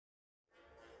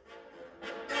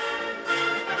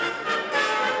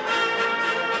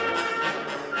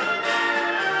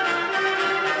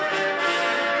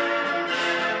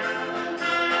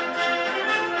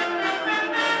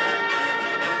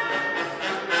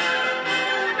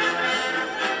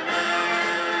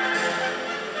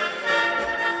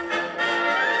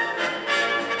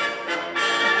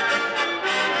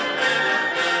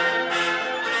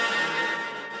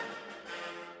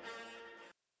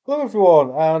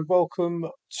everyone, and welcome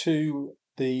to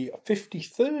the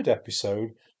 53rd episode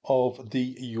of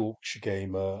the Yorkshire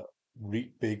Gamer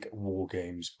Big War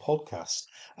Games podcast.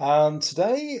 And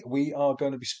today we are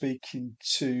going to be speaking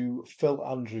to Phil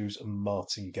Andrews and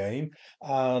Martin Gane.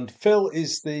 And Phil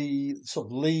is the sort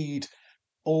of lead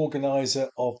organiser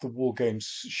of the Wargames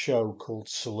show called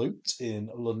Salute in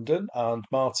London, and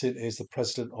Martin is the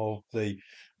president of the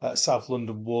South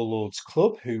London Warlords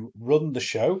Club who run the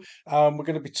show. And we're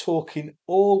going to be talking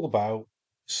all about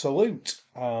Salute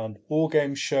and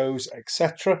Wargame shows,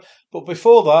 etc. But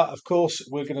before that, of course,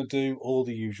 we're going to do all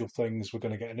the usual things. We're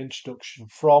going to get an introduction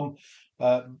from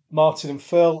Martin and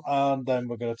Phil, and then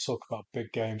we're going to talk about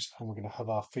big games, and we're going to have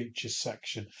our features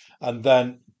section, and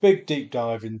then big deep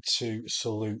dive into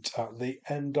Salute at the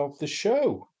end of the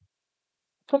show.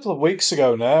 A couple of weeks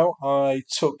ago now, I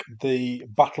took the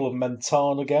Battle of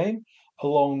Mentana game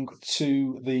along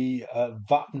to the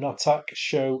Vatnatak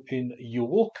show in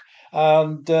York,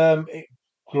 and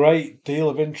great deal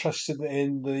of interest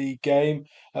in the game.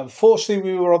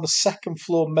 Unfortunately, we were on the second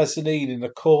floor mezzanine in the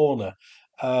corner,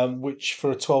 which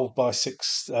for a 12 by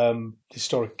 6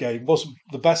 historic game wasn't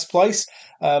the best place.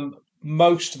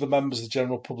 Most of the members of the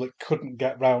general public couldn't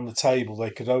get round the table. They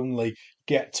could only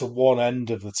get to one end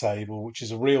of the table, which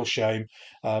is a real shame.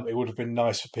 It would have been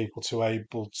nice for people to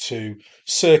able to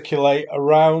circulate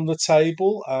around the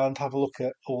table and have a look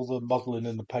at all the modelling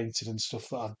and the painting and stuff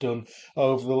that I've done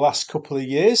over the last couple of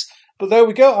years. But there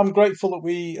we go. I'm grateful that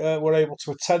we were able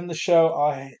to attend the show.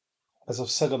 As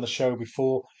I've said on the show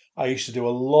before, I used to do a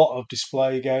lot of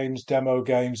display games, demo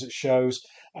games at shows,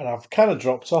 and I've kind of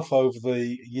dropped off over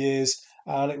the years.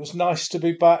 And it was nice to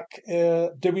be back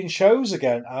doing shows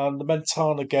again. And the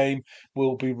Mentana game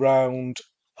will be round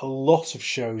a lot of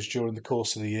shows during the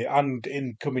course of the year and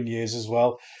in coming years as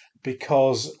well,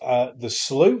 because the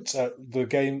Salute,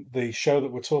 the show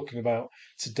that we're talking about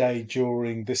today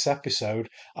during this episode,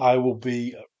 I will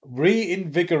be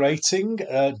reinvigorating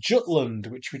Jutland,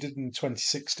 which we did in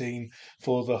 2016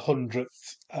 for the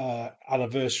 100th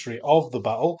anniversary of the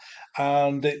battle.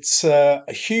 And it's a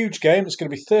huge game. It's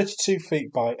going to be 32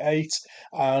 feet by 8,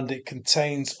 and it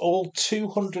contains all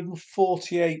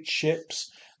 248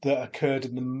 ships that occurred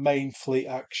in the main fleet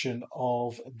action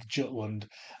of Jutland.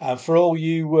 And for all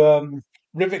you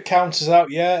rivet counters out,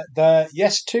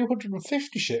 yes,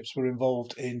 250 ships were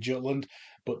involved in Jutland,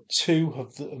 but 2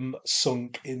 of them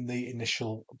sunk in the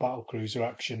initial battlecruiser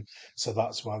action, so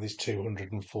that's why there's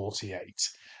 248.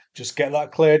 Just get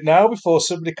that cleared now before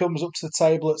somebody comes up to the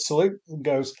table at Salute and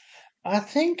goes, I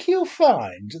think you'll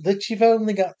find that you've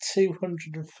only got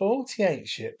 248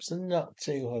 ships and not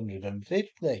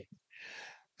 250.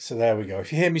 So there we go.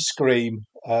 If you hear me scream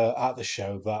at the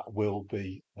show, that will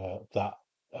be that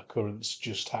occurrence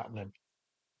just happening.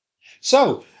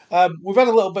 So we've had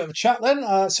a little bit of a chat then.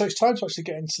 So it's time to actually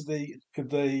get into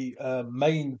the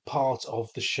main part of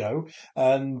the show.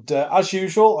 And as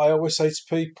usual, I always say to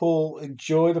people,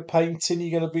 enjoy the painting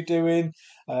you're going to be doing,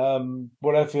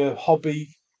 whatever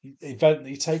hobby event that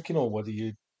you're taking, or whether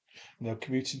you're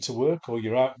commuting to work or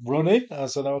you're out running,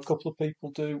 as I know a couple of people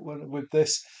do with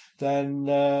this,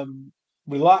 then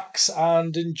relax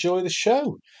and enjoy the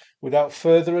show. Without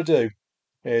further ado,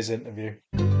 here's the interview.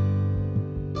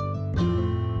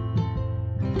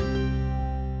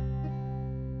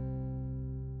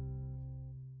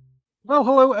 Well,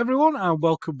 hello everyone, and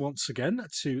welcome once again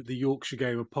to the Yorkshire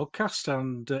Gamer podcast.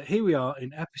 And here we are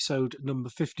in episode number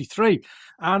 53.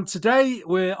 And today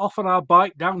we're off on our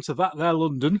bike down to that there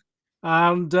London.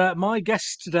 And my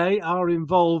guests today are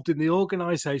involved in the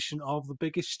organisation of the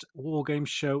biggest Wargames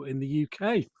show in the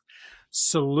UK,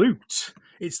 Salute.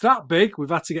 It's that big, we've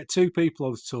had to get 2 people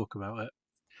on to talk about it.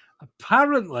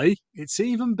 Apparently, it's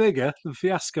even bigger than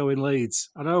Fiasco in Leeds.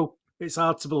 I know it's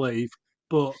hard to believe,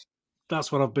 but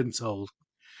that's what I've been told.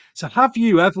 So have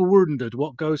you ever wondered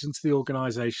what goes into the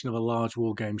organisation of a large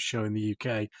war game show in the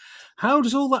UK? How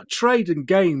does all that trade and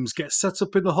games get set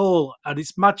up in the hall and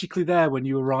it's magically there when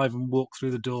you arrive and walk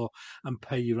through the door and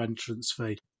pay your entrance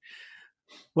fee?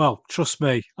 Well, trust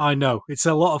me, I know. It's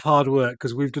a lot of hard work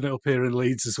because we've done it up here in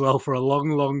Leeds as well for a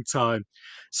long, long time.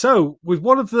 So, with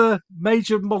one of the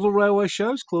major model railway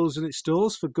shows closing its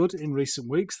doors for good in recent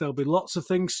weeks, there'll be lots of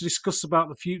things to discuss about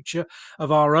the future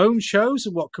of our own shows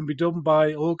and what can be done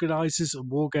by organisers and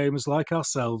wargamers like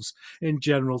ourselves in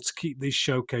general to keep these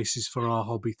showcases for our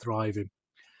hobby thriving.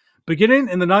 Beginning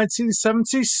in the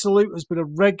 1970s, Salute has been a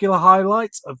regular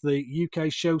highlight of the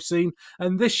UK show scene,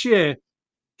 and this year,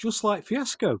 just like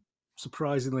Fiasco,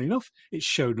 surprisingly enough, it's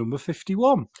show number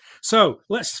 51. So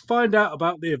let's find out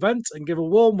about the event and give a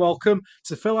warm welcome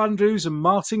to Phil Andrews and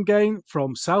Martin Gane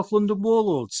from South London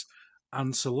Warlords.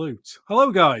 and salute.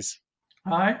 Hello, guys.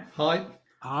 Hi. Hi.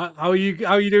 How are you?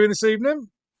 How are you doing this evening?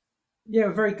 Yeah,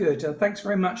 very good. Thanks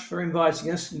very much for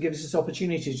inviting us and giving us this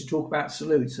opportunity to talk about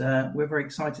Salute. We're very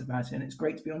excited about it, and it's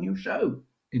great to be on your show.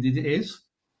 Indeed it is.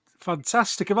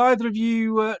 Fantastic. Have either of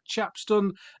you chaps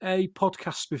done a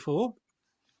podcast before?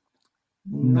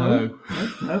 No, No.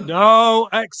 no, no. No.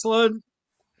 Excellent.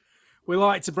 We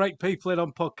like to break people in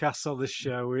on podcasts on this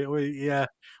show. Yeah.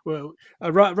 Well,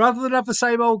 rather than have the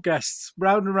same old guests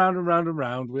round and round and round and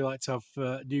round, we like to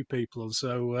have new people on.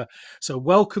 So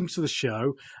welcome to the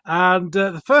show. And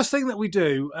the first thing that we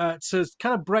do to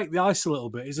kind of break the ice a little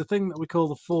bit is a thing that we call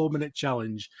the 4 minute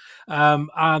challenge,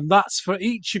 and that's for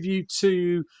each of you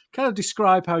to kind of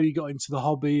describe how you got into the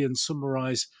hobby and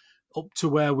summarise up to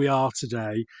where we are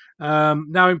today.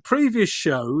 Now, in previous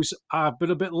shows, I've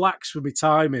been a bit lax with my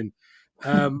timing,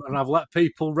 and I've let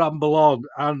people ramble on.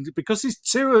 And because there's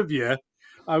two of you,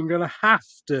 I'm going to have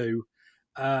to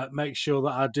make sure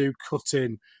that I do cut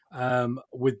in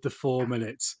with the 4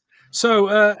 minutes. So,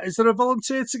 is there a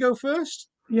volunteer to go first?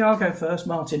 Yeah, I'll go first,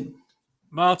 Martin.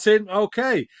 Martin,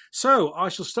 okay. So, I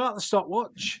shall start the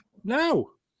stopwatch now.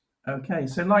 Okay,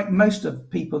 so like most of the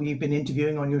people you've been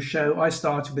interviewing on your show, I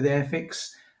started with Airfix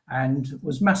and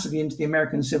was massively into the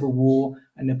American Civil War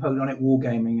and Napoleonic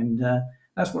wargaming, and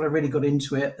that's what I really got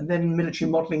into it. And then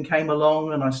military modelling came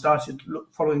along, and I started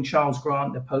following Charles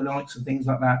Grant, Napoleonics, and things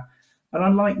like that. But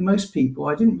unlike most people,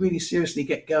 I didn't really seriously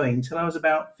get going until I was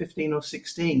about 15 or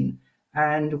 16.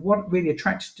 And what really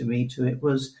attracted me to it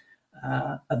was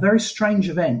a very strange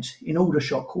event in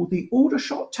Aldershot called the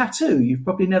Aldershot Tattoo. You've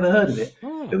probably never heard of it.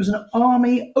 It Oh, was an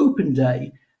army open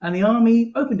day, and the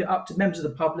army opened it up to members of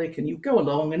the public, and you go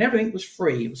along, and everything was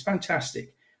free. It was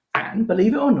fantastic. And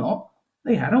believe it or not,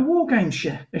 they had a war games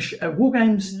a war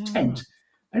games yeah. tent.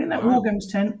 And in that war Wow.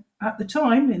 games tent at the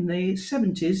time in the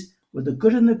 70s were the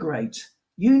good and the great.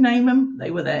 You name them, they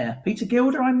were there. Peter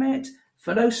Gilder, I met,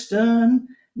 Fellow Stern,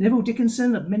 Neville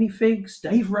Dickinson of Minifigs,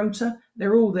 Dave Rota,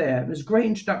 they're all there. It was a great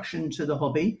introduction to the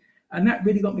hobby, and that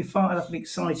really got me fired up and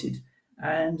excited.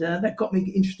 And that got me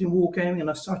interested in wargaming, and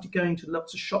I started going to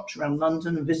lots of shops around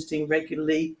London and visiting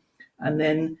regularly. And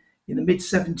then in the mid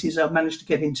 70s, I managed to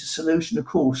get into Solution, of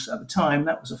course. At the time,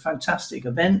 that was a fantastic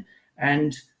event.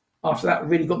 And after that, it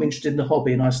really got me interested in the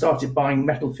hobby, and I started buying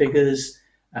metal figures.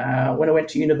 When I went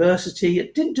to university,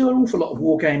 it didn't do an awful lot of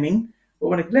wargaming, but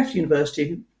when I left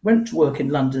university, went to work in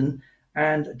London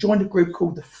and joined a group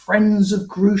called the Friends of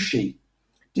Grouchy.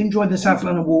 Didn't join the South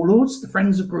London Warlords, the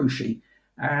Friends of Grouchy,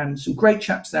 and some great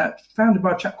chaps there, founded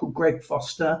by a chap called Greg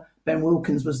Foster. Ben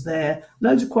Wilkins was there,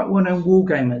 loads of quite well-known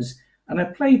wargamers. And I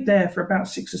played there for about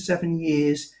 6 or 7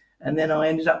 years, and then I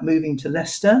ended up moving to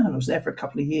Leicester, and I was there for a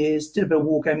couple of years, did a bit of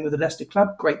wargaming with the Leicester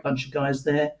Club, great bunch of guys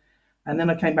there. And then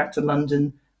I came back to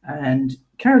London and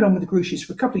carried on with the Grouchies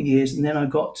for a couple of years, and then I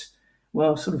got,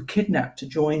 well, sort of kidnapped to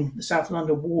join the South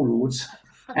London Warlords,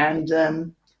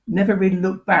 and never really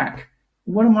looked back.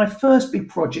 One of my first big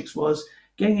projects was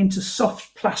getting into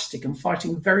soft plastic and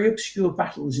fighting very obscure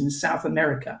battles in South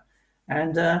America.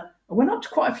 And I went up to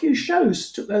quite a few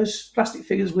shows, took those plastic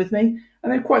figures with me,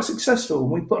 and they're quite successful.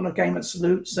 We put on a game at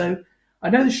Salute, so I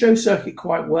know the show circuit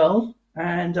quite well,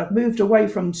 and I've moved away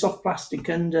from soft plastic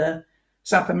and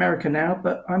South America now,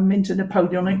 but I'm into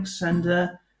Napoleonics, and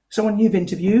someone you've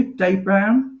interviewed, Dave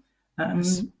Brown,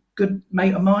 Yes. good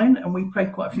mate of mine, and we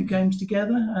played quite a few games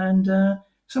together. And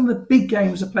some of the big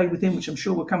games I played with him, which I'm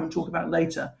sure we'll come and talk about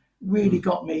later, really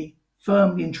got me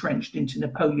firmly entrenched into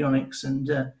Napoleonics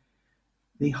and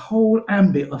the whole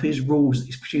ambit of his rules that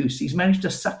he's produced. He's managed to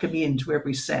sucker me into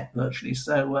every set virtually.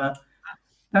 So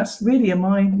that's really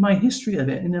my history of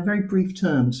it in a very brief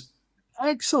terms.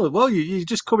 Excellent. Well, you're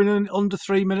just coming in under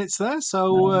 3 minutes there,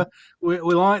 so Uh, we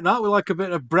like that. We like a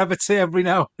bit of brevity every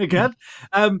now and again.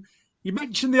 Um, you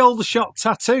mentioned the Aldershot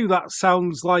tattoo. That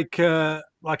sounds like a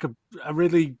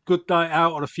really good night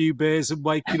out on a few beers and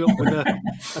waking up with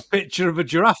a picture of a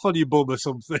giraffe on your bum or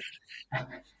something.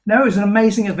 No, it was an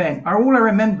amazing event. All I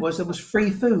remember was there was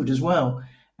free food as well.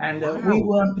 And we Wow.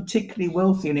 weren't particularly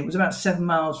wealthy, and it was about 7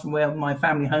 miles from where my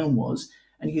family home was.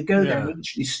 And you could go there and Yeah.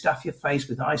 literally stuff your face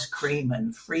with ice cream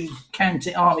and free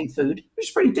canteen army food, which was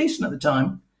pretty decent at the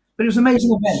time. But it was an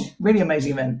amazing event, really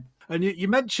amazing event. And you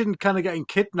mentioned kind of getting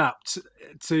kidnapped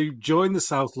to join the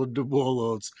South London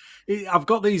Warlords. I've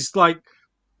got these like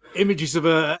images of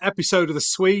a episode of the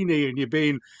Sweeney, and you're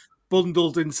being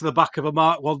bundled into the back of a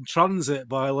Mark One Transit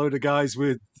by a load of guys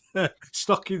with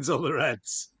stockings on their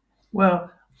heads.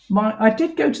 Well, I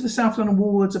did go to the South London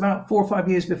Warlords about 4 or 5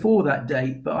 years before that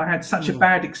date, but I had such a Mm.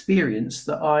 bad experience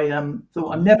that I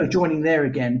thought I'm never joining there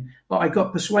again. But I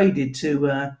got persuaded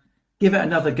give it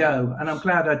another go. And I'm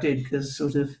glad I did, because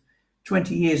sort of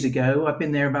 20 years ago, I've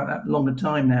been there about that longer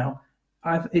time now.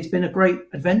 It's been a great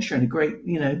adventure and a great,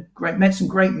 met some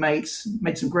great mates,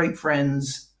 made some great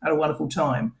friends, had a wonderful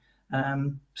time.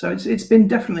 So it's been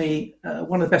definitely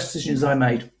one of the best decisions I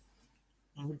made.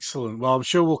 Excellent. Well, I'm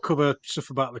sure we'll cover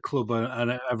stuff about the club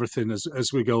and everything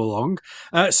as we go along.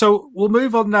 So we'll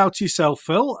move on now to yourself,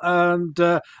 Phil. And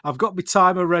I've got my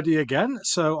timer ready again,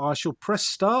 so I shall press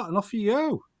start and off you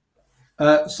go.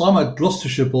 So I'm a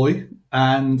Gloucestershire boy,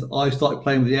 and I started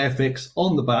playing with the Airfix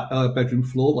on the bedroom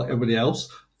floor like everybody else.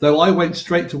 Though I went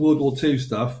straight to World War II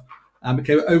stuff and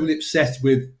became overly obsessed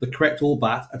with the correct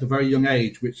all-bat at a very young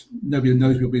age, which nobody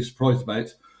knows will be surprised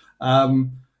about.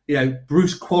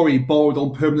 Bruce Quarry borrowed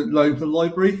on permanent loan from the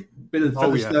library, bit of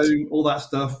Featherstone, all that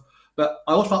stuff. But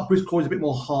I also thought Bruce Quarry's a bit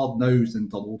more hard-nosed than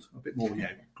Donald, a bit more,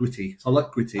 gritty. So I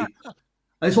like gritty. And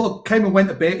it sort of came and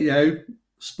went a bit,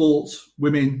 sports,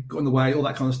 women got in the way, all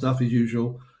that kind of stuff as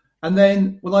usual. And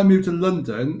then when I moved to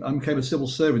London and became a civil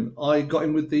servant, I got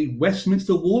in with the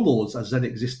Westminster Warlords as that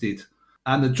existed.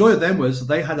 And the joy of them was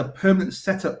they had a permanent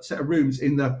set of rooms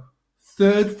in the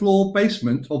third floor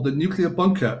basement of the nuclear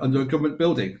bunker under a government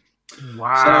building.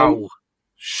 Wow.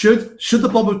 So should the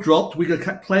bomb have dropped, we could have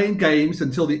kept playing games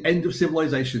until the end of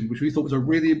civilization, which we thought was a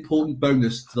really important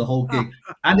bonus to the whole gig.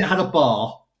 And it had a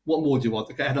bar. What more do you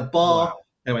want? Okay, it had a bar. Wow.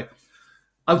 Anyway,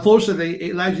 unfortunately,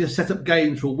 it allowed you to set up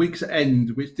games for weeks at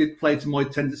end, which did play to my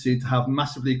tendency to have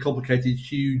massively complicated,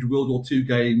 huge World War II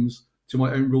games to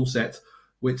my own rule set,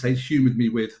 which they humoured me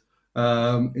with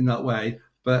in that way.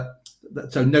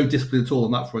 So no discipline at all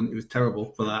on that front. It was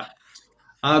terrible for that.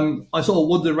 I sort of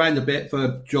wandered around a bit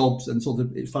for jobs and sort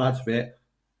of it fell out of it.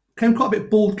 Came quite a bit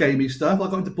board gamey stuff. I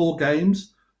got into board games.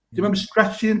 Do you remember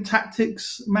Strategy and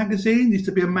Tactics magazine? There used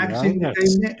to be a magazine with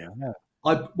games in it. Yeah.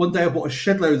 One day I bought a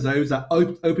shed load of those that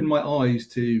opened my eyes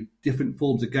to different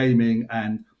forms of gaming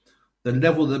and the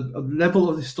level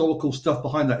of historical stuff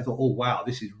behind that. I thought, oh wow,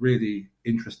 this is really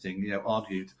interesting.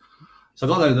 Argued. So I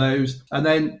got a load of those, and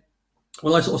then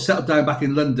when I sort of settled down back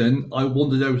in London, I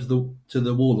wandered over to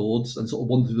the Warlords and sort of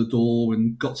wandered through the door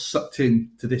and got sucked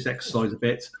into this exercise a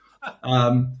bit.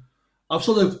 I've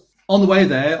sort of on the way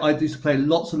there, I used to play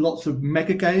lots and lots of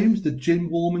mega games, the Jim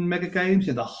Warman mega games,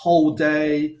 the whole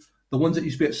day, the ones that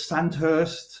used to be at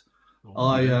Sandhurst.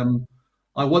 Oh,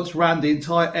 I once ran the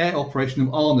entire air operation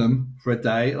of Arnhem for a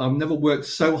day. I've never worked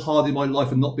so hard in my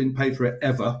life and not been paid for it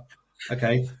ever.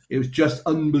 Okay, it was just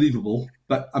unbelievable,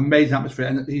 but amazing atmosphere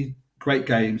and great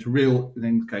games, real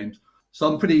games. So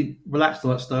I'm pretty relaxed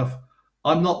on that stuff.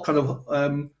 I'm not kind of,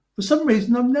 for some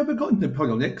reason, I've never got into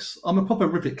Napoleonics. I'm a proper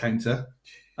rivet counter.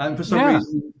 And for some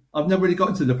reason, I've never really got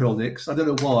into Napoleonics. I don't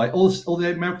know why. All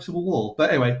the American Civil War.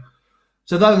 But anyway,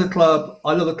 so that was the club.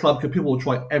 I love the club because people will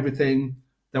try everything.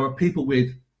 There were people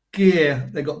with gear.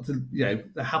 They got to, they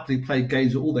happily play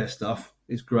games with all their stuff.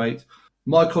 It's great.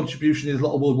 My contribution is a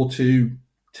lot of World War II,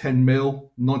 10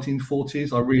 mil,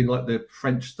 1940s. I really like the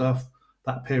French stuff,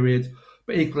 that period.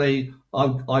 But equally,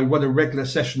 I run a regular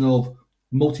session of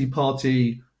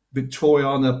multi-party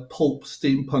Victoriana pulp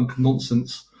steampunk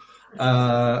nonsense,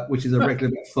 which is a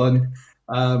regular bit of fun.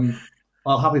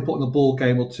 I'll happily put on a board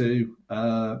game or two.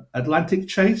 Atlantic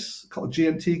Chase, a couple of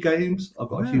GMT games. I've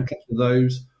got a few of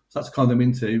those. So that's the kind I'm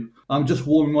into. I'm just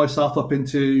warming myself up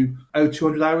into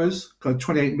 0200 hours, kind of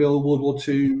 28 mil World War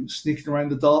II, sneaking around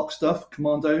the dark stuff,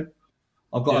 Commando.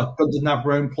 I've got a Guns of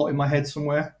Navarone plot in my head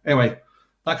somewhere. Anyway,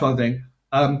 that kind of thing.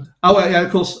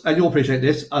 Of course, and you'll appreciate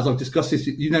this, as I've discussed this.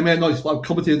 You know me, but I've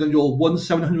commented on your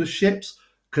 1/700 ships,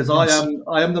 because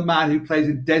I am the man who plays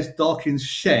in Des Darkin's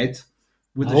shed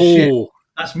with the ship.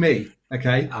 That's me,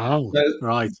 okay? Oh,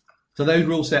 right. So those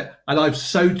are all set, and I'm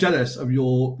so jealous of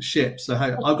your ships. So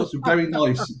I've got some very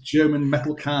nice German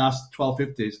metal cast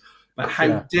 1250s, but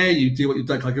how dare you do what you've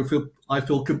done? I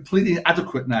feel completely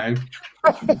inadequate now,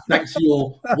 thanks to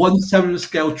your 1/700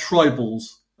 scale tribals.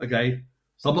 Okay,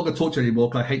 so I'm not going to talk to you anymore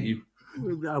because I hate you.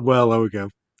 Well, there we go.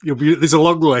 There's a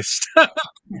long list.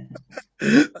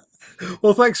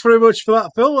 Well, thanks very much for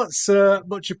that, Phil. That's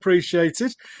much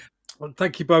appreciated. Well,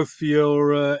 thank you both for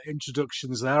your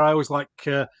introductions there. I always like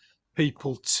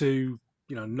people to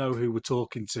know who we're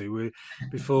talking to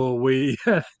before we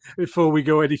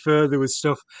go any further with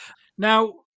stuff.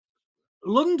 Now,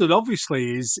 London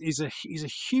obviously is a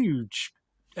huge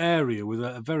area with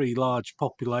a very large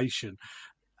population.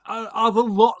 Are there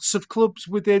lots of clubs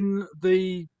within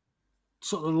the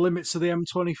sort of limits of the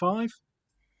M25?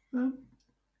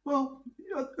 Well,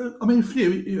 I mean, for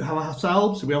you have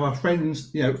ourselves. We have our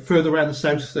friends, further around the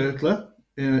South Circular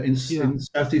in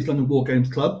South East London Wargames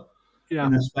Club. In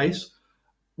that space.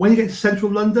 When you get to central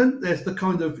London, there's the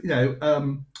kind of,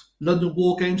 London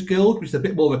Wargames Guild, which is a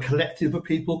bit more of a collective of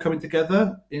people coming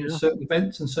together in certain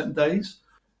events and certain days.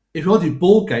 If you want to do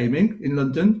board gaming in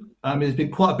London, there's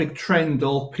been quite a big trend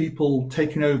of people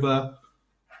taking over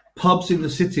pubs in the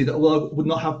city that would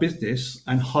not have business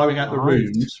and hiring out the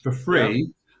rooms for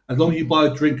free, as long as you buy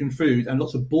a drink and food, and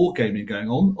lots of board gaming going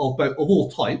on of all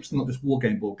types, not just board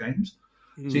games.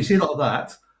 So you see a lot of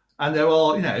that, and there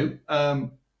are,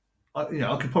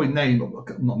 I could probably name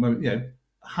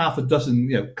half a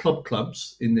dozen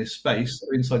clubs in this space that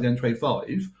are inside the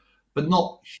N25, but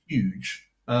not huge.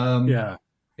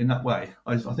 In that way,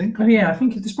 I think. Oh, yeah, I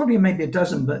think there's probably maybe a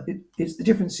dozen, but it's the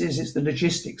difference is it's the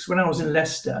logistics. When I was in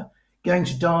Leicester, going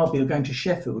to Derby or going to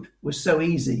Sheffield was so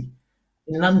easy.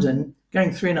 In London,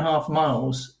 going 3.5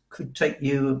 miles could take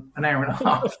you an hour and a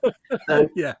half. So,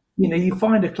 you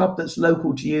find a club that's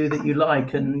local to you that you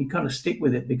like, and you kind of stick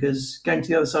with it, because going to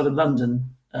the other side of London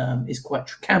can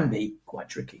be quite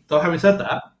tricky. So having said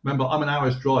that, remember, I'm an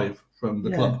hour's drive from the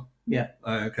club. Yeah.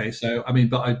 Okay, so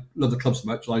but I love the club so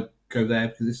much, I go there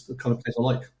because it's the kind of place I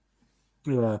like.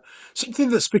 Yeah, something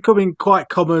that's becoming quite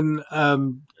common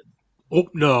up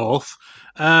north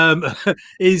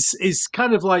is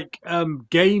kind of like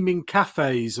gaming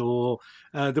cafes, or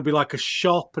there'll be like a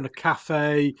shop and a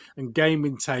cafe and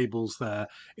gaming tables there.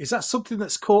 Is that something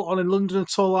that's caught on in London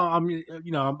at all?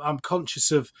 I'm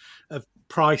conscious of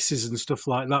prices and stuff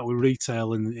like that with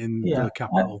retail in the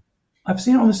capital. I've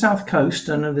seen it on the south coast,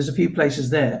 and there's a few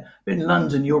places there. But in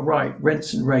London, you're right,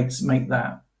 rents and rates make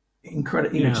that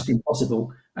incredible, just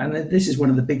impossible. And this is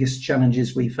one of the biggest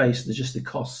challenges we face. There's just the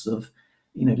costs of,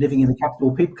 living in the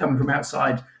capital. People coming from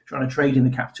outside trying to trade in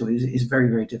the capital is very,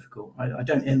 very difficult. I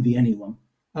don't envy anyone.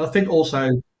 And I think also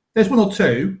there's one or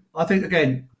two. I think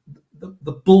again,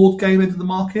 the board game end of the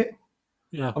market.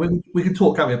 Yeah. I mean, we can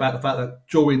talk, can't we, about the fact that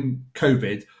during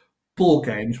COVID, board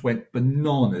games went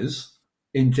bananas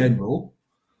in general,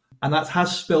 and that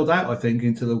has spilled out, I think,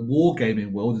 into the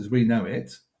wargaming world as we know it.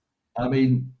 I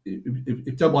mean, if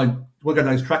you don't mind, we're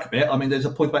going to track a bit. I mean, there's a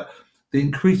point about the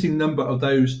increasing number of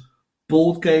those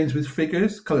board games with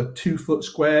figures, kind of 2 foot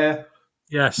square,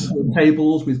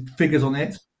 tables with figures on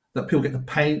it that people get to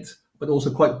paint, but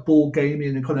also quite board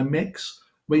gaming and kind of mix.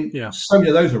 I mean, so many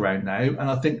of those around now, and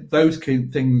I think those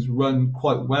things run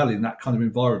quite well in that kind of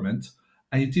environment.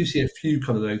 And you do see a few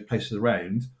kind of those places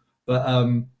around. But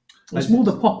it's more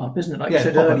the pop-up, isn't it? Like you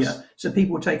said earlier. So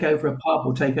people will take over a pub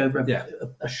or take over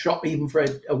a shop even for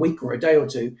a week or a day or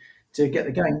two to get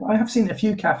the game. I have seen a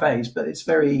few cafes, but it's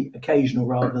very occasional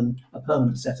rather than a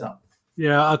permanent setup.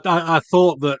 Yeah, I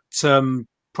thought that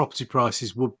property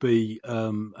prices would be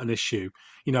an issue.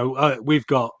 We've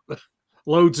got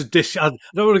loads of I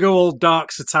don't want to go all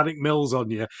dark satanic mills on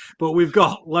you, but we've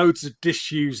got loads of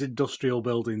disused industrial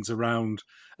buildings around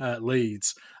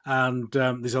Leeds, and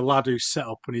there's a lad who's set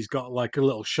up, and he's got like a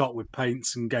little shop with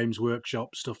paints and Games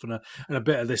Workshop stuff and a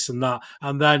bit of this and that,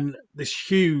 and then this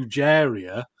huge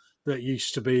area that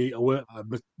used to be a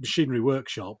machinery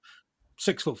workshop,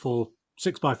 6'4",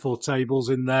 6x4 tables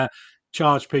in there,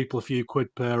 charge people a few quid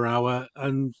per hour,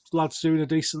 and lads doing a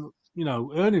decent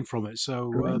earning from it.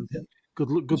 So good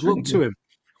luck to him.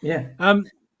 Yeah.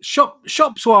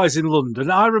 Shops wise in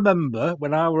London, I remember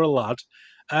when I were a lad,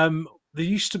 there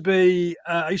used to be.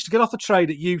 I used to get off the train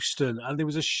at Euston, and there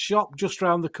was a shop just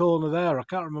round the corner there. I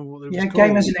can't remember what it was called.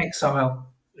 Gamers in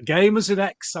Exile. Gamers in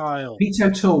Exile. Pete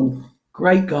O'Toole,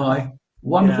 great guy,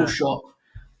 wonderful shop.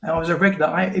 I was a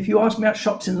regular. If you ask me about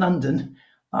shops in London,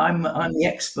 I'm the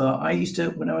expert. I used to,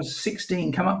 when I was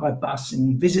 16, come up by bus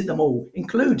and visit them all,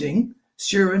 including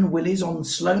Sure and Willie's on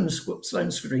Sloane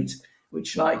Street,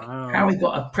 which how we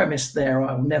got a premise there,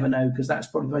 I'll never know, because that's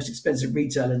probably the most expensive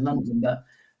retail in London. But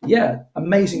yeah,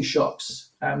 amazing shops.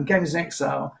 Gamers in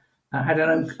Exile had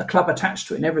a club attached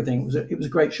to it and everything. It was a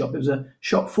great shop. It was a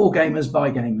shop for gamers by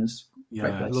gamers.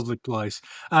 Yeah, lovely place.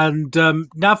 And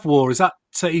Navwar, is that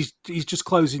he's just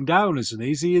closing down, isn't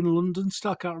he? Is he in London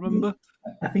still? I can't remember.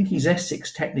 I think he's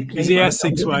Essex technically. Is he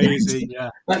Essex way? Is he?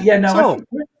 Yeah. But yeah, no,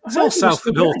 it's all south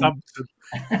of Northampton.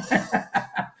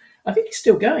 I think he's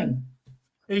still going.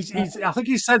 I think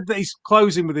he said that he's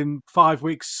closing within 5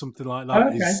 weeks, something like that. Oh,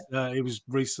 okay. It was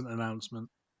recent announcement.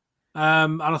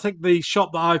 And I think the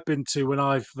shop that I've been to when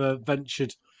I've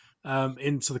ventured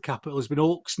into the capital has been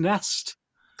Orc's Nest.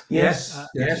 Yes,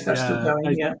 that's still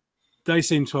going. They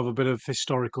seem to have a bit of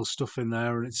historical stuff in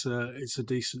there, and it's a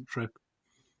decent trip.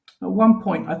 At one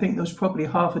point, I think there was probably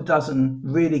half a dozen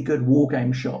really good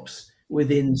wargame shops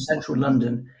within central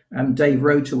London. Dave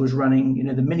Rota was running,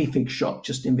 the minifig shop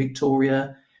just in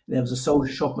Victoria. There was a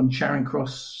soldier shop on Charing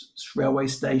Cross railway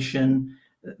station.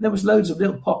 There was loads of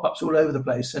little pop-ups all over the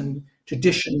place, and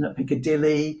Tradition at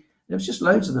Piccadilly. There was just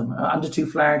loads of them. Under Two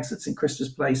Flags, that's in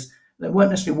Christopher's Place. They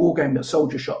weren't necessarily wargaming, but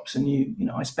soldier shops.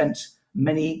 And I spent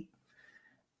many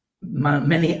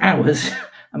hours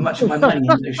and much of my money in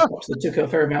those shops that took a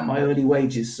fair amount of my early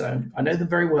wages. So I know them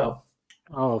very well.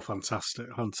 Oh, fantastic.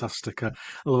 I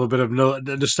love a bit of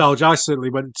nostalgia. I certainly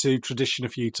went to Tradition a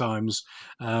few times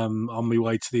on my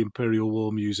way to the Imperial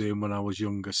War Museum when I was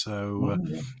younger. So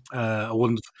a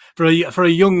wonderful for a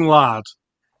young lad.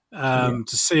 To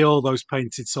see all those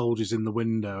painted soldiers in the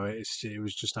window, it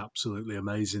was just absolutely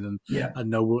amazing, and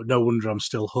no wonder I'm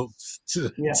still hooked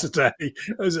today,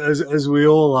 as we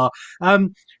all are.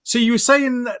 So you were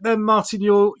saying then, Martin,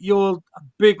 you're a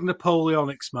big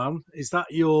Napoleonics man. Is that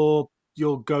your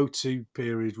go-to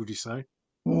period? Would you say?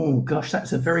 Oh gosh,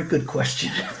 that's a very good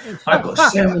question. I've got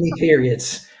so many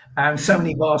periods and so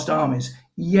many vast armies.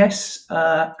 Yes,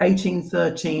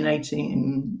 1812 to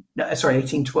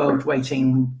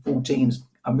 1814.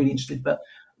 I'm really interested, but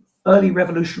early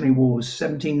Revolutionary Wars,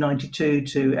 1792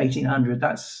 to 1800.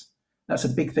 That's a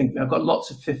big thing. I've got lots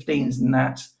of 15s in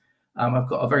that. I've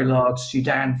got a very large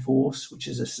Sudan force, which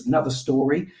is another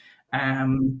story.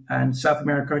 And South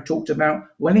America, I talked about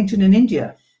Wellington in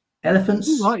India, elephants.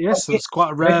 Oh, right, yes, that's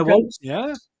quite a rare one.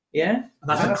 Yeah. And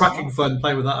that's a cracking fun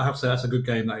play with that. I have to say that's a good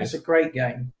game. That's a great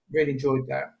game. Really enjoyed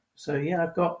that. So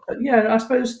I've got I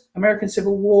suppose American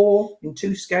Civil War in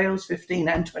 2 scales, 15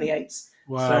 and 28s.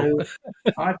 Wow. So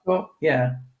I've got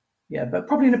but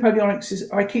probably Napoleonics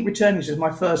I keep returning to as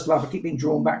my first love. I keep being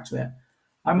drawn back to it.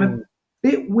 I'm a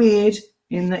bit weird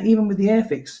in that even with the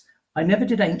Airfix, I never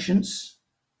did Ancients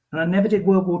and I never did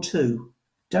World War II.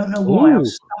 Don't know why. I'm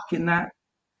stuck in that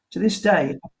to this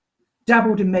day.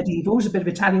 Dabbled in medievals, a bit of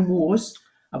Italian wars.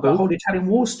 I've got a whole Italian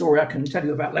war story I can tell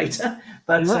you about later,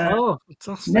 but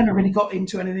never really got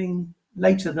into anything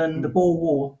later than the Boer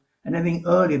War and anything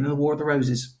earlier than the War of the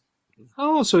Roses.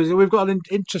 Oh, so we've got an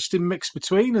interesting mix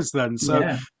between us then.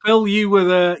 So, Phil, you were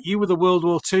the World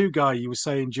War II guy. You were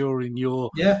saying during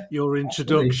your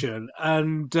introduction,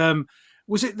 absolutely. And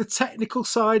was it the technical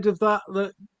side of that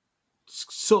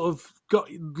sort of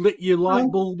lit your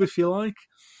light bulb, if you like?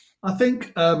 I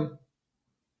think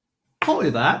partly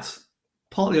that.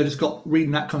 Partly I just got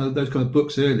reading those kind of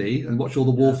books early and watched all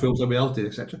the war films everybody else did,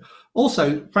 etc.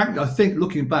 Also, frankly, I think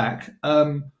looking back,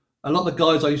 a lot of the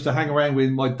guys I used to hang around with,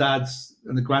 my dads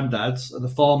and the granddads and the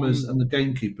farmers and the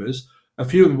gamekeepers, a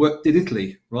few of them did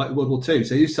Italy, right, in World War II.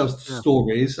 So they used to tell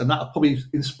stories, and that probably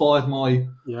inspired my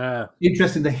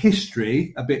interest in the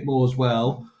history a bit more as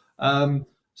well. So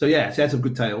they had some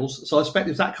good tales. So I expect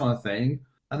it's that kind of thing.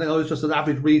 And then I was just an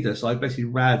avid reader, so I basically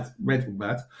read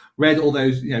all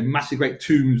those massive great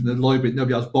tomes in the library that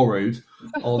nobody else borrowed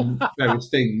on various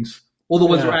things. All the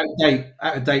ones were out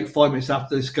of date 5 minutes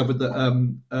after they discovered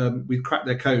that we'd cracked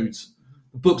their codes.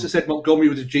 The books that said Montgomery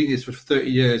was a genius for 30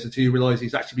 years until you realise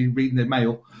he's actually been reading their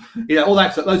mail. All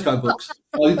that those kind of books.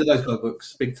 I into those kind of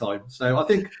books big time. So I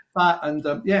think that, and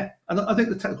I think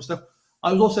the technical stuff.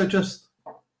 I was also just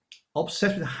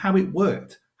obsessed with how it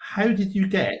worked. How did you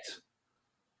get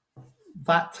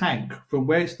that tank from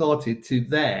where it started to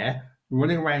there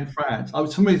running around France? For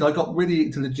some reason I got really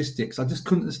into logistics. I just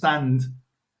couldn't understand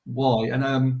why.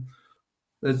 And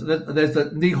there's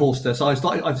the Niehorster. So I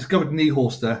discovered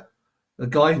Niehorster, the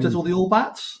guy who does all the all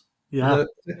bats. I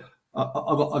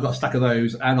got a stack of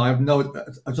those, and I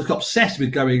just got obsessed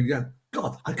with going,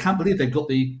 God, I can't believe they've got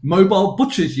the mobile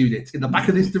butchers unit in the back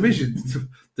of this division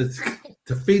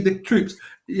to feed the troops.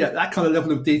 Yeah, that kind of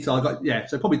level of detail. I got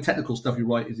so probably technical stuff. You're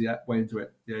right, is the way into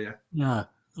it. Yeah.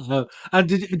 And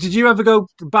did you ever go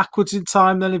backwards in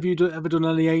time? Then have you ever done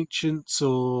any ancients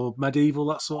or medieval,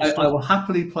 that sort of stuff? I will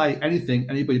happily play anything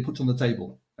anybody puts on the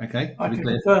table. Okay, I can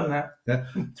confirm that. Yeah.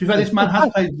 To be fair, this man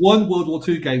has played one World War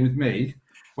II game with me.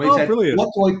 Where he said, brilliant. What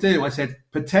do I do? I said,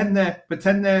 pretend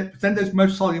there's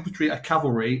motorcycle infantry are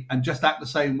cavalry and just act the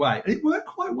same way. And it worked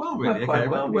quite well, really. It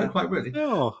worked quite really.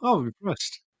 Oh, I'm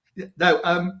impressed.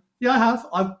 I have.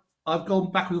 I've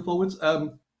gone backwards and forwards. I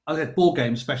said board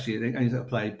games, especially. I need to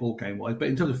play board game wise. But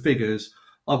in terms of figures,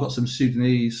 I've got some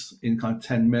Sudanese in kind of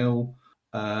 10 mil.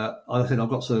 I think I've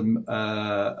got some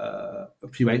a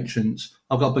few ancients.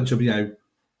 I've got a bunch of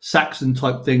Saxon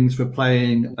type things for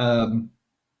playing.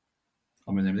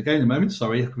 I'm in the game in a moment.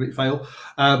 Sorry, I completely fail.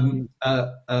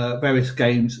 Various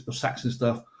games of Saxon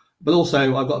stuff, but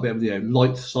also I've got a bit of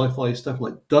light sci-fi stuff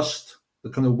like Dust, the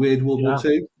kind of weird World War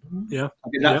II. Yeah.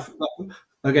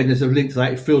 Again, there's a link to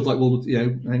that. It feels like World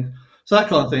War, so that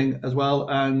kind of thing as well.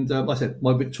 And like I said,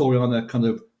 my Victoriana kind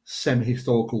of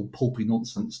semi-historical pulpy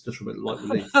nonsense, just for a bit of light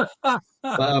relief.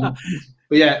 But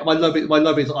yeah, my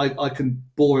love is I can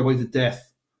bore everybody to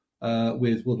death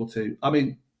with World War II. I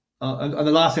mean, And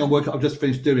the last thing I've just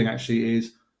finished doing actually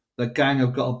is the gang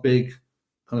have got a big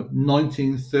kind of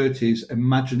 1930s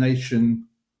imagination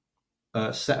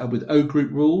set up with O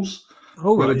group rules.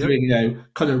 Oh, where right, we're doing,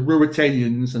 kind of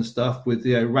Ruritanians and stuff with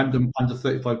random Panda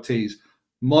 35Ts.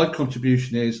 My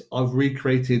contribution is I've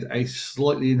recreated a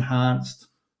slightly enhanced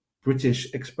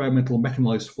British experimental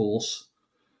mechanised force,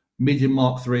 medium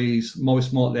Mark IIIs,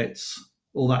 Morris Martlets,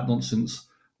 all that nonsense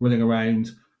running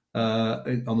around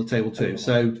on the table too.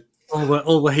 So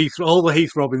all the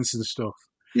Heath Robinson stuff.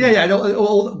 Yeah, but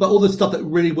all the stuff that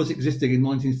really was existing in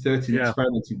 1930 and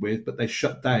experimenting with, but they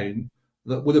shut down,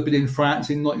 that would have been in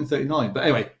France in 1939. But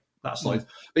anyway, that side.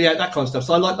 But yeah, that kind of stuff.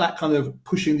 So I like that kind of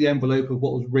pushing the envelope of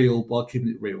what was real by keeping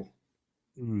it real.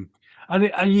 Mm.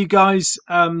 And you guys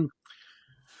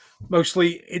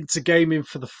mostly into gaming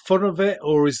for the fun of it,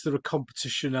 or is there a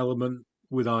competition element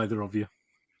with either of you?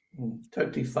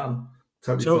 Totally fun.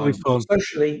 Totally fun.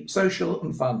 Social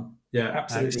and fun. Yeah,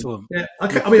 absolutely. Excellent. Yeah,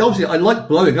 okay. I mean, obviously, I like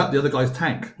blowing up the other guy's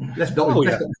tank. Of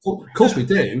course we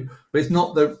do, but it's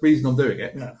not the reason I'm doing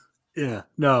it. No. Yeah,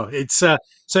 no, it's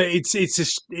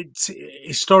it's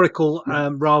historical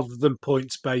rather than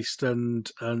points based,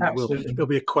 and there'll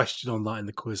be a question on that in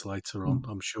the quiz later on.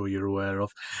 I'm sure you're aware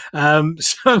of.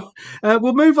 So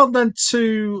we'll move on then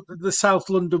to the South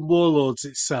London Warlords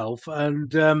itself,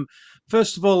 and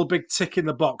first of all, a big tick in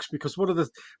the box, because one of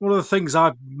the things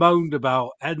I've moaned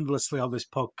about endlessly on this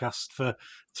podcast for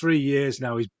 3 years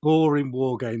now is boring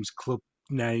Wargames club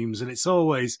names, and it's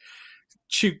always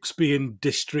Tewkesbury and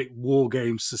District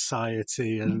Wargames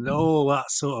Society and all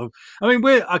that sort of. I mean,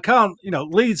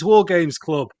 Leeds Wargames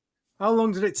Club. How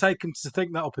long did it take them to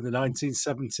think that up in the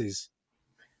 1970s?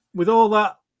 With all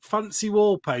that fancy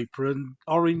wallpaper and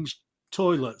orange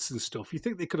toilets and stuff, you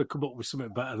think they could have come up with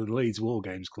something better than Leeds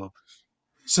Wargames Club?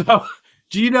 So,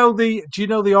 do you know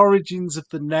the origins of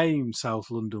the name South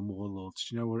London Warlords?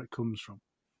 Do you know where it comes from?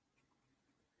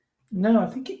 No, I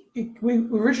think we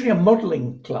were originally a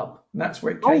modelling club, and that's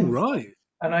where it came from. Right.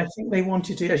 And I think they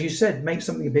wanted to, as you said, make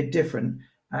something a bit different.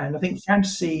 And I think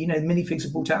fantasy, minifigs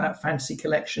have brought out that fantasy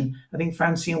collection. I think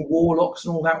fantasy and warlocks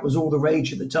and all that was all the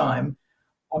rage at the time.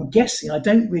 I'm guessing, I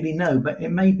don't really know, but it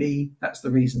may be that's the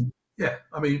reason. Yeah,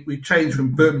 I mean, we changed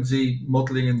from Bermondsey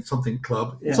Modelling and something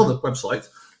club. It's on the website,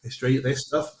 history, this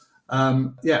stuff.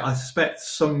 I suspect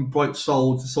some bright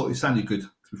soul thought it sounded good.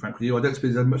 To be frank with you, I don't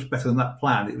suppose it's much better than that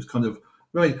plan. It was kind of,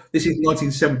 this is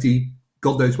 1970.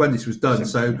 God knows when this was done.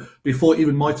 So before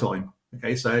even my time.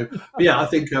 Okay, so I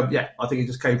think it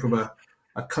just came from a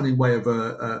cunning way of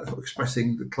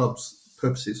expressing the club's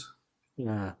purposes.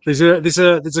 Yeah, there's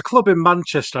a club in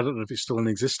Manchester. I don't know if it's still in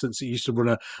existence. It used to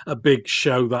run a big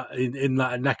show that in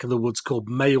that neck of the woods called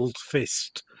Mailed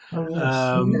Fist. Oh,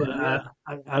 yes.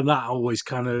 And that always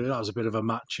that was a bit of a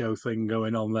macho thing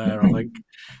going on there. I think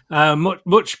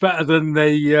much better than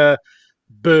the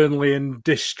Burnley and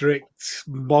District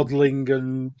Modelling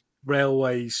and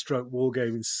Railway Stroke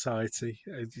Wargaming Society.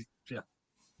 Yeah.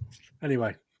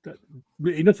 Anyway,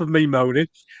 enough of me moaning.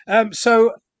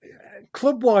 So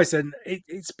club wise, then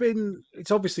it's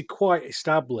obviously quite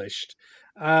established.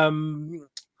 How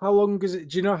long is it?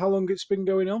 Do you know how long it's been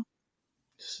going on?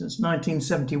 Since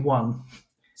 1971.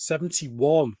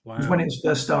 71. Wow. Was when it was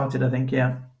first started, I think.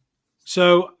 Yeah.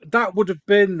 So that would have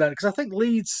been then, because I think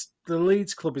the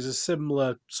Leeds Club is a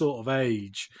similar sort of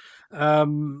age,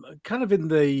 kind of in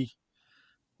the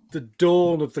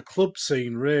dawn of the club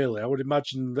scene. Really, I would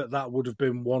imagine that would have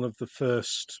been one of the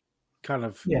first kind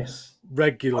of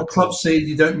regular club scene.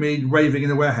 You don't mean raving in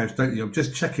a warehouse, don't you? I'm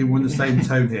just checking we're in the same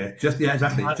tone here. Exactly.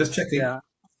 Just checking. Yeah.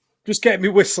 Just get me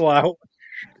whistle out.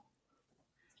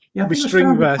 Yeah, my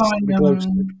string vest.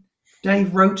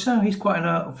 Dave Rota, he's quite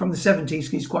from the 70s.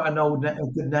 He's quite an old,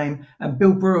 good name. And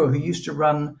Bill Brewer, who used to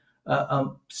run a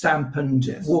stamp and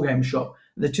wargame shop.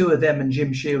 The two of them and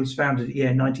Jim Shields founded it,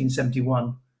 in 1971.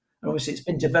 And obviously, it's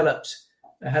been developed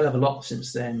a hell of a lot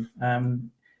since then.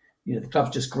 The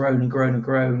club's just grown and grown and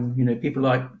grown. People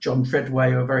like John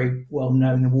Treadway are very well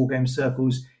known in wargame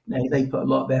circles. They put a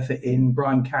lot of effort in.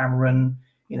 Brian Cameron,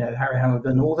 Harry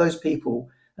Halligan, all those people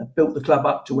have built the club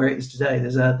up to where it is today.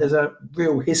 There's a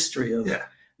real history of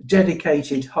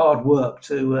dedicated hard work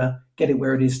to get it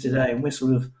where it is today, and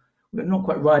we're not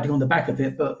quite riding on the back of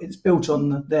it, but it's built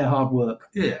on their hard work.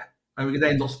 Yeah, I mean, we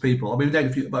named lots of people. I mean, we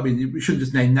named a few. I mean, we shouldn't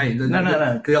just name names.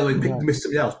 No. Because otherwise miss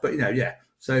somebody else. But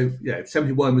So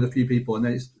 71 with a few people, and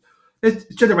then it's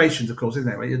generations, of course,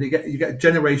 isn't it? Right? You get a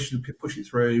generation of people push it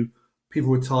through.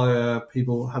 People retire.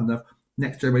 People have enough.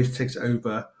 Next generation takes it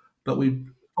over. But we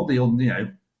probably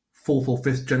on fourth or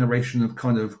fifth generation of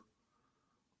kind of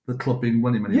the club being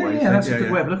run in many ways. Yeah, that's a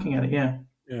good way of looking at it. Yeah.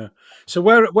 Yeah. So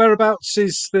whereabouts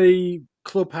is the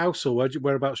clubhouse, or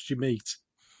whereabouts do you meet?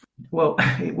 Well,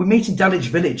 we meet in Dulwich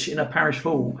Village in a parish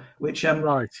hall, which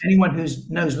Right. anyone who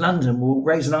knows London will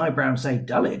raise an eyebrow and say,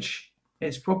 Dulwich?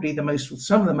 It's probably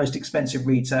some of the most expensive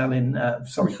retail in,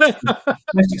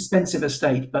 most expensive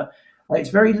estate, but it's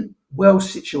very well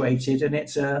situated, and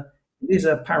it is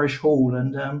a parish hall,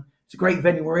 and it's a great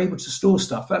venue. We're able to store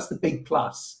stuff. That's the big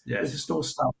plus. Yes. Is to store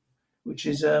stuff, which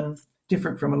is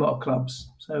different from a lot of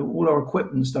clubs. So all our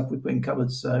equipment and stuff we put in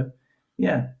cupboards. So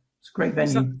yeah, it's a great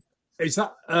venue. Is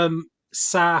that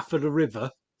south of the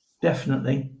river?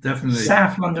 Definitely. Definitely.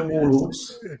 South London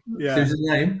Warlords. Yeah. There's a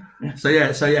name. So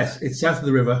yes, it's south of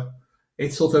the river.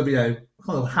 It's sort of, kind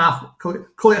of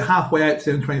call it halfway out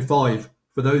to M25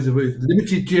 for those of you with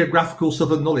limited geographical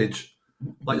southern knowledge,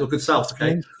 like your good self.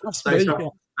 Okay. That's So me,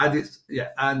 it's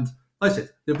and like I said,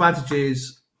 the advantage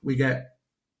is we get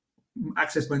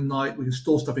access Monday night. We can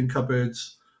store stuff in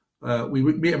cupboards. We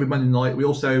meet every Monday night. We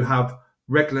also have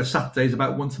regular Saturdays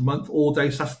about once a month, all day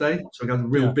Saturday. So we have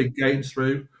real big games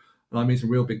through, and I mean some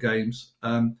real big games.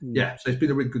 So it's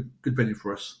been a really good venue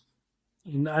for us.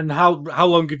 And how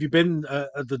long have you been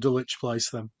at the Dulwich place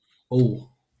then? Oh,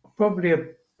 Probably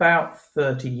about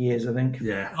 30 years, I think.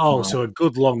 yeah. Oh, so a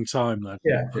good long time then.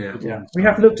 Yeah. We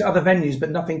have looked at other venues, but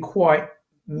nothing quite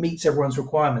meets everyone's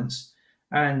requirements.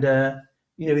 And the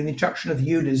introduction of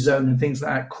the ULIS zone and things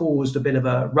like that caused a bit of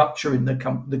a rupture in the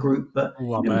group. But I we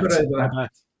got over that.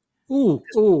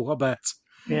 I bet.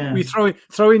 Yeah. We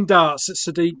throwing darts at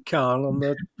Sadiq Khan on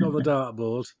the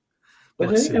dartboard.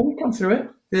 But we come through it.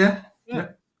 Yeah.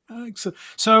 Excellent.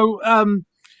 So,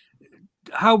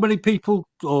 how many people,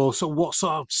 or so what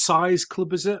sort of size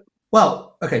club is it?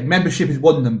 Well, okay, membership is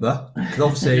one number because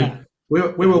obviously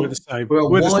we're the same. We're a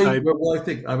We're the wide, same. we're a wide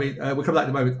thing. I mean, we'll come back in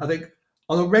a moment. I think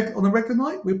on a regular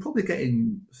night, we're probably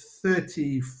getting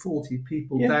 30, 40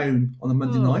 people down on a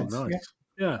Monday night. Nice.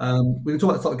 Yeah. We can talk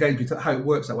about the sort of games, how it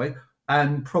works that way,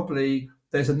 and probably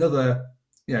there's another,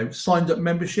 signed up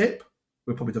membership.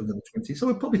 We're probably done another 20, so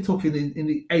we're probably talking in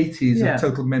the 80s of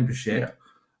total membership.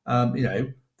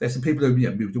 There's some people who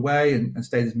moved away and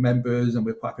stayed as members, and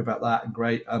we're quite happy about that and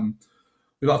great.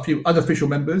 We've got a few unofficial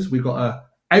members. We've got a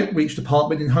outreach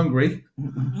department in Hungary.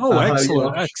 Oh,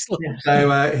 excellent.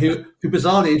 So who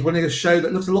bizarrely is running a show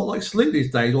that looks a lot like Sloot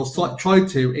these days, or tried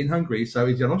to in Hungary. So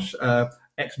he's Janos,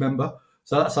 ex-member.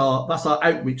 So that's our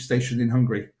outreach station in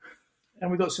Hungary.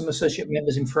 And we've got some associate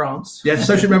members in France. Yes,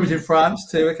 associate members in France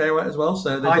too. Okay, right as well.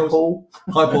 So Hi, Paul.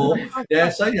 Yeah.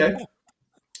 So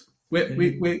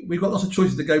we've got lots of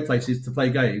choices to go places to play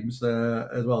games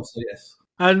as well. So yes.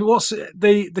 And what's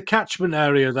the catchment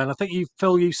area then? I think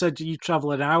Phil, you said you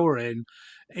travel an hour in.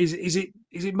 Is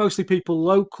it mostly people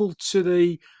local to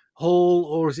the hall,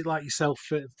 or is it like yourself,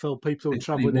 Phil? People who are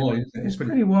travelling in. It's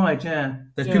pretty wide, yeah.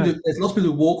 There's lots of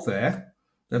people who walk there.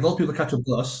 There's lots of people who catch a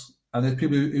bus, and there's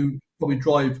people who probably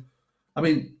drive. I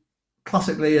mean,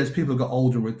 classically, as people have got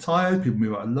older and retired, people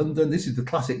move out of London. This is the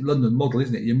classic London model,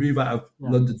 isn't it? You move out of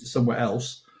London to somewhere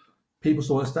else, people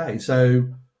still want to stay. So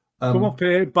come up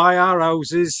here, buy our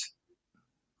houses,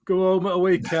 go home at a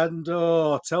weekend.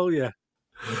 Oh, I tell you.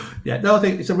 Yeah, no, I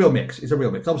think it's a real mix.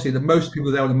 Obviously, the most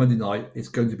people there on a Monday night, it's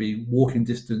going to be walking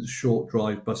distance, short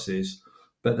drive buses,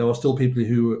 but there are still people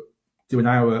who do an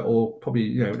hour or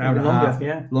probably an hour and a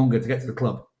half longer to get to the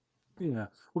club. Yeah,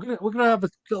 we're gonna have a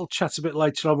little chat a bit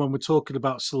later on when we're talking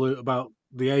about Salute, about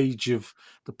the age of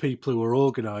the people who are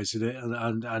organising it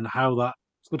and how that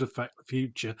could affect the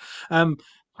future.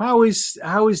 How is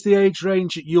the age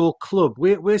range at your club?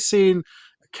 We're seeing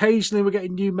occasionally we're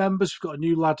getting new members. We've got a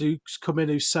new lad who's come in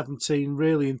who's 17,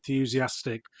 really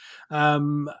enthusiastic. Are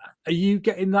you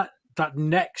getting that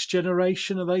next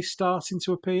generation? Are they starting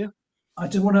to appear? I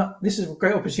do want to. This is a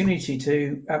great opportunity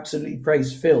to absolutely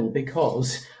praise Phil,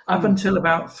 because up until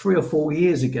about 3 or 4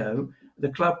 years ago, the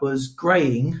club was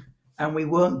greying and we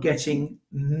weren't getting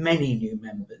many new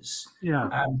members.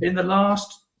 Yeah. In the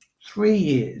last 3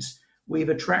 years, we've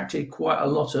attracted quite a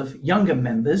lot of younger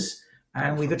members,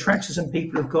 and we've attracted some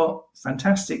people who've got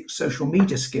fantastic social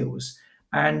media skills,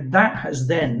 and that has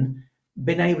then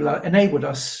been enabled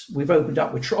us. We've opened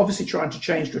up. We're obviously trying to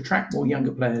change to attract more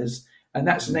younger players. And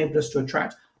that's enabled us to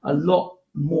attract a lot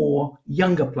more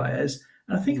younger players.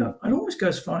 And I think I'd almost go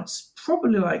as far, it's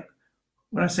probably like,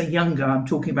 when I say younger, I'm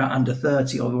talking about under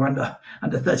 30 or under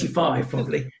 35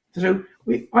 probably. So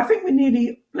I think we're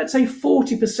nearly, let's say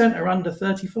 40% are under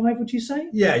 35, would you say?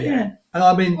 Yeah. And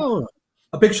I mean,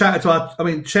 a big shout out to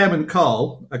our, Chairman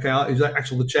Carl, okay, who's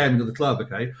actually the chairman of the club,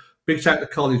 okay. Big shout out to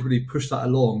Carl, who's really pushed that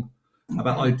along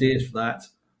about ideas for that.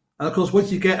 And of course,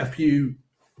 once you get a few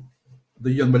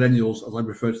the young millennials, as I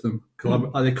refer to them,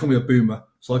 because they call me a boomer,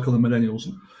 so I call them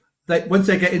millennials. Once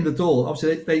they get in the door,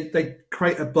 obviously they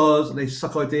create a buzz and they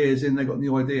suck ideas in. They've got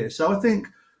new ideas. So I think,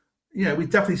 we've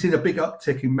definitely seen a big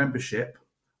uptick in membership.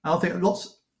 And I think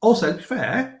also, to be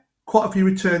fair, quite a few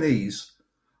returnees.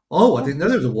 Oh, I didn't know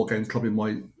there was a war games club in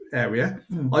my area.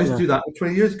 I used to do that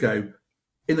 20 years ago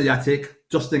in the attic,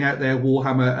 dusting out their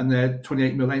Warhammer and their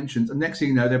 28mm Ancients, and next thing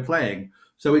you know, they're playing.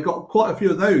 So we've got quite a few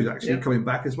of those actually coming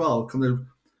back as well. Kind of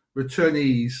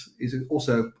returnees is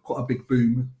also quite a big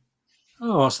boom.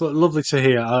 Oh, that's lovely to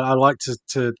hear. I like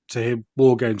to hear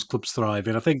war games clubs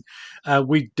thriving. I think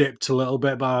we dipped a little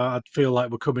bit, but I feel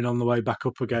like we're coming on the way back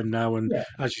up again now. And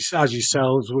as you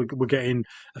selves, we're getting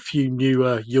a few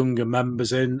newer, younger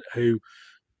members in who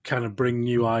kind of bring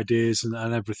new ideas and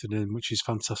everything in, which is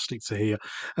fantastic to hear.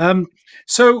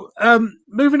 So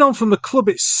moving on from the club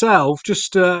itself,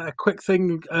 just a quick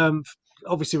thing.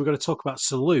 Obviously, we're going to talk about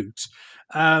Salute,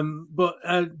 but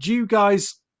do you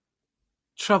guys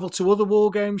travel to other war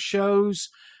game shows?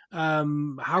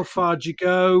 How far do you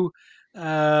go?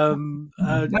 Are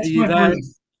you there? Brief.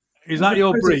 Is that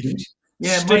your brief?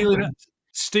 Yeah,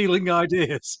 stealing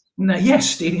ideas. No, yes,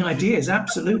 stealing ideas,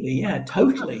 absolutely. Yeah,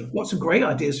 totally. Got some great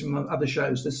ideas from other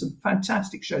shows. There's some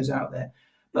fantastic shows out there.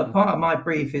 But part of my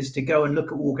brief is to go and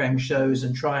look at war game shows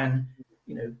and try and,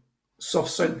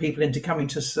 soft soak people into coming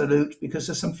to Salute, because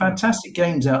there's some fantastic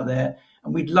games out there.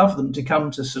 And we'd love them to come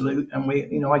to Salute.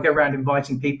 And I go around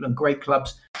inviting people, and great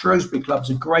clubs. Shrewsbury Club's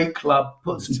a great club,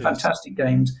 put some fantastic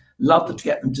games. Love to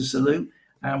get them to Salute.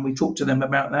 And we talk to them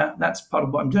about that. That's part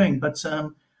of what I'm doing. But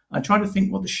I try to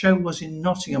think what the show was in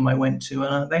Nottingham I went to.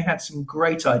 And they had some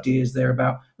great ideas there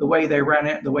about the way they ran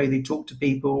it, the way they talked to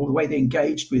people, the way they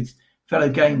engaged with fellow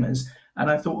gamers. And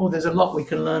I thought, there's a lot we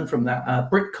can learn from that.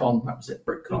 BritCon, that was it,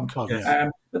 BritCon. Yeah.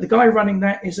 But the guy running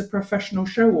that is a professional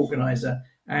show organiser.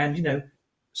 And,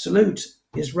 Salute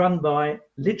is run by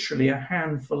literally a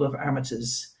handful of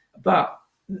amateurs. But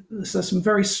there's some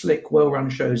very slick, well-run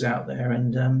shows out there.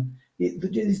 And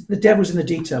the devil's in the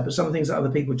detail, but some of the things that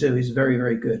other people do is very,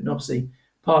 very good. And obviously,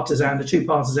 the two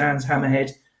Partisans,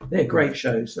 Hammerhead, they're great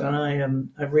shows. And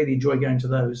I really enjoy going to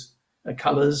those.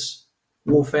 Colours,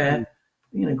 Warfare,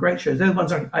 great shows. They're the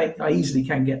ones I easily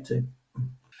can get to.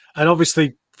 And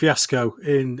obviously, Fiasco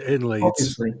in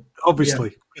Leeds.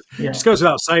 Obviously. Yeah. Just goes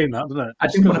without saying that, doesn't it? I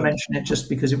didn't want to mention it just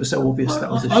because it was so obvious that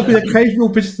was a show. I've been occasional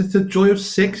visitor to Joy of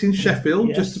Six in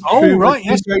Sheffield, just to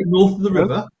yes, north of the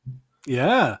river.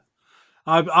 Yeah.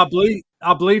 I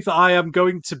believe that I am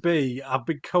going to be. I've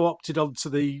been co-opted onto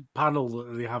the panel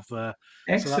that they have there.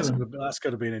 Excellent. So that's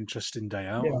going to be an interesting day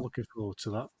out. I'm looking forward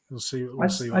to that. We'll see.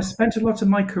 I spent a lot of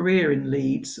my career in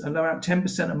Leeds, and about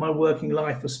 10% of my working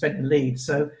life was spent in Leeds.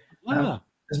 So,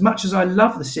 as much as I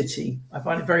love the city, I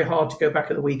find it very hard to go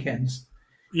back at the weekends.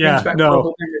 Yeah,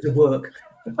 no. Of work.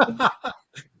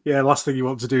 Last thing you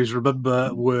want to do is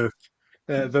remember work.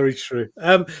 Very true.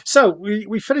 So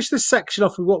we finished this section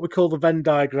off with what we call the Venn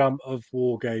diagram of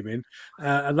wargaming,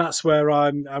 and that's where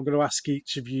I'm going to ask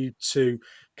each of you to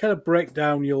kind of break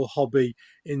down your hobby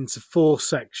into 4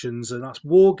 sections, and that's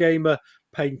wargamer,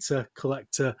 painter,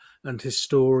 collector, and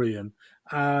historian,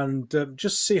 and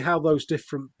just see how those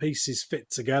different pieces fit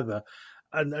together,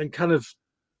 and kind of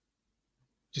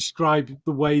describe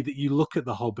the way that you look at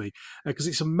the hobby, because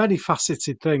it's a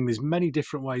many-faceted thing. There's many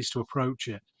different ways to approach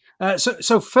it.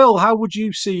 So Phil, how would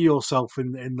you see yourself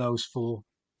in those 4?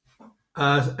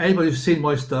 Anybody who's seen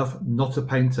my stuff, not a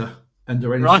painter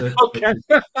under any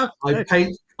circumstances.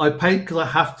 Okay. I paint because I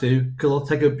have to, because I'll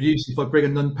take abuse if I bring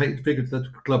an unpainted figure to the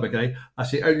club. Okay,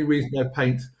 that's the only reason I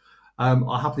paint.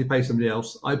 I'll happily pay somebody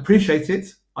else. I appreciate it.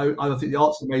 I think the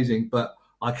art's amazing, but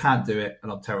I can't do it,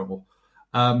 and I'm terrible.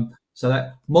 So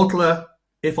that modeler,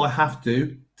 if I have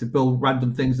to build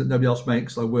random things that nobody else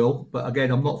makes, I will. But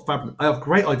again, I'm not fabulous. I have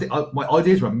great ideas. My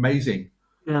ideas are amazing.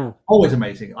 Yeah. Always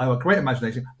amazing. I have a great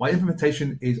imagination. My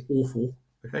implementation is awful.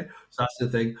 Okay, so that's the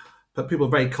thing. But people are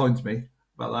very kind to me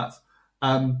about that.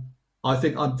 I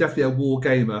think I'm definitely a war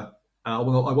gamer. I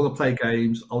want to play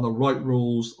games. I want to write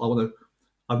rules.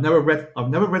 I've never read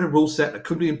a rule set that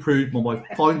could be improved on my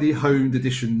finely honed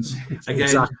editions. Again,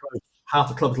 exactly. Half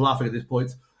the club's laughing at this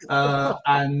point.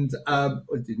 And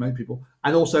many people,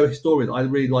 and also historian. I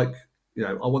really like,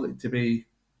 I want it to be.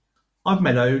 I've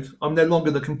mellowed. I'm no longer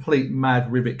the complete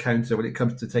mad rivet counter when it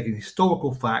comes to taking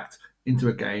historical fact into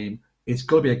a game. It's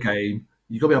got to be a game.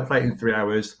 You've got to be able to play it in 3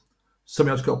 hours.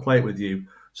 Somebody else got to play it with you.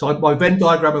 So my Venn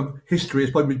diagram of history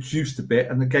has probably reduced a bit,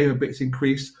 and the game of bits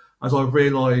increased as I've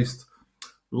realised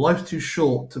life's too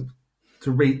short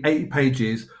to read 80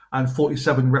 pages and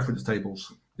 47 reference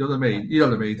tables. You know what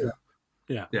I mean?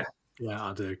 Yeah. Yeah,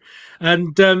 I do.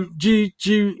 And the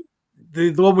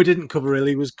one we didn't cover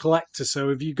really was collector. So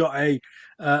have you got a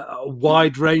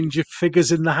wide range of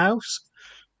figures in the house?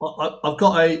 I've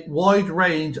got a wide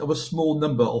range of a small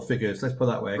number of figures. Let's put it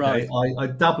that way. Okay, Right. I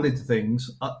dabble into things.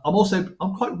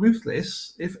 I'm quite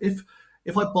ruthless.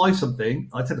 If I buy something,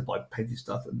 I tend to buy painted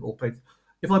stuff and all painted.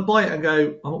 If I buy it and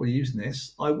go, I'm not really using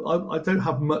this. I don't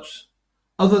have much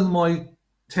other than my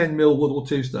 10 mil World War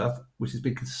II stuff, which has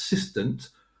been consistent.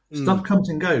 Stuff comes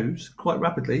and goes quite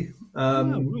rapidly.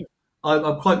 Right.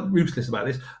 I'm quite ruthless about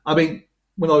this. I mean,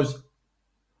 when I was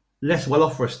less well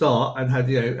off for a start and had,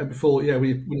 and before,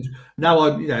 now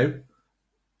I'm,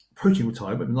 approaching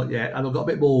retirement, but not yet, and I've got a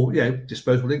bit more,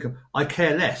 disposable income. I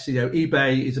care less.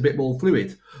 eBay is a bit more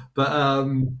fluid, but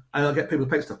and I get people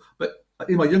to paint stuff. But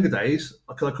in my younger days,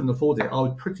 because I couldn't afford it, I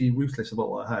was pretty ruthless about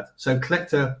what I had. So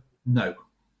collector, no.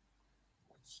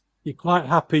 You're quite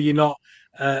happy. You're not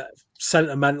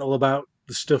sentimental about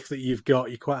the stuff that you've got.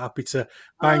 You're quite happy to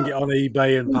bang it on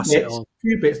eBay and pass it on.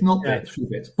 Few bits, not Yeah. bits, few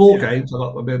bits. Board games.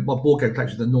 My board game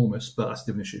collection is enormous, but that's a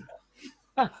different issue.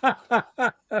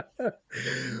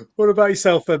 What about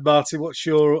yourself then, Martin? What's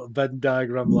your Venn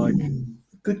diagram like?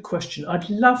 Good question. I'd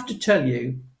love to tell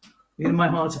you, in my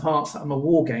heart of hearts, that I'm a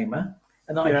war gamer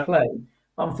and I play.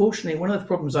 Unfortunately, one of the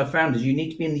problems I found is you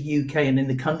need to be in the UK and in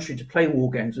the country to play war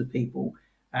games with people.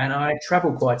 And I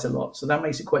travel quite a lot, so that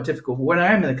makes it quite difficult. But when I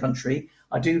am in the country,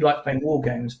 I do like playing war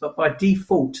games. But by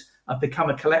default, I've become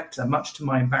a collector, much to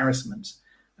my embarrassment.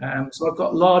 So I've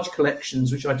got large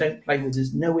collections, which I don't play with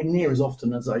as nowhere near as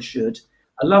often as I should.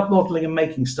 I love modelling and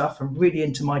making stuff. I'm really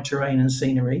into my terrain and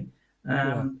scenery.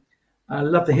 I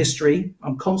love the history.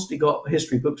 I'm constantly got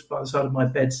history books by the side of my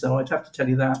bed, so I'd have to tell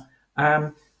you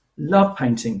that. Love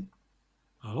painting.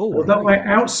 Although I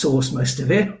outsource most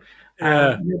of it.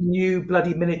 The new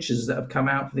bloody miniatures that have come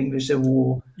out for the English Civil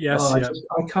War.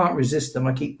 I can't resist them.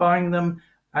 I keep buying them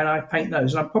and I paint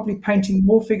those. And I'm probably painting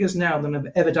more figures now than I've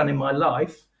ever done in my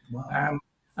life. Wow.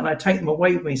 And I take them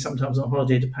away with me sometimes on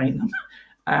holiday to paint them.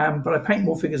 But I paint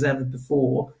more figures now than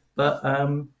before. But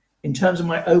in terms of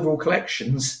my overall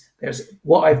collections,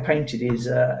 what I've painted is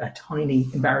a tiny,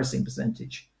 embarrassing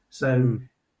percentage. So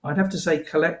I'd have to say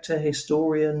collector,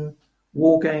 historian,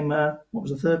 wargamer. What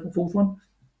was the third and fourth one?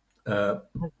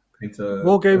 Painter,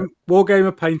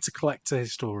 wargamer, painter, collector,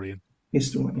 historian.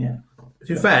 Historian, yeah.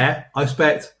 To be fair, I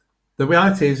expect the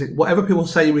reality is that whatever people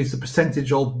say is the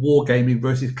percentage of wargaming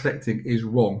versus collecting is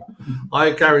wrong. I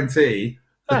guarantee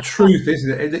the truth,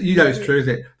 isn't it? You know it's true,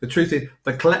 isn't it? The truth is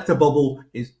the collector bubble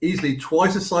is easily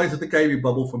twice the size of the gaming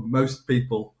bubble for most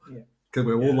people. Because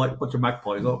we're all like a bunch of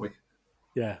magpies, aren't we?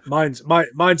 Yeah, mine's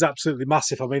absolutely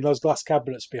massive. I mean, those glass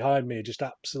cabinets behind me are just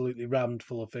absolutely rammed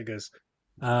full of figures.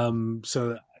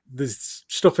 So there's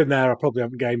stuff in there I probably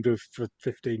haven't gamed with for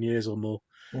 15 years or more.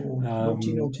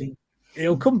 Naughty.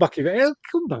 It'll come back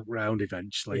round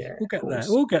eventually. Yeah, we'll get there.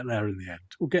 We'll get there in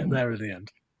the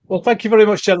end. Well, thank you very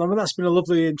much, gentlemen. That's been a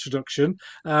lovely introduction.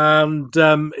 And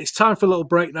it's time for a little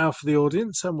break now for the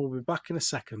audience, and we'll be back in a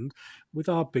second with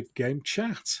our big game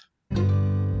chat.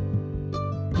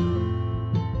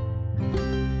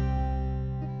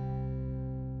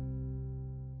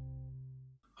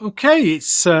 Okay,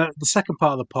 it's the second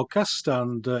part of the podcast,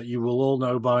 and you will all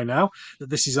know by now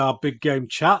that this is our big game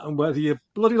chat, and whether you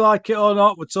bloody like it or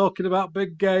not, we're talking about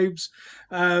big games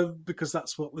because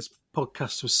that's what this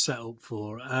podcast was set up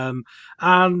for.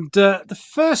 And the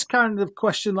first kind of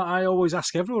question that I always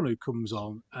ask everyone who comes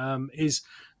on is,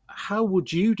 how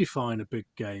would you define a big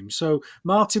game? So,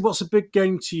 Marty, what's a big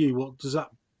game to you? What does that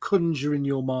conjure in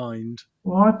your mind?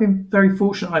 Well, I've been very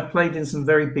fortunate. I've played in some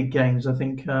very big games. I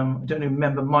think, I don't even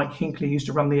remember, Mike Hinckley used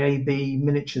to run the AB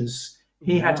miniatures.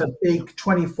 He had a big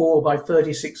 24 by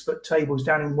 36 foot tables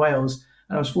down in Wales.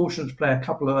 And I was fortunate to play a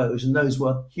couple of those, and those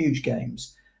were huge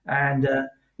games. And,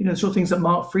 the sort of things that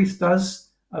Mark Freeth does,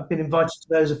 I've been invited to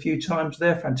those a few times.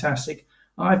 They're fantastic.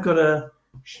 I've got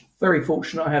very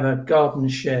fortunate, I have a garden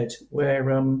shed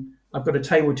where I've got a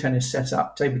table tennis set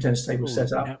up.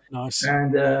 Yeah, nice.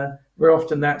 And very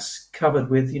often that's covered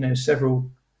with,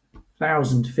 several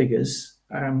thousand figures,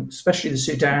 especially the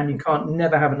Sudan. You can't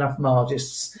never have enough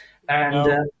Mahdists.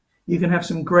 And you can have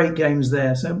some great games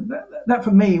there. So that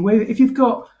for me, if you've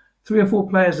got 3 or 4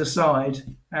 players aside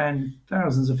and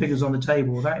thousands of figures on the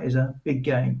table, that is a big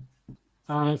game.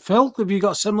 Phil, have you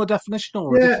got a similar definition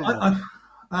already?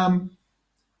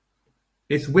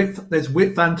 It's width. There's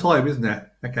width and time, isn't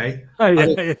there? Okay. Oh,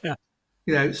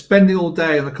 yeah. Spending all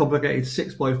day on a complicated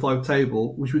 6x5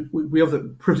 table, which we have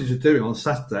the privilege of doing on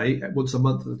Saturday once a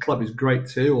month at the club, is great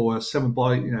too. Or a 7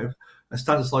 by, a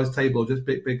standard size table, just a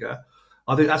bit bigger.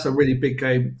 I think that's a really big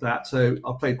game. So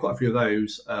I played quite a few of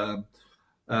those. One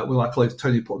of my colleagues,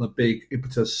 Tony, put on a big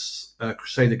Impetus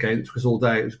Crusader game, which was all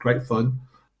day. It was great fun.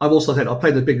 I've also said I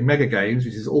played the big mega games,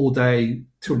 which is all day,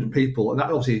 200 people, and that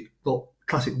obviously not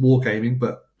classic wargaming,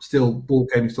 but still board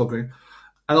gaming, still going.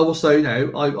 And also,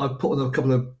 I've put on a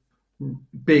couple of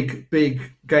big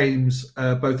games,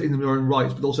 both in their own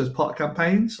rights, but also as part of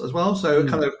campaigns as well. So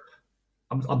kind of,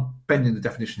 I'm bending the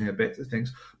definition here a bit of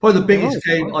things. Probably the biggest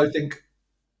game I think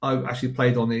I've actually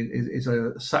played on is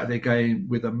a Saturday game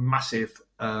with a massive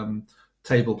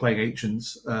table playing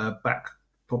Ancients back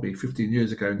probably 15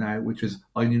 years ago now, which was,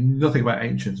 I knew nothing about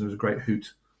Ancients. It was a great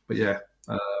hoot. But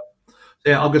I'm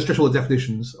going to stretch all the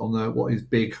definitions on what is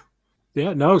big.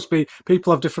 Yeah, no,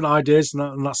 people have different ideas,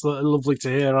 and that's lovely to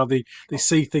hear how they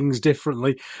see things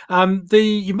differently.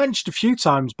 You mentioned a few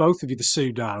times, both of you, the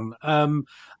Sudan.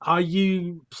 Are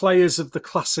you players of the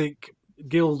classic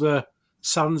Gilder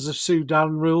Sands of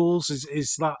Sudan rules?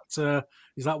 Is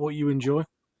that what you enjoy?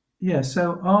 Yeah,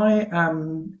 so I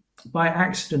by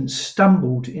accident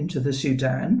stumbled into the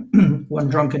Sudan one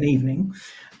drunken evening,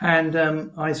 and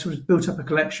I sort of built up a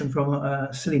collection from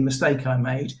a silly mistake I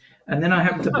made. And then I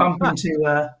happened to bump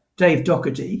into Dave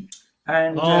Doherty.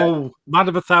 And, man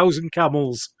of 1,000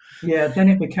 camels. Yeah, then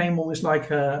it became almost like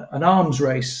an arms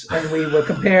race, and we were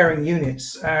comparing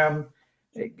units.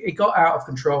 It got out of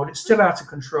control. It's still out of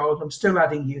control. I'm still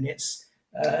adding units.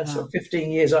 So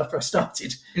 15 years after I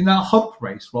started. In that hump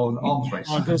race rather than arms race.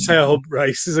 I was going to say a hump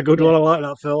race is a good one. I like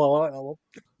that, Phil. I like that one.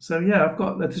 So, yeah, I've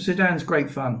got the Sudan's great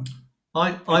fun.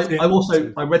 I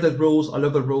read the rules. I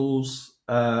love the rules.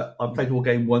 I played the war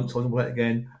game once. I'm going to play it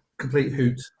again. Complete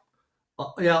hoot.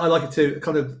 I like it too.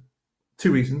 Kind of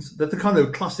two reasons. That the kind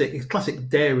of classic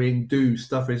daring do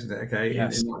stuff, isn't it? Okay,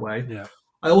 yes. in that way. Yeah.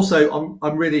 I also,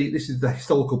 I'm really. This is the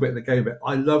historical bit of the game. But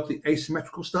I love the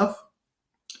asymmetrical stuff.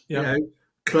 Yeah.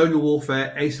 Colonial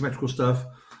warfare, asymmetrical stuff.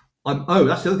 That's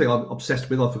the other thing I'm obsessed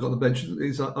with. I forgot to mention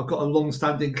is I've got a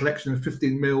long-standing collection of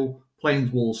 15mm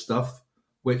planes wall stuff,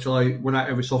 which I run out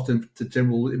every so often to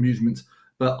general amusement.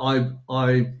 But I've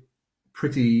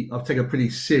taken a pretty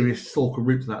serious historical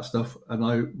route to that stuff, and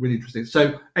I'm really interested.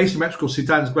 So asymmetrical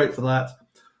Sudan's great for that.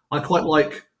 I quite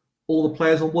like all the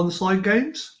players on one side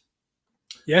games.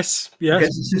 Yes.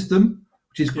 Against the system,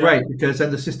 which is great because then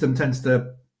the system tends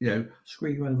to,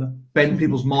 screw you over, bend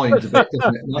people's minds a bit,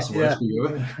 doesn't it? And that's what screw you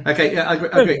over. Okay, I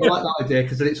agree. I like that idea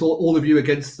because then it's all of you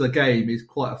against the game is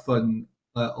quite a fun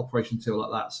operation too,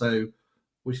 like that. So,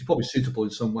 which is probably suitable in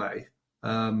some way.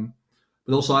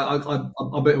 But also, I'm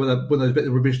a bit when I was a bit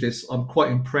of a revisionist. I'm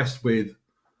quite impressed with,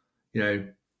 how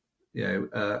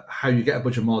you get a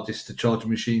bunch of Mardists to charge a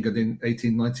machine gun in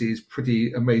 1890 is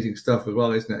pretty amazing stuff as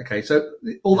well, isn't it? Okay, so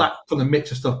all that kind of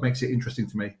mix of stuff makes it interesting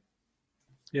to me.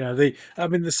 Yeah, the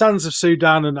Sands of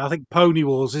Sudan, and I think Pony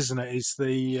Wars, isn't it? Is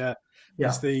the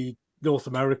North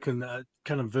American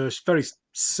kind of very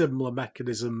similar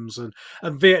mechanisms, and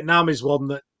Vietnam is one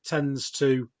that tends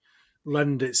to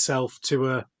lend itself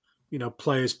to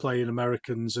players playing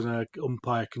Americans and a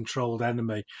umpire-controlled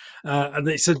enemy, and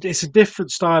it's a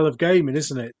different style of gaming,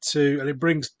 isn't it? And it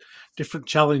brings different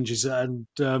challenges, and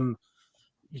you're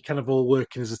kind of all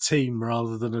working as a team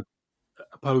rather than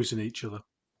opposing each other.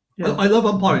 Yeah. I love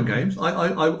umpiring games.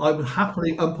 I would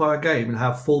happily umpire a game and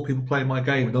have 4 people playing my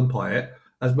game and umpire it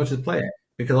as much as play it,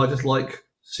 because I just like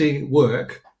seeing it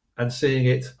work and seeing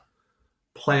it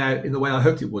play out in the way I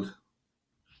hoped it would.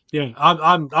 Yeah,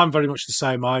 I'm very much the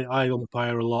same. I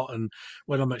umpire a lot, and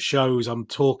when I'm at shows, I'm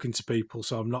talking to people,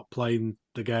 so I'm not playing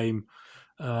the game.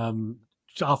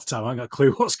 Half the time, I ain't got a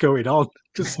clue what's going on.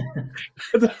 Just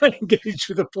I engage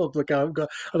with the public. I don't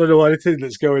know anything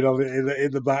that's going on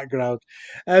in the background.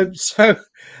 So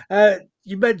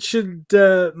you mentioned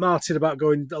Martin about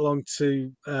going along to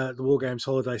the Wargames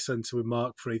Holiday Centre with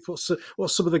Mark Freeth.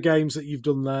 What's some of the games that you've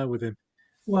done there with him?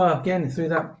 Well, again, through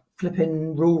that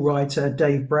flipping rule writer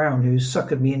Dave Brown, who's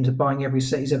suckered me into buying every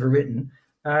set he's ever written.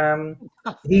 I've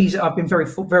been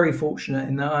very fortunate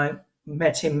in that I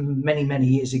met him many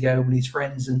years ago with his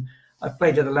friends, and I've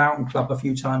played at the Loughton Club a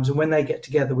few times. And when they get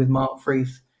together with Mark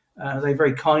Freeth, they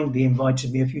very kindly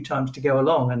invited me a few times to go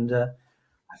along. And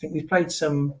I think we've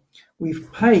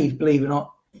played, believe it or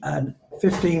not, a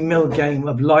 15mm game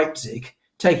of Leipzig,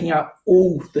 taking up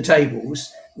all the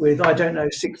tables with,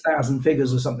 6,000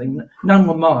 figures or something. None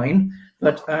were mine,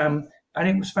 but and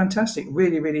it was fantastic.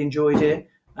 Really enjoyed it.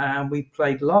 We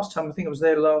played last time, I think I was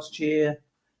there last year,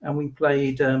 and we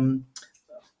played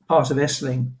part of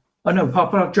Essling. Part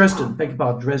of Dresden, beg your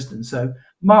pardon, Dresden. So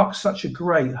Mark's such a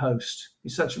great host.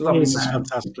 He's such a lovely man.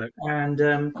 Fantastic. And,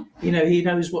 he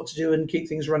knows what to do and keep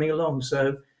things running along.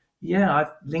 So, yeah,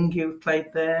 Lingy played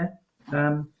there.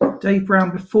 Dave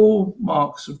Brown, before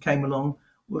Mark sort of came along,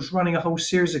 was running a whole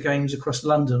series of games across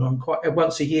London on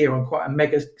once a year on quite a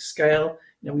mega scale.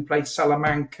 We played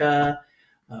Salamanca,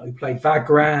 we played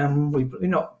Vagram,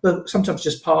 but sometimes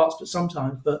just parts,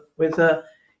 but with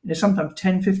sometimes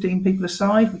 10, 15 people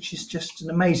aside, which is just an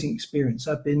amazing experience.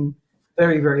 I've been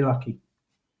very, very lucky.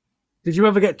 Did you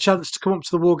ever get a chance to come up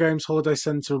to the Wargames Holiday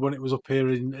Centre when it was up here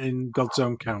in God's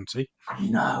Own County?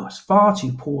 No, it's far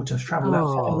too poor to travel that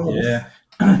far north. Yeah.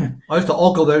 I used to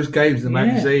ogle those games in the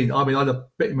magazine. I mean, I'd have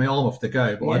bitten my arm off to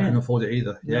go, but I couldn't afford it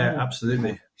either. Yeah,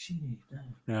 absolutely.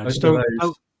 Yeah, just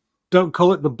don't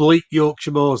call it the bleak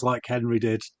Yorkshire moors like Henry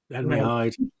did. Henry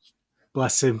Hyde,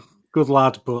 bless him, good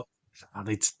lad, but I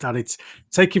need to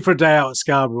take him for a day out at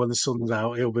Scarborough when the sun's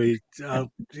out.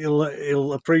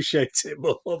 He'll appreciate it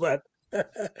more then.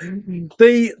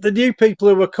 The new people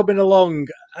who are coming along,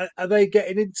 are they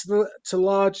getting into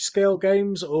large scale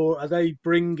games, or are they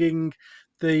bringing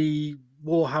the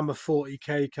Warhammer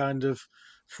 40k kind of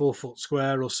 4 foot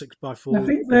square or 6x4? I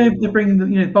think they're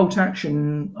bringing bolt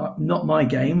action. Not my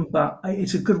game, but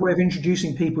it's a good way of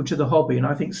introducing people to the hobby, and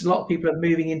I think a lot of people are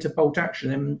moving into bolt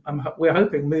action, and we're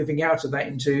hoping moving out of that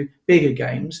into bigger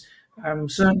games.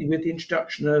 Certainly with the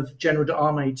introduction of General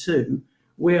d'Armée 2,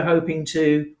 we're hoping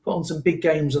to put on some big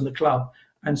games on the club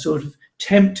and sort of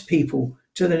tempt people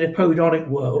to the Napoleonic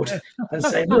world and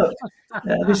say, look,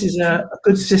 this is a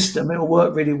good system. It'll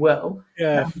work really well.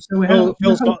 Yeah. So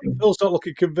Phil's not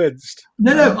looking convinced.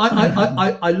 No,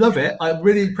 I love it. I'm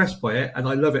really impressed by it, and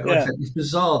I love it. Like I said, it's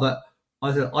bizarre that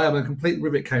I am a complete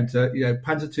rivet counter.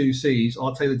 Panzer II Cs,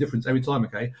 I'll tell you the difference every time,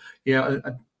 okay?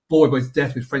 And bored by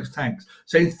death with French tanks.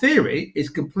 So in theory, it's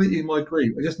completely in my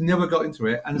group. I just never got into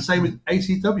it. And the same with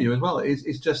ACW as well.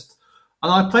 It's just,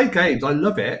 and I play games. I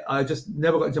love it. I just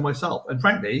never got into myself. And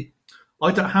frankly,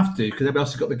 I don't have to because everybody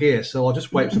else has got the gear. So I'll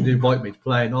just wait for somebody to invite me to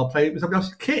play, and I'll play with somebody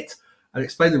else's kit and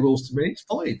explain the rules to me. It's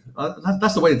fine.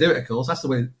 That's the way to do it, of course. That's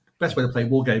the best way to play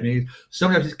wargaming.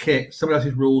 Somebody else's kit, somebody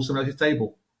else's rules, somebody else's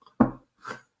table.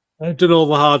 I've done all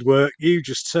the hard work. You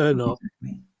just turn up,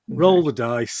 roll the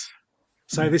dice,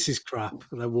 say this is crap,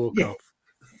 and then walk off.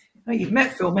 Oh, you've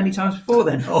met Phil many times before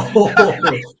then.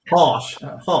 Harsh.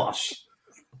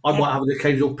 I might have an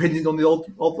occasional opinion on the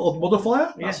odd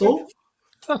modifier, that's all.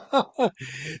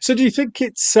 So do you think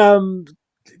it's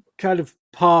kind of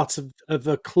part of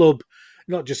a club,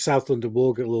 not just South London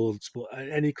Warlords, but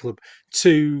any club,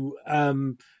 to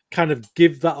kind of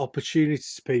give that opportunity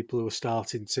to people who are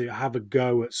starting to have a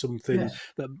go at something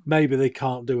that maybe they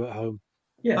can't do at home?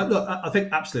 Yeah, look, I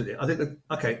think absolutely. I think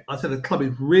I said the club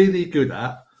is really good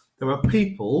at. There are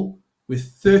people with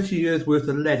 30 years worth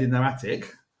of lead in their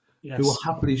attic who will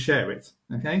happily share it.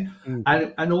 Okay,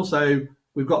 and also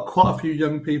we've got quite a few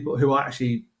young people who are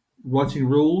actually writing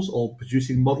rules or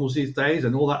producing models these days,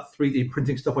 and all that 3D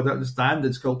printing stuff I don't understand,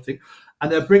 and sculpting,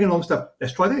 and they're bringing along stuff.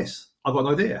 Let's try this. I've got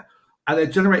an idea, and they're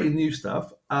generating new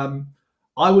stuff.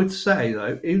 I would say,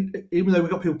 though, even though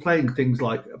we've got people playing things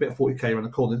like a bit of 40k around the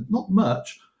corner, not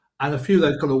much, and a few of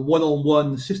those kind of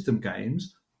one-on-one system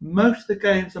games, most of the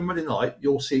games on Monday night,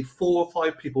 you'll see 4 or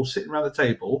 5 people sitting around the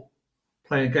table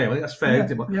playing a game. I think that's fair.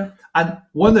 Yeah. And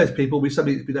one of those people will be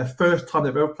somebody that'll be their first time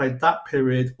they've ever played that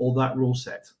period or that rule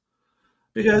set.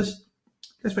 Because,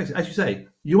 let's face it, as you say,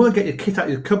 you want to get your kit out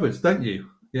of your cupboards, don't you?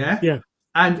 Yeah? Yeah.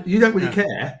 And you don't really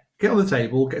care. Get on the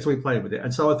table, get somebody playing with it.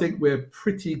 And so I think we're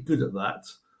pretty good at that.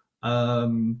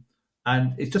 And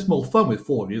it's just more fun with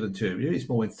 4 of you than 2 of you. It's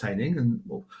more entertaining. And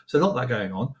so not that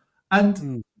going on.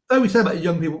 And though we say about the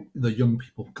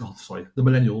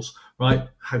millennials, right?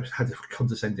 How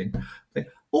condescending.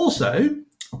 Also,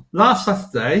 last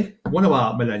Saturday, one of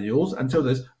our millennials, until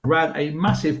this, ran a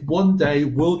massive one-day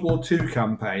World War II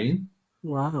campaign.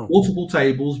 Wow. Multiple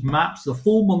tables, maps, the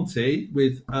full Monty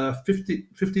with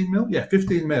 15 mil? Yeah,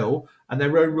 15 mil, and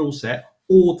their own rule set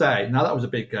all day. Now, that was a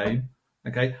big game,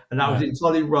 okay? And that was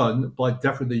entirely run by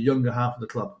definitely the younger half of the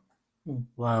club.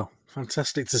 Wow.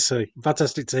 Fantastic to see.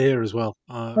 Fantastic to hear as well.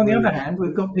 On the other hand,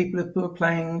 we've got people who are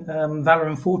playing Valour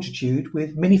and Fortitude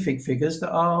with minifig figures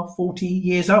that are 40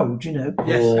 years old, Yes.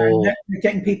 And they're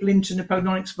getting people into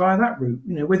Napoleonics via that route.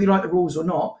 Whether you like the rules or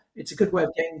not, it's a good way of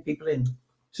getting people in.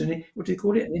 So what do you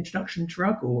call it? An introduction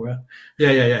drug or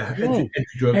Yeah.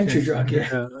 Entry drug.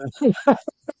 Yeah.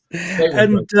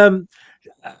 And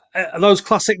are those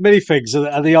classic minifigs?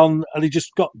 Are they on? Are they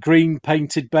just got green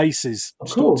painted bases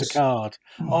stuck to card?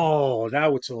 Oh,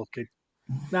 now we're talking.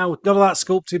 Now none of that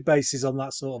sculpted bases on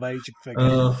that sort of aged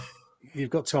figure. You've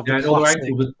got to have the classic.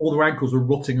 All the ankles are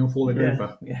rotting and falling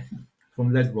over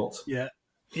from lead rot. Yeah.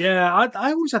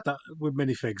 I always had that with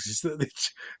minifigs. Is that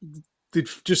they'd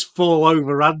just fall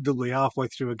over randomly halfway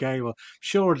through a game. I'm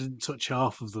sure I didn't touch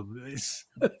half of them.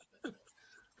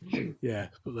 Yeah,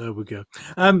 but there we go.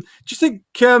 Do you think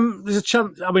there's a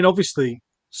chance? I mean, obviously,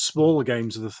 smaller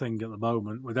games are the thing at the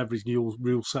moment with every new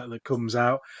rule set that comes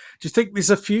out. Do you think there's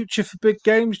a future for big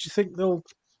games? Do you think they'll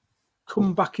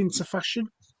come back into fashion?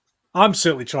 I'm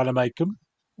certainly trying to make them.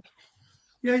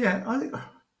 Yeah. I think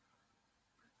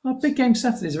Big Game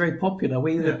Saturdays are very popular.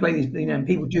 We play these, and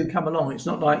people do come along. It's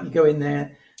not like you go in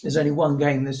there, there's only one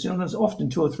game. There's often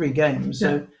 2 or 3 games.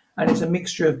 So, and it's a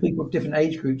mixture of people of different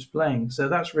age groups playing. So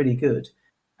that's really good.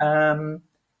 I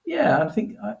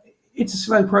think it's a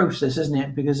slow process, isn't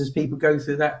it? Because as people go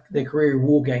through their career of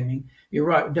wargaming, you're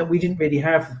right. We didn't really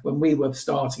have, when we were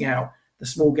starting out, the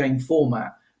small game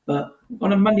format. But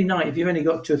on a Monday night, if you've only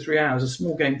got 2 or 3 hours, a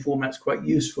small game format's quite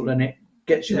useful and it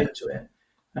gets you into it.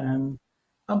 And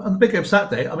the Big Game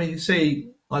Saturday, I mean, you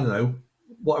see, I don't know,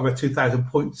 whatever 2,000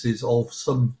 points is of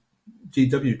some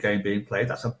GW game being played.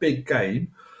 That's a big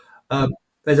game.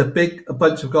 There's a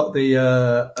bunch have got the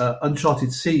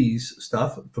Uncharted Seas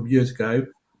stuff from years ago,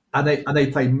 and they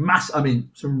play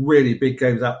some really big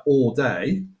games out all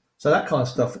day. So that kind of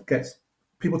stuff gets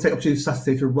people take opportunity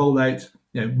Saturday to roll out,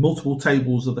 multiple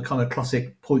tables of the kind of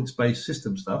classic points-based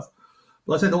system stuff.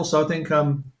 But I said also, I think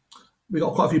we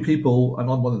got quite a few people, and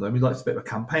I'm one of them, who likes a bit of a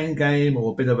campaign game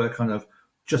or a bit of a kind of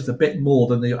just a bit more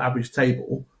than the average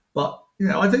table. But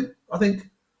I think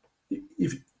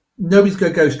if nobody's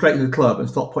going to go straight into the club and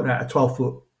start putting out a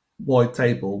 12-foot wide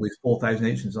table with 4,000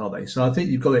 inches, are they? So I think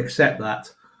you've got to accept that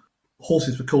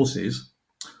horses for courses.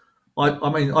 I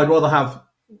mean, I'd rather have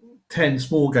 10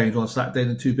 small games on a Saturday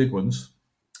than 2 big ones.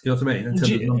 You know what I mean? Do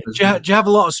you have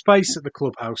a lot of space at the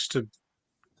clubhouse to,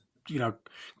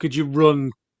 could you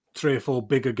run 3 or 4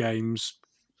 bigger games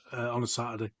on a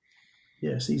Saturday?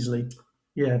 Yes, easily.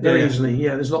 Yeah, very easily.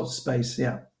 Yeah, there's lots of space.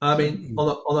 Yeah. I mean,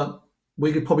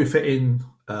 we could probably fit in.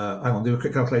 Hang on, do a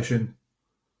quick calculation.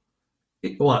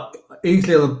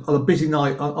 Easily on a busy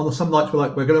night. On some nights we're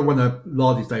going to run a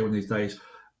Lardy's Day one of these days.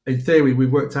 In theory, we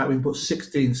worked out we can put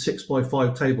 16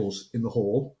 6x5 tables in the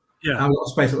hall. Yeah. And we've got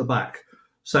space at the back.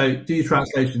 So do your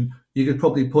translation. You could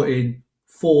probably put in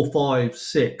 4, 5,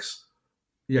 6,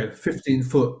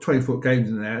 15-foot, 20-foot games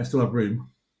in there and still have room.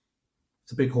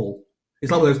 It's a big hall.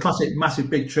 It's like one of those classic, massive,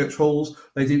 big church halls.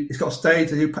 It's got a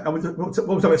stage. What we're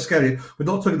talking about scary. We're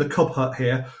not talking the Cub Hut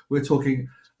here. We're talking.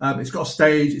 It's got a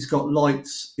stage. It's got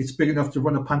lights. It's big enough to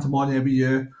run a pantomime every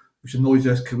year, which annoys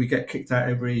us because we get kicked out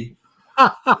every.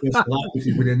 Which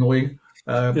is really annoying.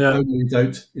 Only we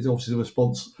don't is obviously the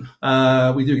response.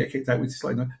 We do get kicked out, which is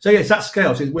slightly annoying. So it's that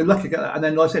scale. So we're lucky to get that. And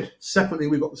then, like I said, separately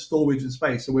we've got the storage and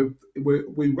space. So we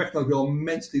recognise we are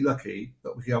immensely lucky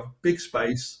that we have big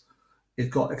space. It's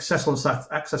got access on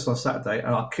Saturday,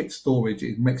 and our kit storage,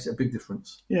 it makes it a big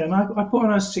difference. Yeah, and I put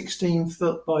on a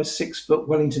 16-foot by 6-foot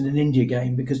Wellington and India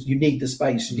game because you need the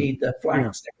space, you need the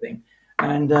flanks and everything.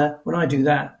 And when I do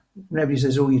that, nobody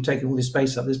says, "Oh, you're taking all this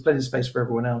space up." There's plenty of space for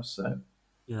everyone else. So.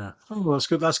 Yeah, well, that's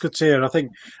good. That's good to hear. I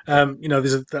think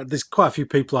there's quite a few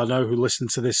people I know who listen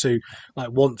to this who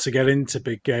want to get into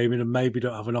big gaming and maybe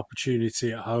don't have an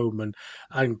opportunity at home,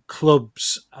 and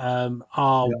clubs are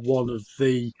one of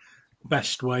the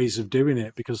best ways of doing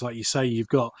it because, like you say, you've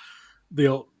got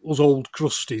us old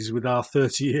crusties with our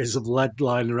 30 years of lead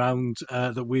lying around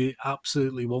that we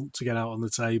absolutely want to get out on the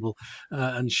table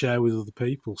and share with other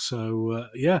people. So,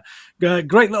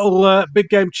 great little big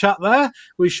game chat there.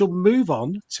 We shall move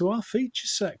on to our feature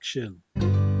section.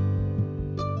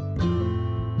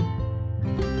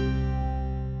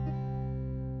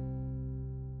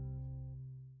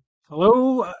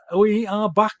 Hello, we are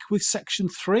back with section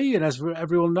 3, and as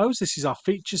everyone knows, this is our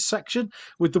features section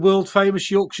with the world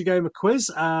famous Yorkshire Gamer quiz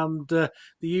and the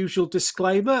usual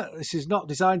disclaimer. This is not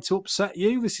designed to upset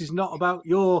you. This is not about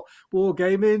your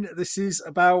wargaming. This is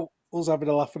about us having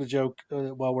a laugh and a joke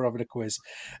while we're having a quiz.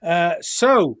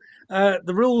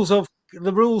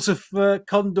 The rules of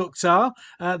conduct are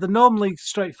they're normally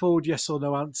straightforward yes or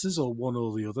no answers, or one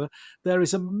or the other. There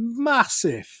is a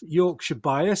massive Yorkshire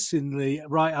bias in the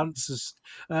right answers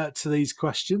to these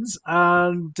questions,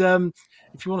 and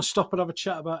if you want to stop and have a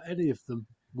chat about any of them,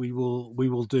 we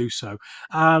will do so.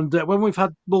 And when we've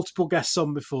had multiple guests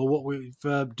on before, what we've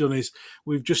done is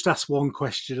we've just asked one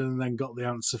question and then got the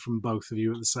answer from both of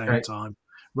you at the same time,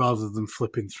 rather than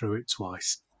flipping through it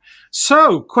twice.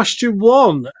 So, question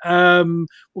 1.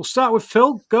 We'll start with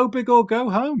Phil. Go big or go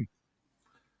home?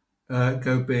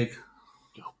 Go big.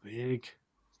 Go big.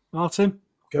 Martin?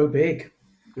 Go big.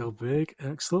 Go big.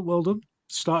 Excellent. Well done.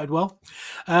 Started well.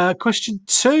 Question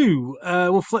 2.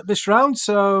 We'll flip this round.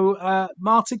 So,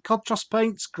 Martin, contrast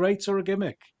paints, great or a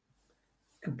gimmick?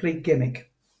 Complete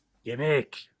gimmick.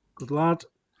 Gimmick. Good lad.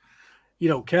 You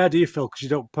don't care, do you, Phil? Because you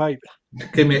don't paint.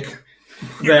 Gimmick.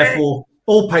 Therefore,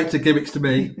 all paints are gimmicks to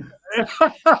me.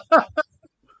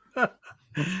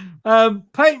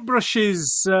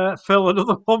 Paintbrushes, Phil,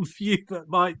 another one for you that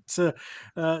might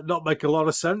not make a lot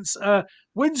of sense.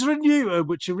 Windsor and Newton,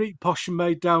 which are really posh and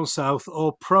made down south,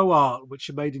 or Pro Art, which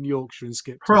are made in Yorkshire and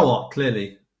Skipton. Pro Art,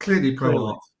 clearly Pro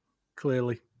Art.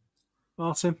 Clearly.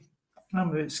 Martin? I'm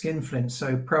a bit skinflint,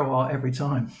 so Pro Art every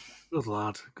time. Good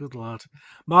lad, good lad.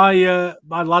 My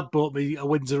lad bought me a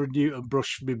Windsor and Newton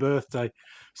brush for my birthday,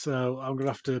 so I'm gonna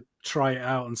have to try it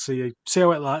out and see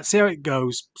how it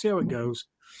goes.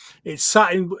 It's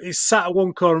sat at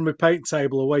one corner of my paint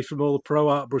table, away from all the Pro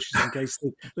Art brushes in case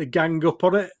they gang up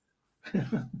on it.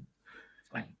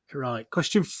 Right,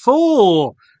 question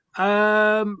 4.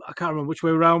 I can't remember which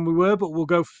way around we were, but we'll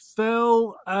go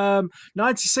Phil.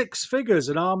 96 figures,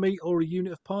 an army or a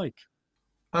unit of pike?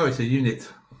 Oh, it's a unit.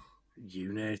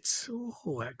 Unit.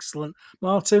 Oh, excellent.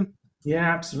 Martin?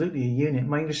 Yeah, absolutely a unit.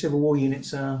 My English Civil War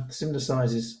units are similar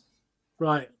sizes.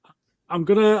 Right. I'm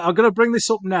gonna bring this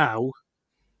up now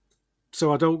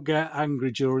so I don't get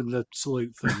angry during the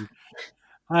salute thing.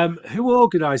 Who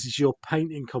organises your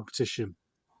painting competition?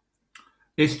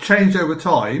 It's changed over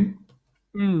time.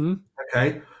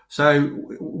 Okay, so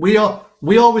we have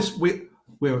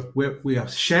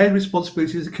shared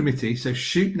responsibility as a committee. So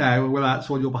shoot now, and we'll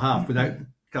answer on your behalf. Without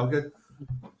go.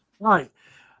 Right,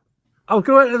 I'll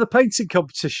go into the painting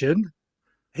competition.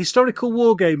 Historical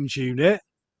war games unit.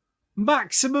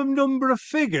 Maximum number of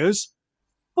figures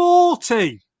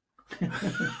 40.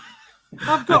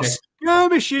 I've got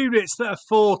skirmish units that are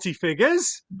 40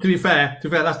 figures. To be fair,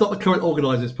 that's not the current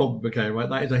organiser's problem, okay, right?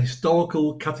 That is a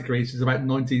historical category since about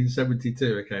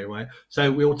 1972, okay, right? So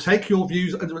we'll take your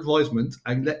views under advisement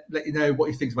and let you know what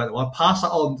you think about it. I'll pass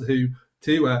that on to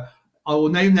I will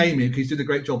name him because he's doing a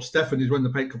great job. Stefan, who's running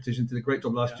the paint competition, did a great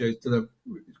job last year. He's going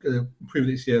to improve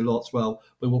this year a lot as well.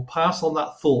 But we'll pass on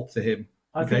that thought to him.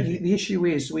 I think the issue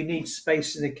is we need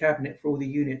space in the cabinet for all the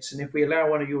units, and if we allow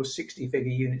one of your 60-figure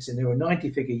units in there or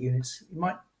 90-figure units, it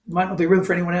might not be room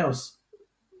for anyone else.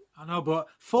 I know, but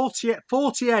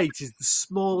 48 is the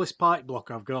smallest pike block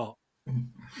I've got,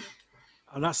 and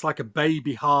that's like a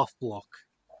baby half block.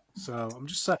 So I'm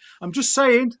just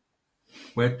saying.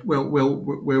 We'll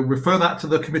refer that to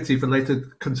the committee for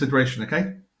later consideration.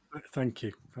 Okay. Thank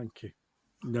you.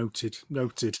 Noted.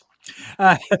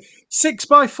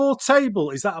 6x4 table,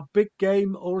 is that a big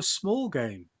game or a small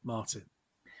game, Martin?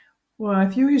 Well,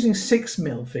 if you're using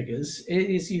 6mm figures,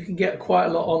 you can get quite a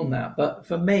lot on that. But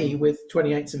for me, with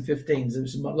 28s and 15s, it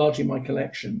was largely my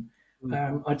collection.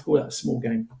 I'd call that a small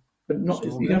game, but not.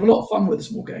 You can have a lot of fun with a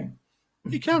small game.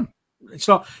 You can. It's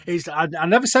not. I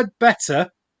never said better.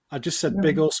 I just said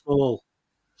big or small.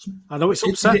 I know it's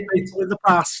upset people in the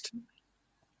past.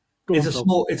 It's a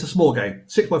small game.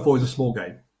 6x4 is a small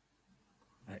game.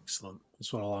 Excellent.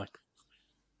 That's what I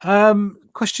like.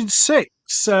 Question 6.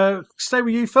 Stay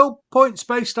with you, Phil.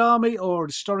 Points-based army or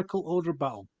historical order of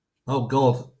battle? Oh,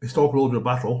 God. Historical order of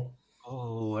battle.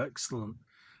 Oh, excellent.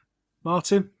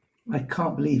 Martin? I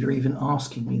can't believe you're even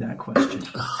asking me that question.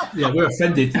 Yeah, we're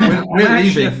offended. We're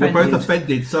leaving. Offended. We're both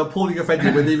offended. So appallingly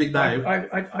offended. We're leaving now.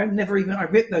 I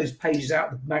rip those pages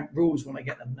out of the rules when I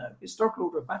get them. No, historical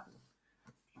order of battle.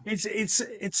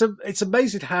 It's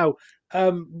amazing how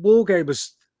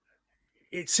wargamers.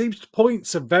 It seems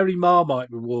points are very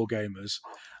Marmite with wargamers.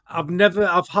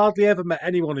 I've hardly ever met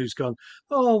anyone who's gone,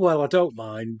 oh well, I don't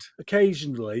mind.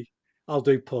 Occasionally, I'll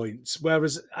do points.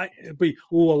 Whereas it'd be,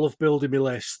 I love building my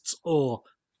lists, or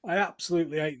I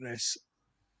absolutely hate this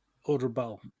order of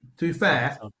battle. To be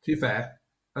fair,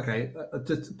 okay,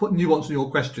 just put nuance in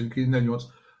your question because you know nuance.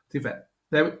 To be fair,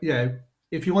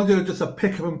 if you want to do just a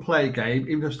pick up and play game,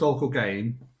 even a historical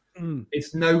game,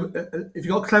 it's no. If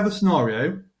you've got a clever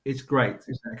scenario, it's great,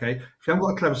 isn't it? Okay. If you haven't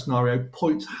got a clever scenario,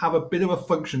 points have a bit of a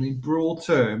function in broad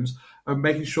terms of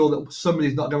making sure that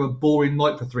somebody's not going to have a boring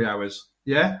night for 3 hours.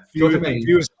 Yeah? Do you know what I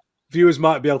mean? Viewers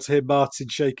might be able to hear Martin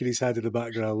shaking his head in the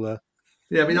background there.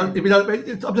 Yeah,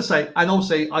 I'm just saying, and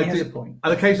obviously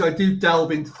occasionally I do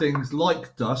delve into things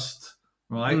like Dust,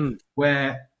 right?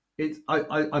 Where it's I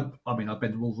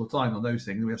bend the rules all the time on those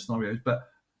things. We have scenarios, but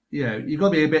you've got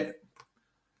to be a bit.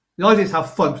 The idea is to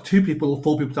have fun. For 2 people or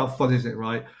 4 people to have fun, isn't it?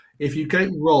 Right? If you get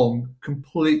it wrong,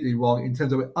 completely wrong in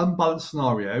terms of an unbalanced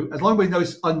scenario, as long as we know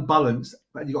it's unbalanced,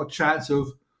 and you've got a chance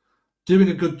of doing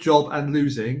a good job and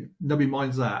losing, nobody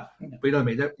minds that. But you know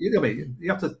what I mean? You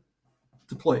have to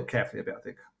deploy it carefully a bit, I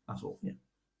think. That's all. Yeah.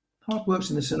 Hard works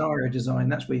in the scenario design.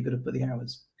 That's where you've got to put the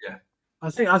hours. Yeah. I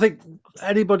think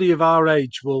anybody of our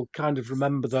age will kind of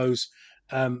remember those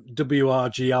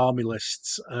WRG army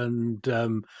lists, and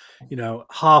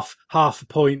half a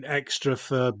point extra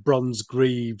for bronze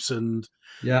greaves, and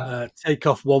Yeah, take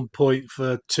off 1 point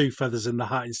for 2 feathers in the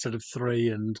hat instead of 3,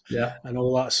 and yeah.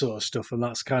 all that sort of stuff. And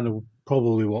that's kind of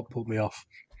probably what put me off.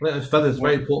 Well, those feathers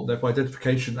very important there for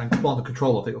identification and command and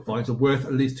control. I think you'll find are worth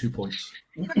at least 2 points.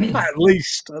 At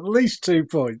least 2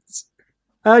 points.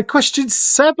 Question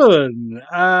 7.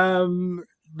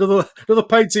 Another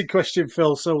painting question,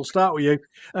 Phil. So we'll start with you.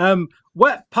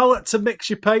 Wet palette to mix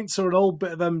your paints, or an old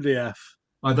bit of MDF?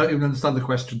 I don't even understand the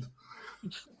question.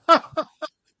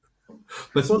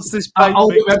 But What's this paint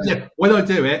old bit mix? of MDF. When I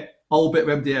do it, old bit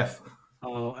of MDF.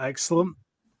 Oh, excellent.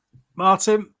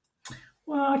 Martin?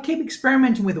 Well, I keep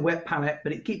experimenting with the wet palette,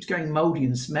 but it keeps going mouldy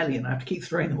and smelly, and I have to keep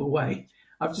throwing them away.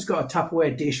 I've just got a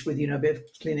Tupperware dish with a bit of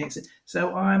Kleenex,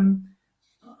 so I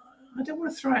don't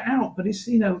want to throw it out, but it's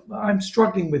I'm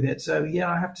struggling with it. So yeah,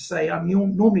 I have to say I'm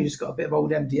normally just got a bit of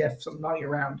old MDF, something lying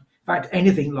around. In fact,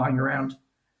 anything lying around.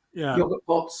 Yeah. Yogurt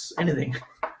pots, anything.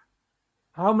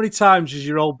 How many times has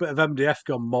your old bit of MDF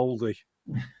gone mouldy?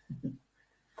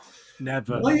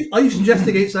 Never. Are you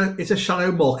suggesting it's a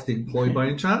shallow marketing ploy by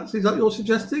any chance? Is that you're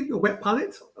suggesting? A wet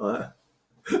palette?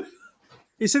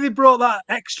 You see, they brought that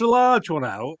extra large one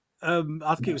out. I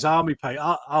think it was Army Paint.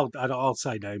 I'll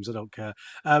say names. I don't care.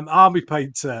 Army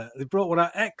Paint. They brought one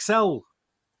out XL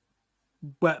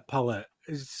wet palette.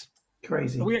 It's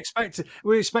Crazy. we're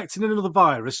expecting another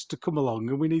virus to come along,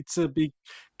 and we need to be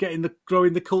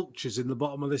growing the cultures in the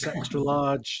bottom of this extra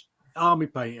large Army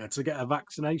Painter to get a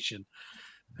vaccination.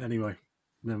 Anyway,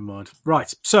 never mind.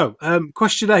 Right. So,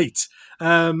 question 8.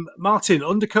 Martin,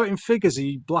 undercoating figures, are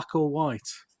you black or white?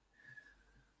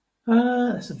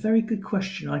 That's a very good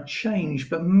question. I change,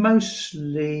 but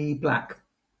mostly black.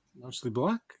 Mostly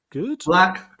black. Good.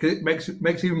 Black, 'cause it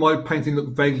makes even my painting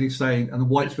look vaguely sane, and the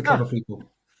white's for clever people.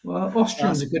 Well,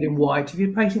 Austrians are good in white. If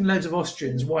you're painting loads of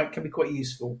Austrians, white can be quite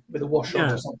useful with a wash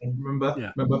on or something. Remember,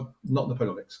 not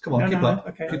Napoleonics. Come on, No, keep no, up.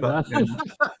 okay. Keep up.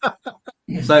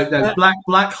 So no,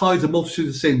 black hides a multitude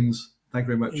of sins. Thank you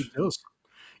very much. It does.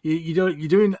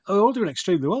 You're all doing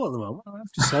extremely well at the moment, I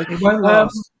have to say. It won't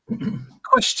last.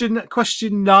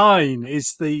 Question 9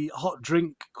 is the hot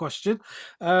drink question,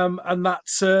 and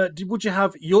that's: would you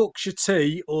have Yorkshire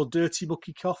tea or dirty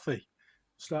mucky coffee?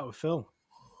 Start with Phil.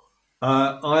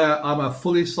 I'm a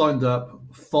fully signed up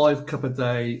 5 cup a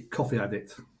day coffee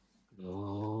addict.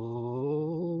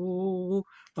 Oh,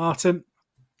 Martin.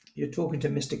 You're talking to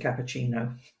Mr.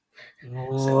 Cappuccino.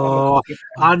 Oh,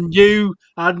 I knew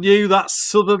that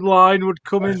southern line would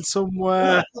come in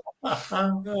somewhere.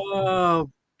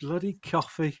 Oh, bloody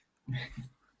coffee.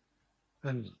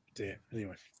 Oh dear.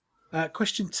 Anyway,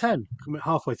 question 10, coming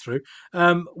halfway through.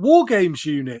 Wargames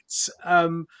units.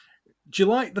 Do you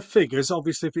like the figures?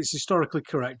 Obviously, if it's historically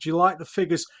correct, do you like the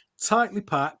figures tightly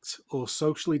packed or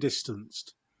socially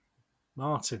distanced?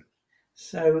 Martin.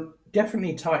 So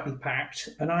definitely tightly packed,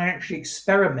 and I actually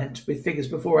experiment with figures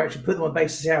before I actually put them on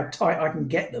base to see how tight I can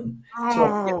get them. So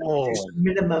I can get the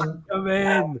minimum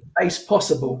base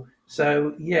possible.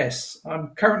 So yes,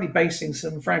 I'm currently basing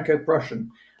some Franco-Prussian,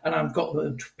 and I've got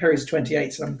the periods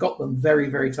 28, and I've got them very,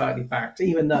 very tightly packed,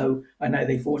 even though I know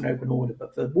they fought in open order.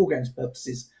 But for Wargames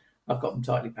purposes, I've got them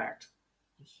tightly packed.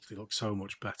 They look so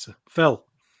much better. Phil?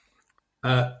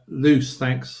 Loose,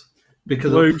 thanks.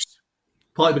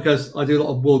 Partly because I do a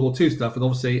lot of World War II stuff, and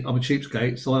obviously I'm a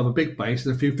cheapskate, so I have a big base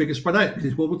and a few figures spread out because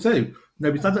it's World War II.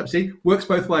 Nobody stands up. See, works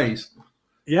both ways.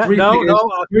 Yeah,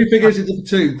 Three figures into the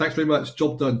platoon. Thanks very much.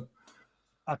 Job done.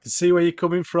 I can see where you're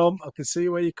coming from. See,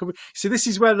 this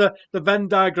is where the Venn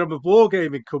diagram of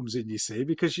wargaming comes in, you see,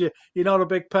 because you're not a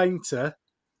big painter,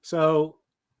 so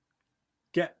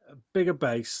get a bigger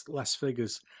base, less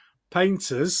figures.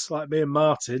 Painters, like me and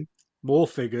Martin, more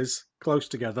figures, close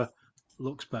together,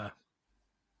 looks better.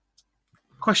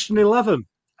 Question 11.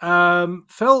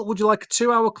 Phil, would you like a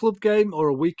 2-hour club game or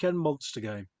a weekend monster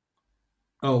game?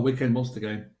 Oh, weekend monster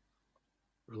game.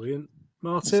 Brilliant.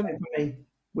 Martin? Same for me.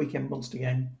 Weekend monster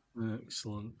game.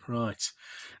 Excellent. Right.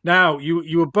 Now,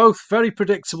 you were both very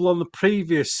predictable on the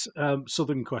previous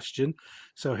Southern question.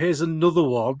 So here's another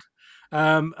one.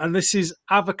 And this is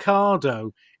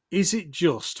avocado. Is it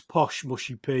just posh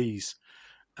mushy peas?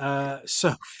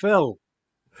 So, Phil.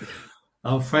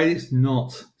 I'm afraid it's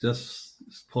not just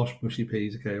posh mushy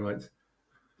peas. Okay, right.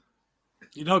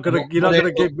 You're not gonna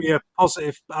give me a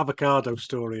positive avocado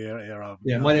story here, are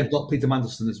you? Yeah, my name's not Peter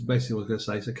Mandelson. Is basically what I was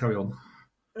going to say. So carry on.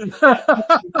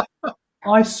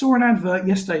 I saw an advert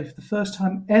yesterday for the first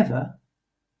time ever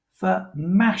for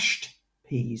mashed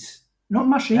peas, not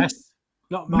mushy. Yes,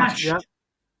 not mashed. Yeah.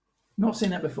 Not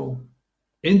seen that before.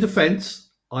 In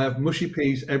defence, I have mushy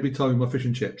peas every time with my fish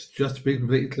and chips, just to be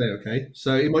completely clear, okay?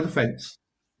 So in my defence...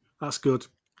 That's good.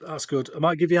 That's good. I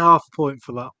might give you half a point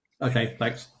for that. Okay,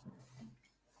 thanks.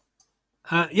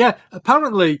 Yeah,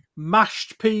 apparently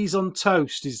mashed peas on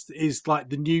toast is like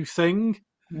the new thing.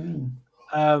 Mm.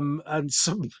 And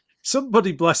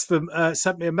somebody, bless them,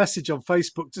 sent me a message on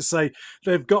Facebook to say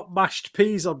they've got mashed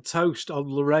peas on toast on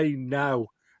Lorraine now,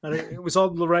 and it was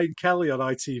on Lorraine Kelly on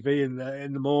ITV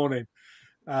in the morning.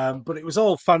 But it was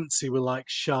all fancy with like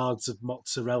shards of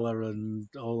mozzarella and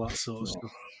all that sort of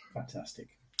stuff. Fantastic.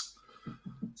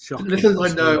 Shocking. Little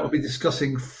as I know, I'll be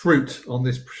discussing fruit on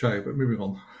this show, but moving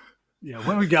on. Yeah,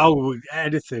 when we get on with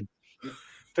anything.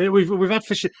 We've had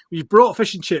fish. We've brought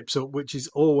fish and chips up, which is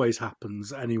always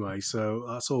happens anyway. So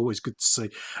that's always good to see.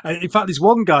 In fact, there's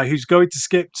one guy who's going to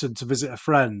Skipton to visit a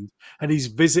friend, and he's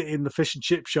visiting the fish and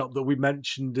chip shop that we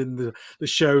mentioned in the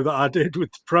show that I did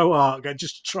with the Pro Arc, and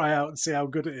just to try out and see how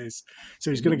good it is.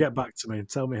 So he's going to get back to me and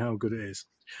tell me how good it is.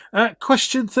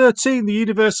 Question 13, the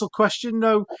universal question.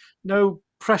 No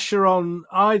pressure on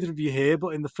either of you here, but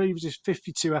in the previous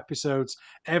 52 episodes,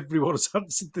 everyone has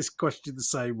answered this question the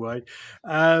same way.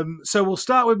 So we'll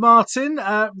start with Martin.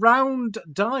 Round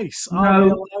dice.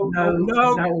 No.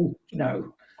 Round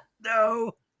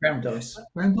Round dice.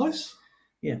 dice?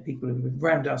 Yeah,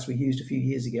 round dice we used a few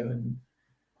years ago, and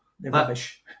they're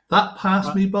rubbish. That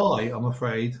passed me by, I'm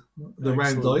afraid. The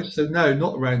round dice. So no,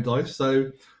 not the round dice.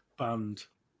 So banned.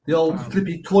 The old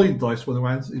flippy coin dice were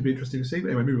around. It'd be interesting to see. But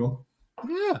anyway, moving on.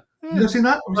 Yeah. You ever seen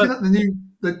that? Have you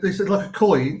seen that? They said like a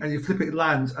coin, and you flip it, it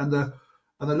lands, and the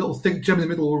little thing gem in the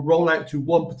middle will roll out to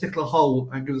one particular hole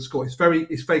and give the score. It's very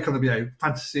kind of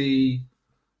fantasy.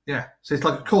 Yeah. So it's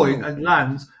like a coin and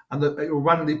lands, and it will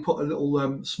randomly put a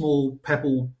little small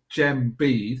pebble gem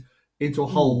bead into a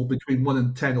hole between 1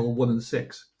 and 10 or 1 and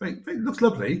 6. It looks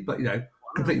lovely, but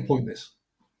completely pointless.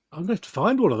 I'm going to have to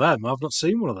find one of them. I've not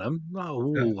seen one of them.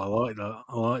 Oh, yeah.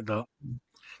 I like that.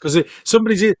 Because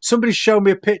somebody's shown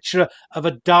me a picture of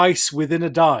a dice within a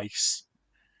dice.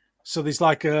 So there's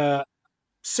like a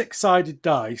 6-sided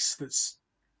dice that's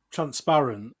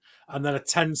transparent, and then a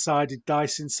 10-sided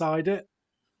dice inside it.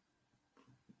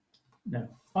 No,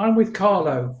 I'm with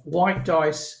Carlo. White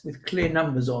dice with clear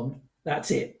numbers on.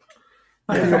 That's it.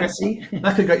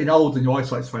 That could get you old and your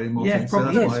eyesight's failing more. Yeah,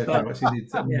 probably is.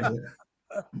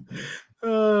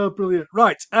 Brilliant.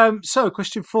 Right. So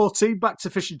question 14, back to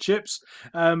fish and chips.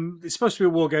 It's supposed to be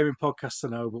a wargaming podcast, I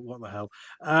know, but what the hell.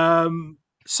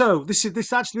 So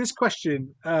this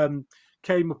question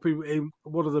came up in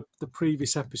one of the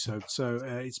previous episodes. So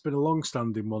it's been a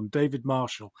long-standing one. David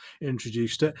Marshall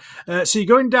introduced it. So you're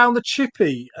going down the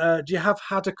chippy. Do you have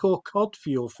haddock or cod for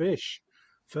your fish?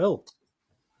 Phil?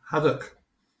 Haddock.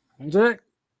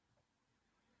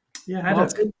 Yeah,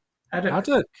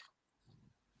 haddock.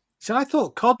 See, I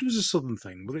thought cod was a southern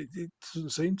thing, but it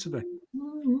doesn't seem to be.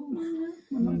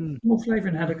 More flavour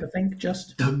in haddock, I think.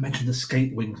 Just don't mention the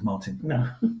skate wings, Martin. No.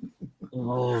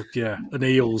 Oh yeah, and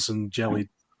eels and jelly.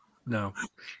 No.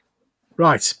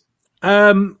 Right.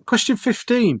 Question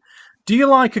 15. Do you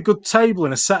like a good table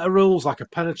in a set of rules, like a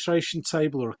penetration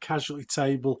table or a casualty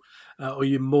table, or are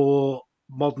you more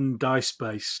modern dice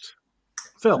based?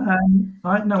 Phil?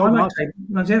 I like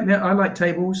tables. Yeah, I like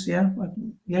tables. Yeah,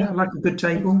 I like a good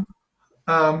table.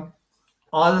 I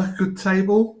like a good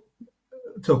table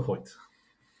to a point.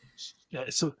 Yeah,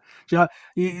 so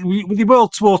with your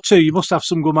World War II, you must have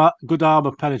some good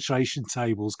armour penetration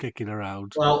tables kicking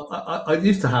around. Well, I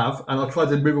used to have, and I tried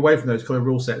to move away from those kind of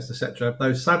rule sets, etc.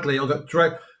 Though sadly, I got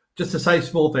dragged. Just to say, a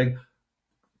small thing.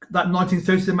 That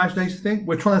 1930s imagination thing.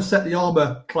 We're trying to set the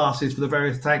armour classes for the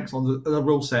various tanks on the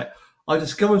rule set. I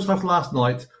discovered myself last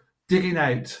night digging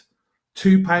out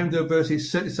 2-pounder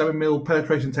versus 37mm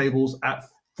penetration tables at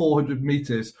 400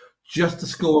 metres just to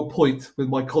score a point with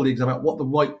my colleagues about what the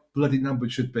right bloody number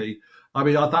should be. I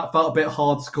mean, that felt a bit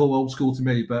hard to score old school to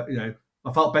me, but,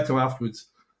 I felt better afterwards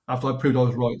after I proved I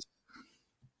was right.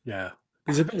 Yeah.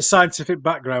 There's a bit of scientific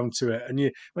background to it. And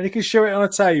when you can show it on a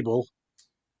table,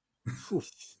 a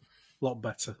lot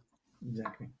better.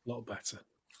 Exactly. A lot better.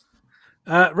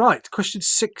 Right, question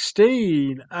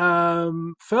 16.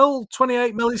 Phil,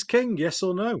 28mm is king, yes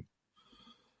or no?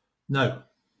 No.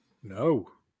 No.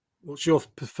 What's your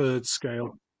preferred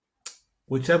scale?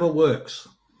 Whichever works.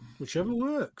 Whichever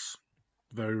works.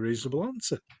 Very reasonable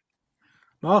answer.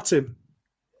 Martin?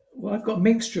 Well, I've got a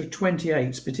mixture of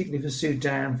 28s, particularly for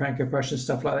Sudan, Franco-Prussian,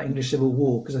 stuff like that, English Civil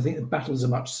War, because I think the battles are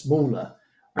much smaller.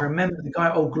 I remember the guy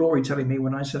at Old Glory telling me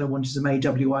when I said I wanted some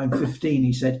AWI in 15,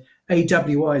 he said,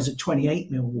 AWI is a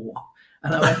 28mm war.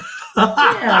 And I went,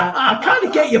 yeah, I kind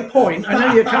of get your point. I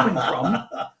know you're coming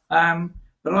from.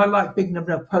 But I like big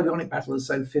Napoleonic battles,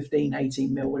 so 15,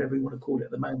 18 mil, whatever you want to call it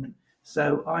at the moment.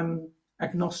 So I'm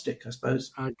agnostic, I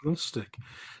suppose. Agnostic.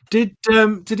 Did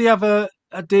he have a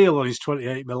deal on his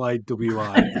 28 mil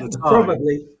AWI at the time?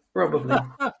 Probably.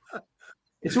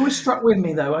 It's always struck with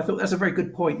me, though. I thought that's a very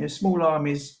good point. Small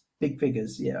armies, big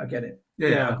figures. Yeah, I get it.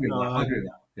 Yeah, I agree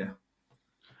with that.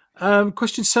 Yeah.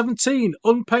 Question 17.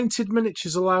 Unpainted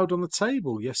miniatures allowed on the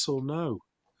table, yes or no?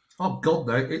 Oh, God,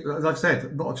 no. Like I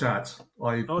said, not a chance.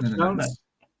 No,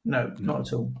 not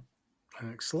at all.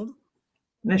 Excellent.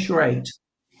 Unless you're 8.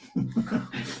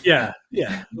 Yeah.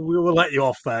 We will let you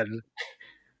off then.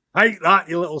 Hate that,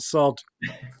 you little sod.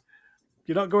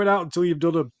 You're not going out until you've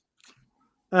done them.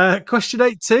 Question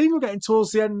 18, we're getting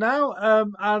towards the end now,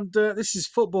 and this is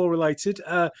football related.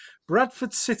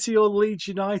 Bradford City or Leeds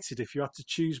United, if you had to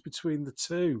choose between the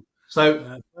two.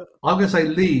 So I'm going to say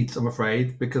Leeds, I'm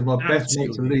afraid, because my best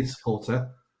mate's a Leeds supporter.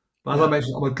 But as I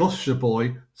mentioned, I'm a Gloucestershire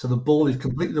boy, so the ball is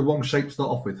completely the wrong shape to start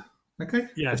off with. Okay?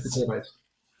 Yes.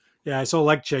 Yeah, it's all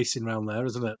leg chasing around there,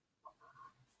 isn't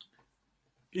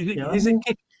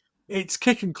it? It's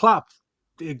kick and clap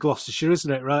in Gloucestershire,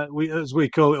 isn't it? Right, as we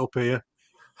call it up here.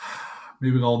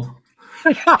 Moving on.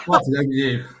 What's over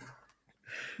you?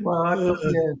 Well, I've got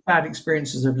bad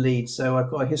experiences of Leeds, so I've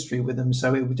got a history with them.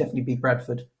 So it would definitely be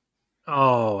Bradford.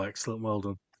 Oh, excellent! Well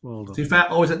done. To be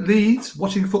fair, I was at Leeds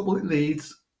watching football at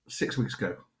Leeds 6 weeks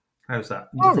ago. How's that?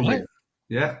 Oh, right.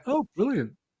 Yeah. Oh,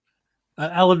 brilliant.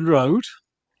 Ellen Road.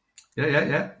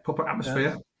 Yeah. Proper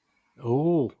atmosphere. Yeah.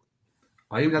 Oh.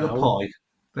 I even had a pie.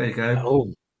 There you go.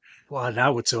 Oh. Well,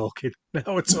 now we're talking.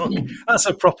 That's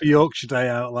a proper Yorkshire day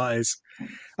out, that is.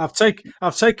 I've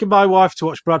taken my wife to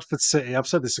watch Bradford City. I've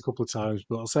said this a couple of times,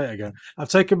 but I'll say it again. I've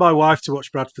taken my wife to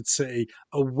watch Bradford City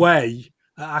away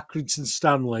at Accrington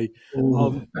Stanley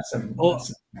on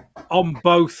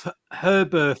both her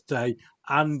birthday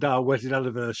and our wedding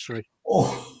anniversary.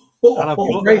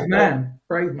 Brave man.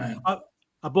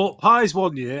 I bought pies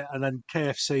one year and then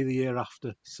KFC the year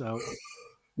after. So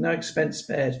no expense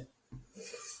spared.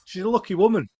 She's a lucky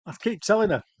woman. I keep telling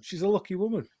her she's a lucky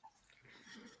woman.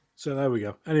 So there we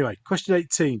go. Anyway, question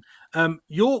 18.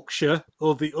 Yorkshire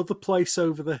or the other place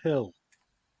over the hill?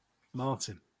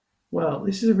 Martin. Well,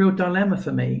 this is a real dilemma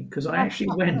for me because I actually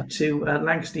went to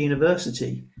Lancaster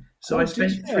University. So I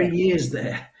spent 3 years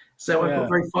there. So I've got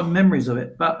very fond memories of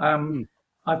it. But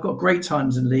I've got great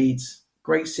times in Leeds,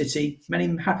 great city,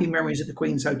 many happy memories at the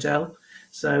Queen's Hotel.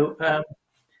 So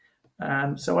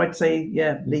so I'd say,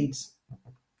 Leeds.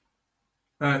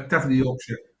 Definitely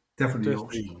Yorkshire. Definitely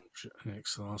Yorkshire.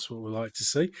 Excellent. That's what we like to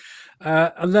see.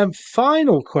 And then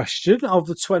final question of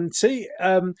the 20.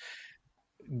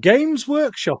 Games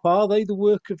Workshop, are they the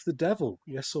work of the devil?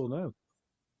 Yes or no?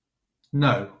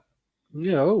 No.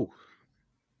 No.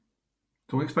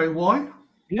 Do we explain why?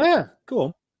 Yeah, go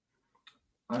on.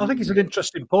 I think it's an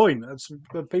interesting point.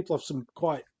 People have some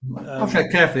quite... I'll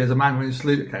tread carefully as a man when it's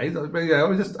salute, okay? I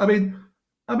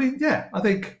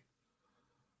think...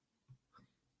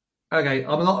 Okay,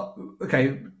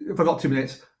 if I've got 2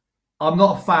 minutes, I'm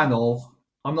not a fan of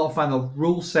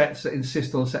rule sets that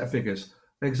insist on a set of figures.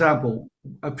 For example,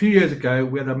 a few years ago,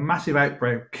 we had a massive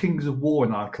outbreak of Kings of War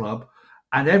in our club,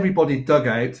 and everybody dug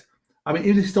out. I mean,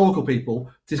 even historical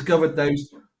people discovered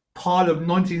those pile of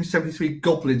 1973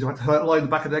 goblins who had to lie in the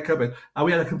back of their cupboard, and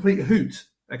we had a complete hoot.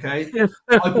 Okay,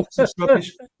 I bought some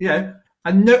rubbish,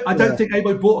 and no, I don't think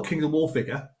anybody bought a King of War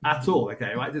figure at all.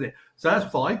 Okay, right, did it? So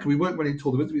that's fine because we weren't running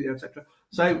tournaments, etc.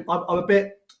 So I'm a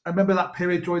bit. I remember that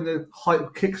period during the height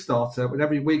of Kickstarter when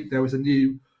every week there was a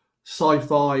new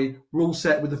sci-fi rule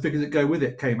set with the figures that go with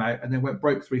it came out and then went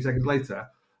broke 3 seconds later.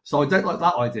 So I don't like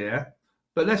that idea.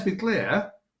 But let's be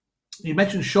clear. You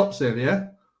mentioned shops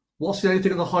earlier. What's the only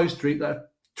thing on the high street that a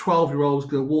 12-year-old's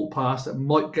going to walk past that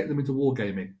might get them into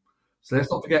wargaming? So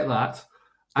let's not forget that.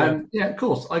 And of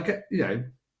course, I get,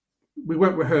 we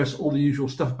won't rehearse all the usual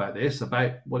stuff about this,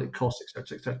 about what it costs,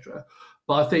 etc., etc.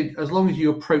 But I think as long as you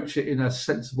approach it in a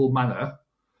sensible manner,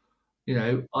 they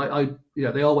are what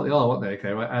they are, aren't they?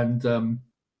 Okay, right. And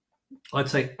I'd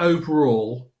say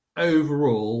overall,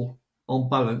 on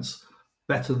balance,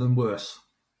 better than worse.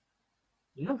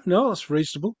 Yeah, no, that's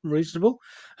reasonable.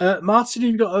 Martin,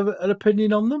 you've got an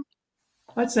opinion on them?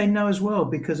 I'd say no as well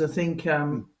because I think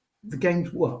the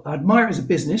games. Well, I admire it as a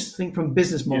business. I think from a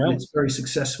business model, it's very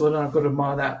successful, and I've got to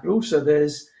admire that. But also,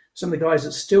 there's some of the guys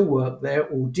that still work there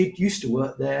or used to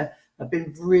work there have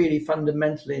been really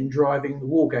fundamental in driving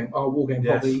our wargame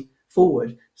hobby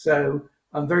forward. So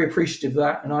I'm very appreciative of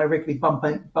that, and I regularly bump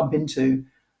into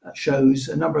shows.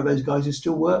 A number of those guys who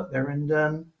still work there,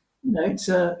 and it's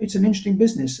an interesting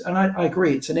business. And I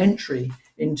agree, it's an entry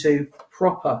into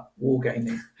proper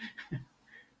wargaming.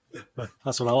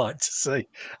 That's what I like to see.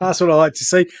 That's what I like to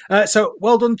see. So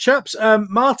well done, chaps.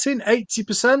 Martin,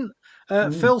 80%.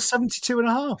 Phil,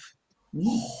 72.5.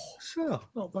 So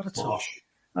not bad at all. Gosh.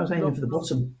 I was aiming for the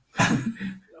bottom.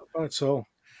 Not bad at all.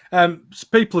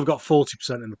 People have got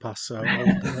 40% in the past, so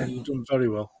you've done very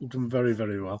well. You've done very,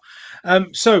 very well.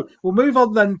 So we'll move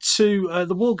on then to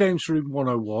the War Games Room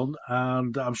 101,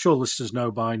 and I'm sure listeners know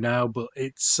by now, but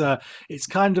it's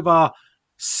kind of our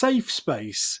safe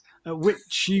space at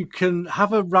which you can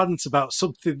have a rant about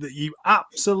something that you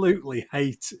absolutely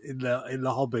hate in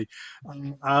the hobby,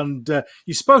 and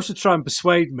you're supposed to try and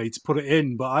persuade me to put it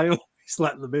in, but I always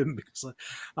let them in because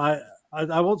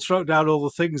I once wrote down all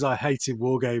the things I hate in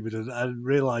wargaming and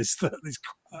realised that there's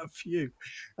quite a few.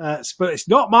 But it's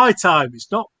not my time.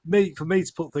 It's not for me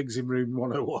to put things in room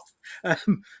 101.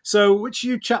 So which of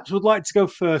you chaps would like to go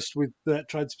first with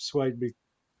trying to persuade me?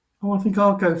 Oh, I think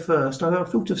I'll go first.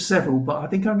 I've thought of several, but I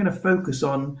think I'm going to focus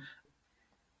on,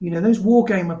 those war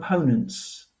game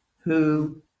opponents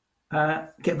who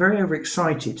get very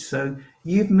overexcited. So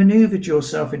you've manoeuvred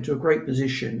yourself into a great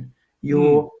position.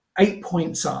 You're 8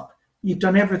 points up. You've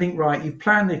done everything right. You've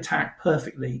planned the attack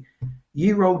perfectly.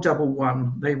 You roll double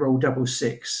one, they roll double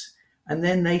six. And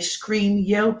then they scream,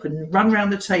 yelp, and run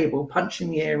around the table, punching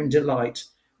the air in delight,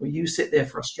 while you sit there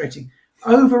frustrating.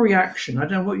 Overreaction. I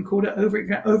don't know what you call it.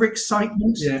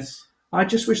 Overexcitement. Yes. I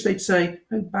just wish they'd say,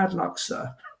 "Oh, bad luck,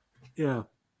 sir." Yeah.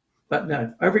 But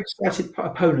no, overexcited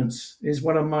opponents is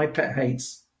one of my pet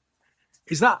hates.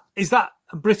 Is that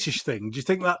a British thing? Do you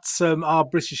think that's our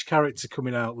British character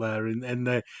coming out there in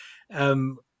the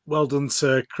well done,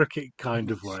 sir, cricket kind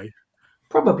of way?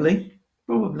 Probably.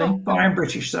 But I am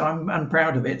British, so I'm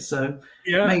proud of it. So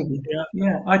maybe.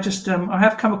 Yeah. I just I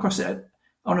have come across it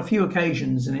on a few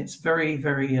occasions, and it's very,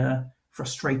 very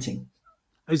frustrating.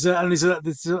 There's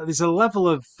a level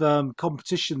of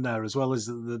competition there as well as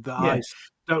that Yes.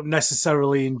 I don't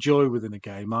necessarily enjoy within a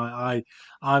game.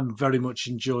 I'm very much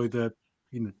enjoy the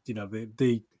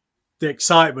the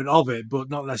excitement of it, but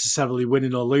not necessarily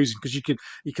winning or losing, because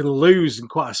you can lose in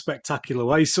quite a spectacular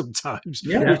way sometimes,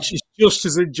 which is just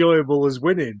as enjoyable as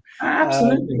winning.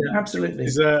 Absolutely, absolutely.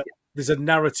 There's a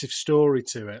narrative story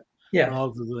to it. Yeah.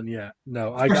 Rather than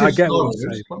I get what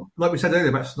you're saying. Like we said earlier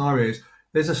about scenarios,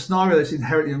 there's a scenario that's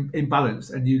inherently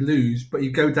imbalanced and you lose, but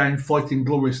you go down fighting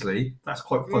gloriously. That's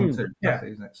quite fun too,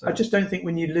 isn't it? So, I just don't think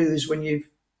when you lose, you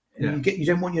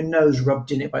don't want your nose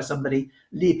rubbed in it by somebody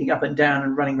leaping up and down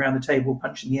and running around the table,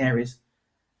 punching the air is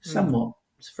somewhat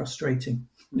frustrating.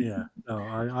 Yeah, no,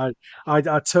 I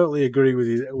totally agree with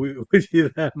you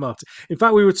there, Martin. In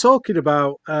fact, we were talking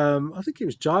about I think it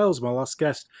was Giles, my last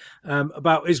guest,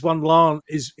 about I'm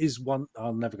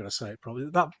never going to say it probably,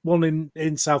 that one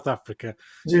in South Africa,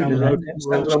 down the road.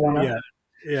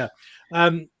 Yeah.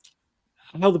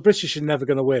 How the British are never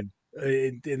going to win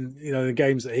in the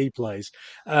games that he plays,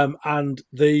 and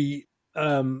the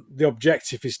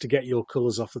objective is to get your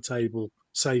colours off the table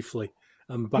safely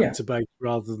and back to base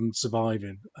rather than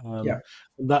surviving. And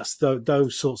that's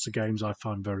those sorts of games I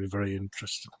find very, very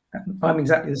interesting. I'm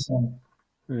exactly the same.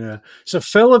 Yeah. So,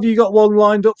 Phil, have you got one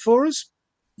lined up for us?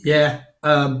 Yeah.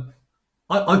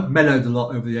 I've mellowed a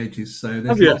lot over the ages, so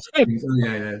there's lots of things.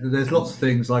 There's lots of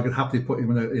things I could happily put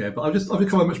in. But I've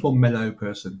become a much more mellow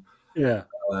person. Yeah.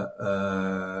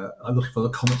 I'm looking for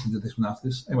the comments into this one after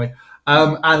this. Anyway,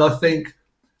 and I think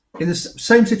in the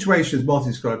same situation as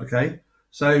Martin described. Okay,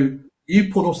 so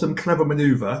you pulled off some clever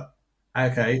manoeuvre,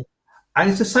 okay, and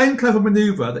it's the same clever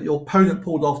manoeuvre that your opponent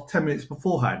pulled off 10 minutes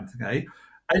beforehand, okay,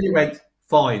 and you went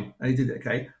fine, and he did it,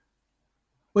 okay.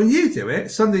 When you do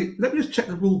it, suddenly, let me just check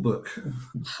the rule book.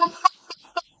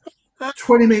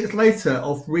 20 minutes later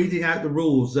of reading out the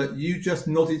rules that you just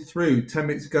nodded through 10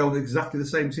 minutes ago on exactly the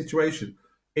same situation,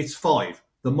 it's 5.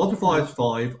 The modifier is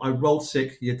 5. I rolled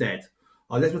 6. You're dead.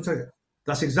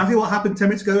 That's exactly what happened 10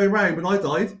 minutes ago around when I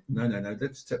died. No.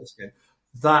 Let's check this again.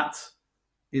 That,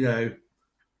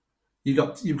 you've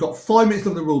got 5 minutes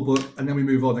on the rule book, and then we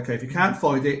move on. Okay, if you can't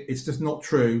find it, it's just not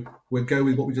true. We'll go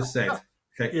with what we just said.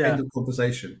 Okay, end of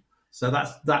conversation. So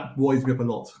that winds me up a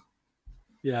lot.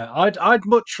 Yeah, I'd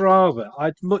much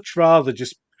rather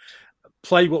just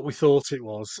play what we thought it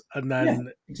was, and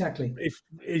then exactly. If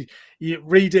you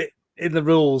read it in the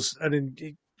rules, and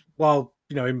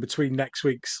in between next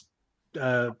week's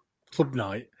club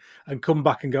night, and come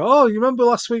back and go, oh, you remember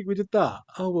last week we did that?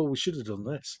 Oh, well, we should have done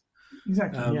this.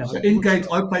 Exactly. So in games,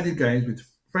 I've played in games with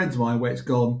friends of mine where it's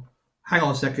gone, hang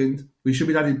on a second, we should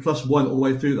be adding +1 all the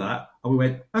way through that, and we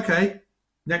went, okay.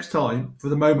 Next time, for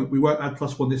the moment, we won't add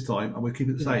 +1 this time, and we'll keep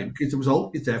it the same because the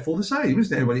result is therefore the same,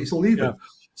 isn't it, everybody? It's all even. Yeah.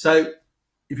 So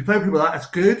if you play with people that's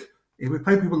good. If we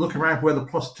play people looking around for where the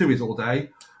 +2 is all day,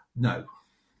 No.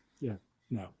 Yeah,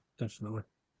 no, definitely,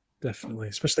 definitely.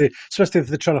 Especially if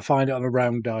they're trying to find it on a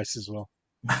round dice as well.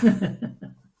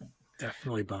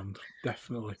 Definitely banned.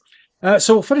 Definitely.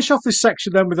 So we'll finish off this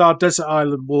section then with our Desert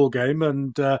Island war game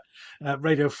and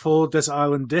Radio 4 Desert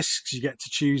Island discs. You get to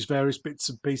choose various bits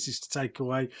and pieces to take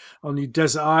away on your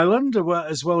desert island,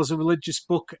 as well as a religious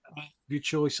book of your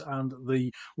choice and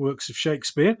the works of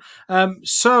Shakespeare.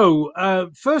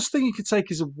 First thing you can take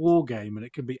is a war game, and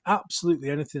it can be absolutely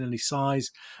anything, any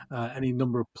size, any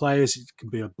number of players. It can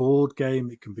be a board game.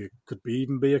 It can be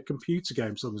even be a computer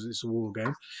game, as long as it's a war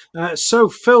game. So,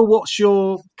 Phil, what's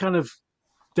your kind of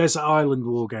desert island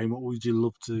war game? What would you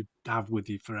love to have with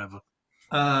you forever?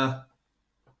 Though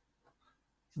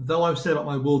I've said about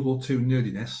my World War II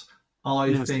nerdiness,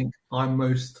 I think I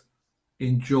most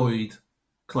enjoyed,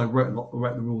 because I wrote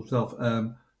the rules myself,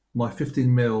 my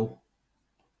 15mm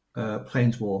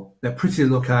Planes War. They're pretty to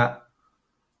look at.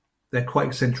 They're quite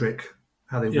eccentric,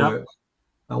 how they work,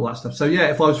 all that stuff. So,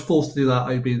 yeah, if I was forced to do that,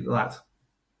 I'd be that.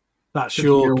 That's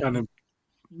your kind of...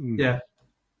 Yeah.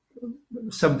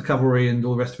 7th Cavalry and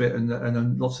all the rest of it,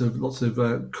 and lots of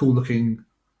cool looking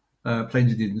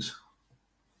planes Indians.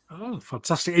 Oh,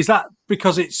 fantastic! Is that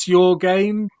because it's your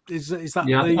game? Is that?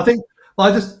 Yeah, I think. Well,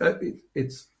 I just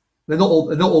it's they're not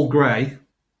all grey.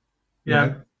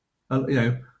 Yeah, a lot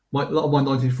of my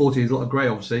 1940s, a lot of grey,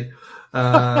 obviously.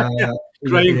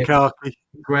 Grey and khaki.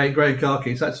 Grey and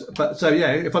khaki. So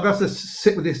if I have to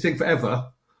sit with this thing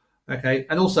forever. Okay,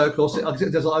 and also, of course, I'll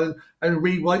sit Desert Island and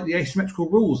rewrite the asymmetrical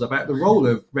rules about the role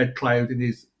of Red Cloud in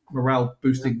his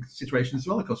morale-boosting situation as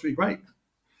well. Of course, it'd be great.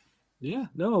 Yeah,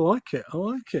 no, I like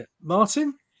it.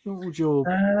 Martin, what would your...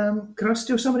 Can I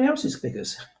steal somebody else's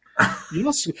figures?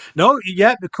 Yes. No,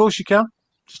 yeah, of course you can.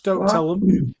 Just don't tell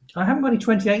them. I haven't got any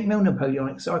 28mm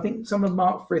Napoleonic, so I think some of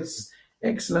Mark Frith's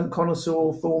excellent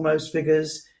Connoisseur Foremost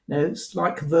figures,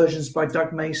 slight conversions by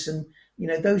Doug Mason...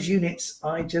 those units,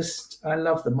 I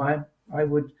love them. I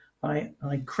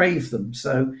crave them.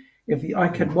 So if I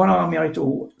could one army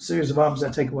or series of armies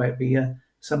I'd take away, it'd be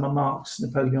some of Mark's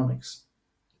Napoleonics.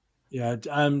 Yeah,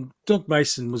 Doug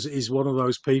Mason is one of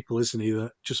those people, isn't he,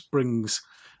 that just brings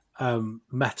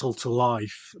metal to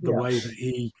life. The way that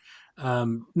he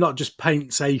not just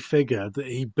paints a figure, that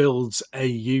he builds a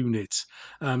unit.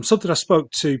 Something I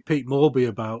spoke to Pete Morby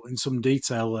about in some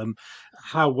detail.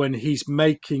 How when he's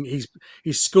sculpting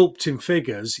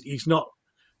figures, he's not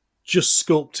just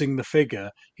sculpting the figure;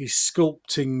 he's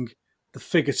sculpting the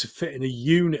figure to fit in a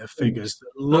unit of figures that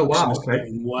looks in a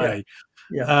certain way.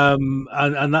 Yeah.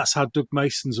 And that's how Doug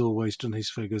Mason's always done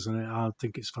his figures, and I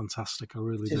think it's fantastic. I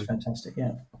really do. It's fantastic,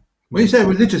 yeah. When you say a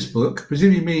religious book,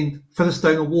 presumably you mean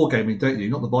Featherstone or Wargaming, don't you?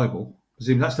 Not the Bible.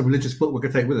 Presumably that's the religious book we're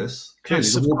going to take with us. Clearly,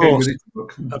 Yes, the Wargaming religious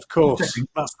book. Of course,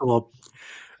 that's the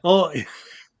one.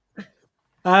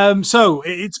 So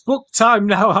it's book time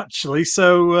now, actually.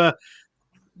 So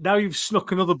now you've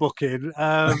snuck another book in.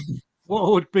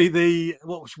 What would be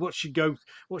what's a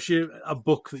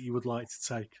book that you would like to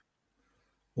take?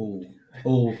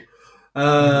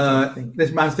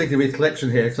 This man's thinking of his collection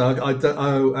here, so I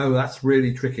don't. That's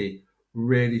really tricky.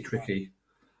 Really tricky.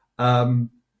 Now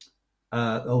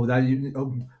you're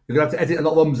gonna have to edit a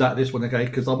lot of ums out of this one, okay?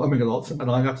 Because I'm umming a lot,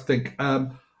 and I have to think. I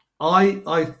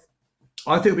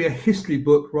think it'll be a history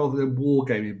book rather than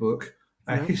wargaming book.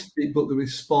 A history book that will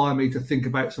inspire me to think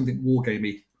about something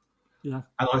wargamey. Yeah.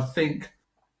 And I think,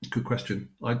 good question.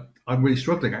 I'm really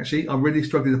struggling, actually. I'm really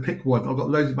struggling to pick one. I've got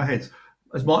loads in my head.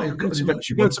 Has Martin got an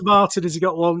inventory go to Martin? Has he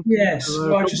got one? Yes.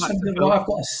 I've got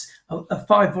a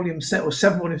 5-volume set or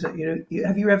 7-volume set.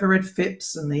 Have you ever read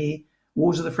Phipps and the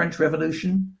Wars of the French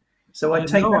Revolution? So I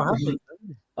take that.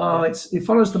 It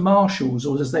follows the marshals,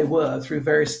 or as they were, through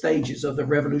various stages of the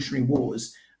Revolutionary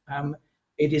Wars.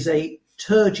 It is a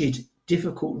turgid,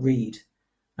 difficult read.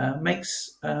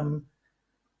 Makes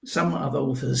some other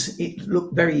authors it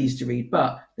look very easy to read,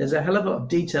 but there's a hell of a lot of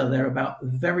detail there about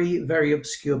very, very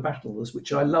obscure battles,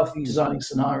 which I love designing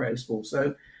scenarios for.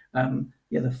 So, the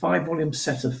 5-volume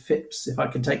set of Phipps, if I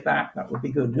can take that would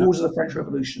be good. Wars of the French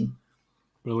Revolution.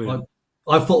 Brilliant.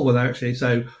 I've thought with that, actually.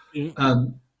 So,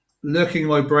 lurking in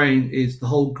my brain is the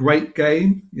whole Great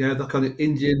Game. The kind of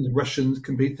Indians, Russians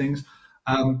compete things.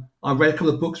 I read a couple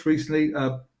of books recently.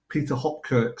 Peter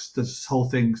Hopkirk's this whole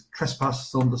thing,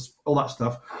 Trespass on all that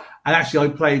stuff. And actually,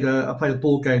 I played a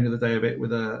board game the other day of it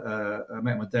with a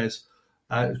mate of my Des.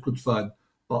 It was good fun,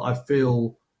 but I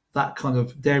feel that kind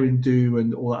of daring do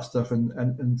and all that stuff,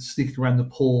 and sneaking around the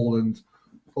pool and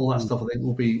all that stuff, I think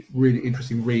will be really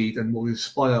interesting read and will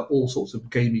inspire all sorts of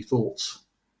gamey thoughts.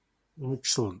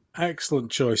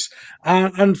 Excellent choice.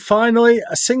 And finally,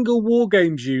 a single war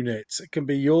games unit. It can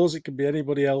be yours, it can be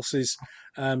anybody else's.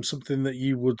 Something that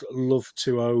you would love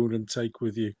to own and take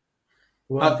with you.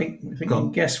 Well, I Uh, think you go can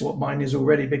on. guess what mine is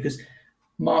already because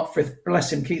Mark Frith,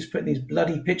 bless him, keeps putting these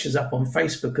bloody pictures up on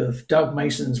Facebook of Doug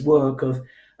Mason's work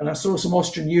and I saw some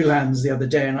Austrian Uhlans the other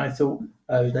day, and I thought,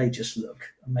 oh, they just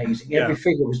look amazing. Yeah, Every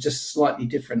figure was just slightly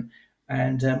different,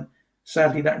 and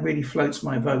sadly, that really floats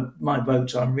my vote. My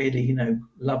vote, I really,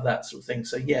 love that sort of thing.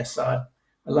 So yes, I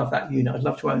love that unit. I'd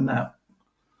love to own that.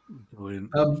 brilliant.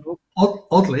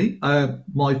 Oddly,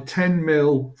 my 10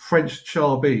 mil French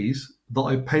Charbis that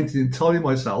I painted entirely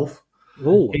myself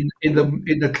Oh, in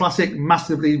the classic,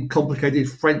 massively complicated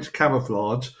French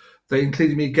camouflage. They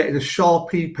included me getting a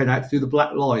Sharpie pen out to do the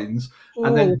black lines,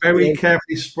 and then very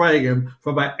carefully spraying them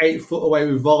from about 8 foot away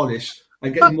with varnish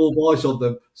and getting more varnish on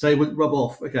them so they wouldn't rub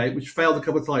off. Okay, which failed a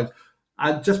couple of times.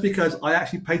 And just because I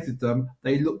actually painted them,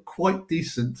 they look quite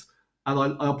decent, and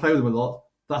I'll play with them a lot.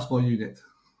 That's my unit.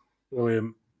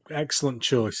 brilliant. Excellent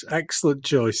choice. Excellent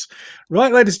choice.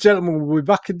 Right, ladies and gentlemen, we'll be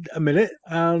back in a minute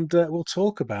and we'll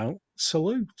talk about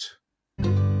Salute.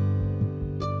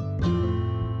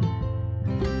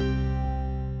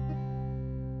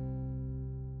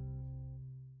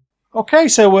 Okay,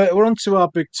 so we're on to our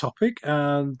big topic,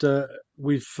 and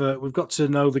we've got to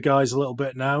know the guys a little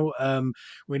bit now.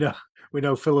 We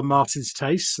know Phil and Martin's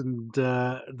tastes and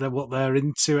what they're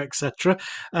into, etc.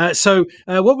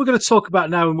 What we're going to talk about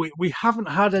now, and we haven't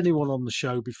had anyone on the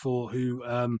show before who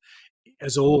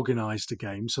has organised a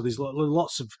game, so there's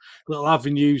lots of little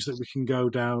avenues that we can go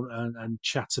down and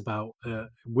chat about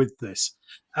with this.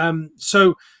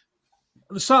 So at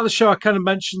the start of the show, I kind of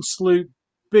mentioned Salute,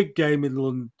 big game in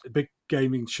London, big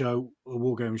gaming show, a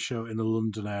wargaming show in the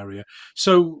London area.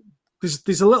 So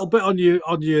there's a little bit on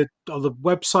the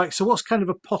website. So what's kind of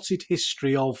a potted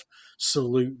history of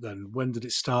Salute then? When did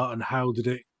it start, and how did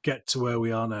it get to where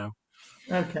we are now?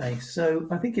 Okay, so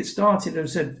I think it started.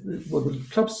 As I said, well, the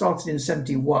club started in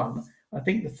 '71. I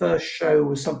think the first show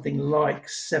was something like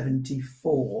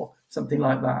 '74, something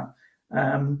like that.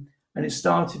 And it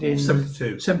started in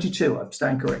 72. 72. I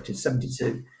stand corrected,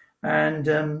 72. And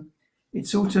it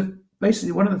sort of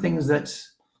basically one of the things that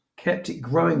kept it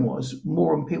growing was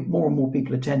more and more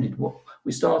people attended. What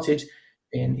we started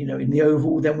in the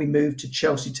Oval, then we moved to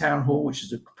Chelsea Town Hall, which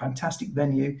is a fantastic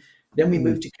venue. Then we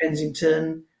moved to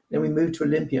Kensington. Then we moved to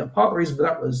Olympia. Part of the reason for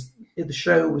that was the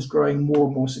show was growing more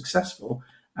and more successful,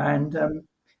 and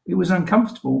it was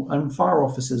uncomfortable, and fire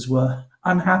officers were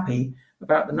unhappy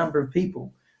about the number of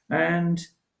people. And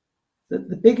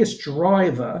the biggest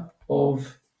driver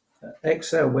of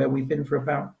Excel, where we've been for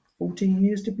about 14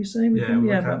 years, did we say?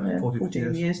 About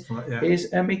 14 years, Right, yeah. is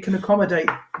it can accommodate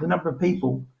the number of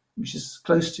people, which is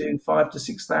close to 5,000 to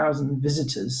 6,000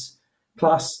 visitors,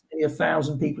 plus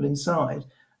 1,000 people inside.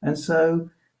 And so,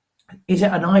 is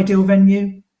it an ideal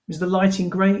venue? Is the lighting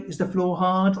great? Is the floor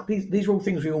hard? These are all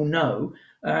things we all know.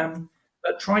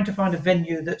 But trying to find a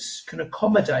venue that can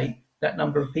accommodate that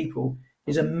number of people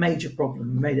is a major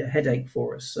problem, made it a headache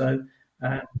for us. So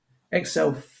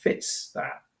Excel fits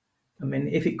that. I mean,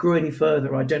 if it grew any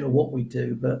further, I don't know what we'd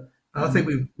do. But And I think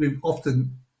we've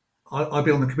often, I've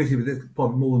been on the committee with this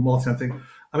probably more than Martin, I think.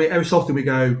 I mean, every so often we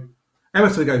go,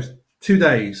 Everton goes, 2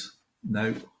 days.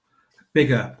 No,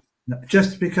 bigger. No,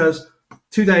 just because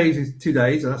 2 days is 2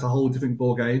 days, and that's a whole different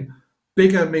ball game.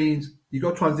 Bigger means you've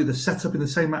got to try and do the setup in the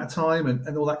same amount of time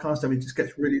and all that kind of stuff. It just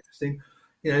gets really interesting.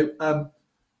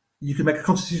 You can make a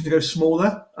constitution to go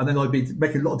smaller, and then I'd be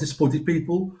making a lot of disappointed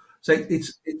people. So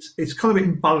it's kind of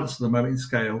imbalanced at the moment in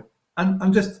scale.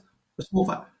 And just a small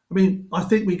fact. I mean, I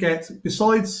think we get,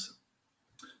 besides,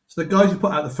 so the guys who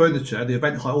put out the furniture, the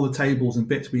event hire, all the tables and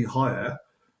bits we hire,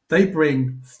 they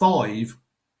bring 5.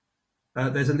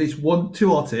 There's at least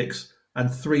 2 Arctics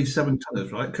and 3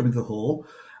 7-tonners, right, coming to the hall.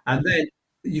 And then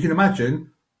you can imagine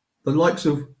the likes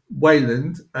of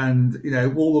Wayland and,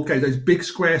 Warlord, okay, those big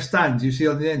square stands you see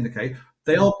on the end, okay,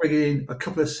 they are bringing in a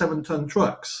couple of 7-ton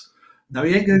trucks. Now,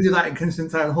 you ain't going to do that in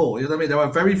Kensington Town Hall. You know what I mean? There are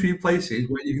very few places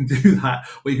where you can do that,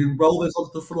 where you can roll those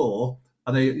onto the floor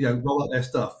and they, roll out their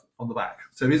stuff on the back.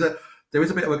 So there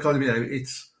is a bit of a kind of,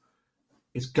 it's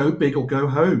go big or go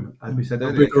home, as we said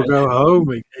earlier. Big or go home,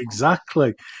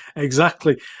 exactly.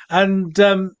 And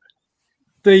the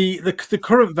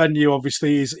current venue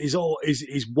obviously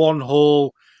is one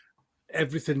hall,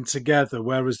 everything together,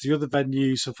 whereas the other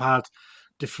venues have had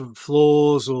different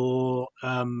floors or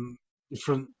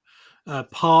different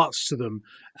parts to them.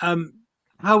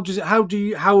 how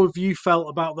have you felt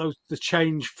about the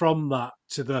change from that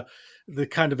to the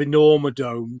kind of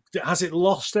enormodome? Has it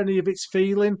lost any of its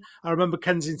feeling? I remember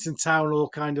Kensington Town Hall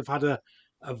kind of had a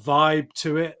vibe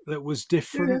to it that was Yeah,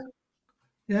 different.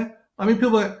 yeah. I mean,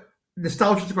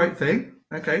 nostalgia is a great thing.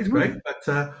 Okay, it's great.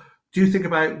 But do you think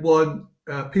about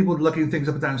people lugging things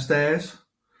up and downstairs?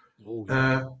 Oh,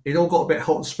 yeah. It all got a bit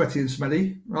hot and sweaty and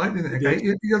smelly, right? Didn't it? Yeah. Okay,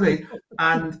 you know what I mean?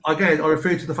 And again, I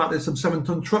refer to the fact there's some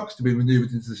 7-ton trucks to be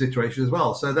manoeuvred into the situation as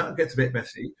well, so that gets a bit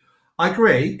messy. I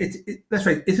agree. Let's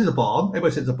face it, it is a barn.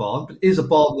 Everybody says it's a barn, but it is a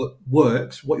barn that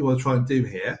works. What you want to try and do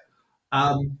here?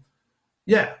 I'd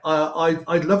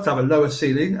love to have a lower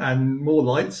ceiling and more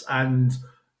lights and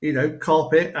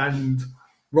carpet and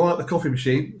right up the coffee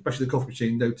machine, especially the coffee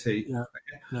machine, no tea, Yeah.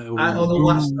 No, and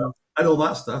all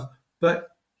that stuff. But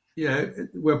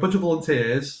we're a bunch of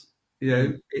volunteers.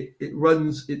 It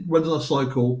runs on a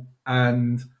cycle,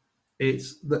 and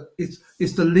it's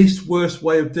the least worst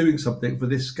way of doing something for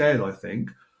this scale, I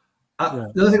think.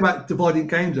 The other thing about dividing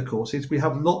games, of course, is we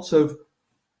have lots of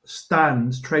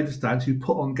trader stands who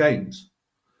put on games.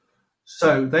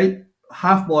 So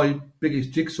my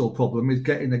biggest jigsaw problem is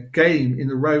getting a game in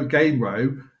the game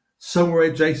row somewhere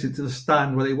adjacent to the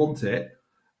stand where they want it,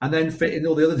 and then fit in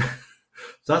all the other.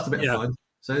 So that's a bit of fun.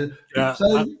 So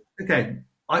again,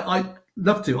 I'd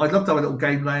love to have a little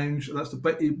game lounge.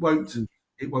 But it won't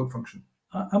function.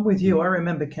 I'm with you. I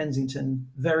remember Kensington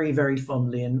very, very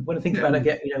fondly, and when I think about it, I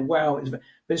get wow. But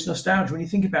it's nostalgia when you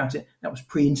think about it. That was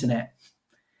pre-internet.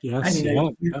 Yes,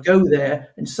 and you go there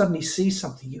and suddenly see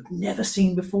something you've never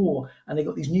seen before, and they've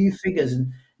got these new figures.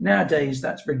 And nowadays,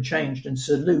 that's very changed, and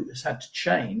Salute has had to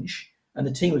change, and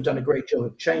the team have done a great job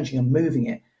of changing and moving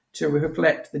it to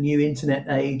reflect the new internet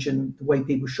age and the way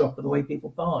people shop and the way people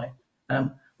buy.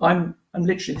 I'm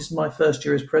literally, this is my first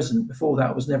year as president. Before that,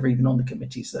 I was never even on the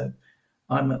committee, so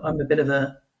I'm a bit of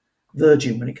a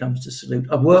virgin when it comes to Salute.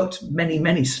 I've worked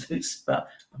many Salutes, but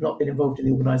I've not been involved in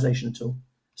the organisation at all.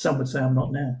 Some would say I'm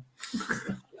not now.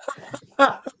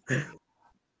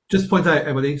 Just to point out,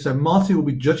 everybody, so Martin will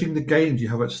be judging the games you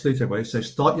have at Salute, everybody. So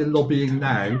start your lobbying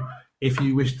now if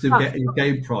you wish to get your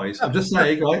game prize. I'm just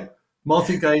saying, right?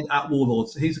 Martin Gane at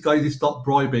Warlords. He's the guy you start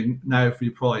bribing now for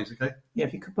your prize, okay? Yeah,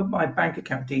 if you could put my bank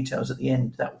account details at the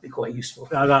end, that would be quite useful.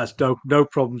 No, that's no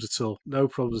problems at all. No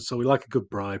problems at all. We like a good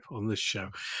bribe on this show.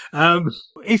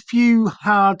 If you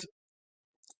had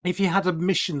a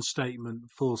mission statement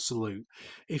for Salute,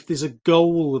 if there's a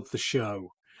goal of the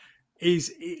show,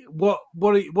 what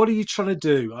are you trying to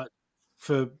do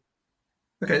for?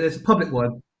 Okay, there's a public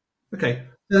one. Okay,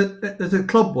 there's a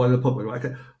club one and a public one.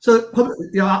 Okay, so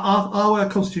our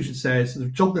constitution says the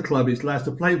job of the club is allows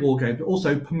to play war games, but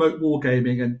also promote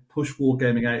wargaming and push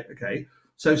wargaming out. Okay,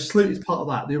 so Salute is part of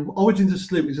that. The origins of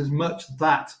Salute is as much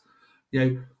that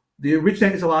the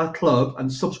originators of our club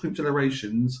and subsequent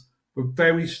generations were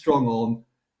very strong on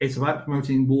it's about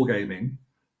promoting wargaming,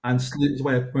 and Salute is a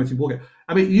way of promoting wargaming.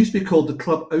 I mean, it used to be called the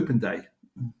Club Open Day,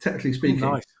 technically speaking.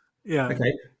 Nice. Yeah.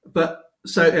 Okay, but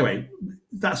so anyway,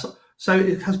 so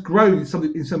it has grown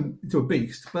into a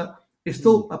beast, but it's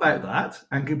still about that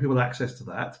and giving people access to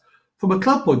that. From a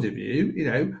club point of view,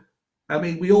 I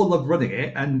mean, we all love running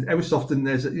it, and every so often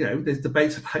there's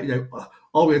debates about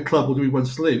are we a club or do we run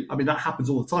Salute? I mean, that happens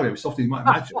all the time. Every so often you might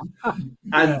imagine,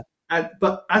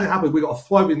 but as it happens, we've got a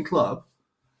thriving club.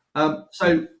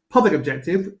 So public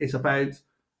objective is about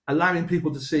allowing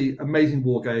people to see amazing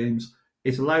war games.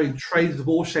 It's allowing traders of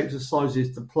all shapes and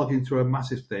sizes to plug into a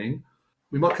massive thing.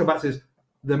 We might come back to this.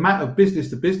 The amount of business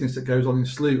to business that goes on in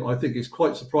Salute, I think, is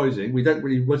quite surprising. We don't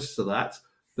really register that,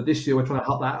 but this year we're trying to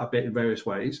help that a bit in various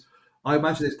ways. I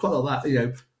imagine it's quite a lot of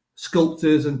that.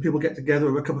 Sculptors and people get together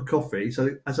over a cup of coffee.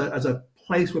 So as a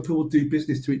place where people do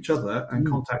business to each other and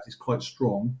contact is quite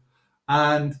strong.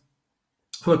 And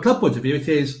from a club point of view, it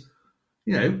is,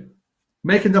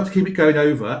 make enough to keep it going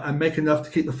over and make enough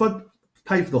to keep the fund,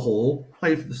 pay for the hall,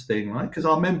 pay for this thing, right? Because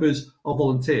our members are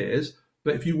volunteers,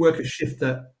 but if you work a shift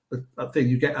at that thing,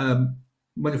 you get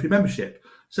money for your membership.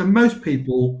 So most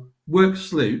people work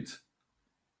Salute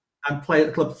and play at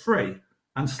the club free,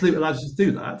 and Salute allows us to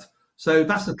do that. So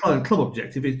that's the club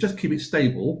objective: is just keep it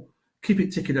stable, keep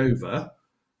it ticking over.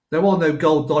 There are no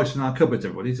gold dice in our cupboards,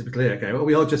 everybody, to be clear. Okay, well,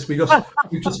 we've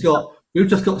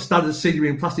just got standard scenery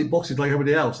in plastic boxes like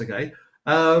everybody else. Okay,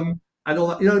 and all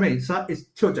that. You know what I mean? So it's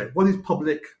two objectives. One is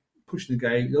public, pushing the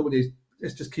game. The other one is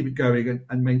let's just keep it going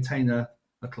and maintain a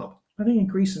club. I think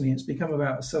increasingly it's become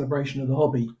about a celebration of the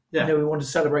hobby. Yeah. We want to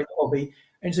celebrate the hobby,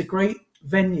 and it's a great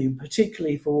venue,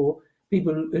 particularly for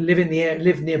people who live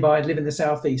nearby, live in the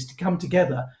southeast, to come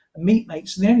together and meet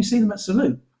mates. And they only see them at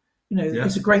Salute.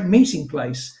 It's a great meeting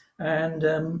place. And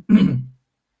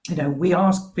we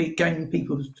ask game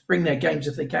people to bring their games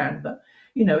if they can, but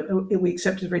we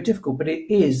accept it's very difficult. But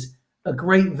it is a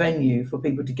great venue for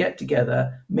people to get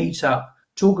together, meet up,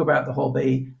 talk about the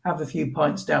hobby, have a few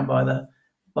pints down by the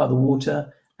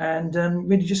water, and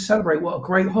really just celebrate what a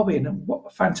great hobby and what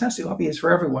a fantastic hobby is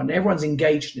for everyone. Everyone's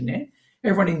engaged in it,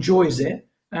 everyone enjoys it,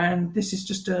 and this is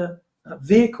just a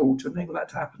vehicle to enable that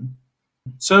to happen.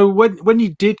 So when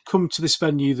you did come to this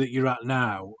venue that you're at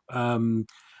now,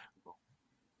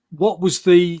 what was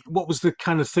the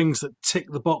kind of things that tick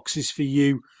the boxes for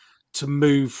you to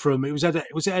move from? Was it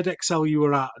EdXL you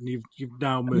were at, and you've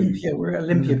now moved? Olympia, we're at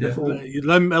Olympia before.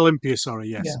 Olympia, sorry,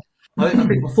 yes. Yeah. I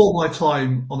think before my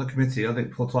time on the committee,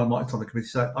 before time Martin's on the committee.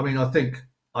 So I think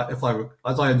as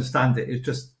I understand it, it's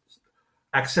just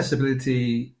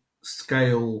accessibility,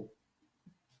 scale,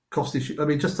 cost issue. I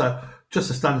mean, just a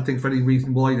standard thing for any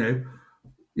reason why,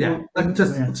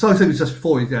 So I said just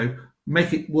before,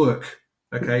 make it work,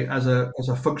 okay, as a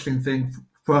functioning thing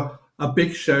for a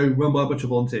big show run by a bunch of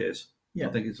volunteers. Yeah,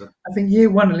 I think year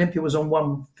one Olympia was on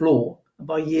one floor, and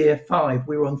by year 5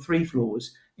 we were on 3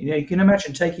 floors. You can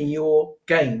imagine taking your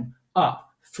game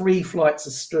up 3 flights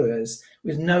of stairs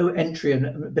with no entry and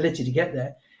ability to get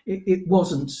there. It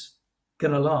wasn't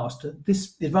going to last.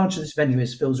 The advantage of this venue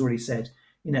is, Phil's already said,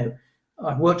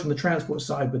 I've worked on the transport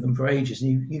side with them for ages,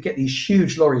 and you get these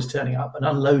huge lorries turning up and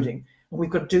unloading, and we've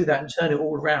got to do that and turn it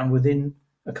all around within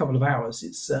a couple of hours.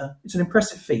 It's an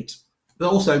impressive feat.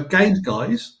 But also, games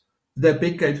guys, their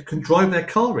big games can drive their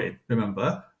car in,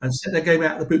 remember, and set their game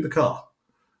out in the boot of the car,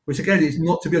 which again is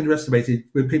not to be underestimated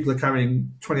when people are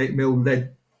carrying 28mm lead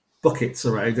buckets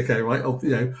around. Okay, right?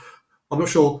 I'm not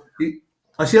sure.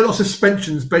 I see a lot of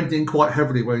suspensions bending quite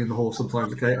heavily weighing the hall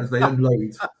sometimes. Okay, as they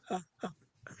unload.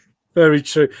 Very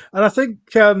true, and I think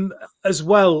as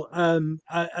well, and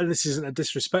this isn't a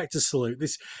disrespect to Salute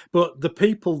but the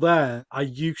people there are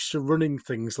used to running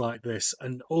things like this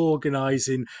and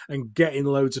organising and getting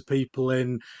loads of people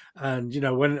in. And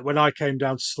when I came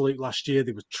down to Salute last year,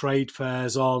 there were trade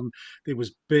fairs on, there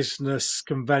was business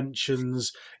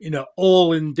conventions,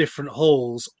 all in different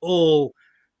halls, all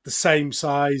the same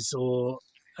size or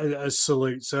as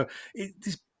Salute. So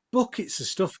there's buckets of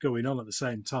stuff going on at the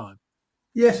same time.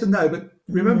 Yes and no, but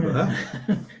remember,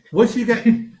 once you get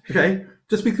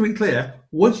just to be clear,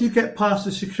 once you get past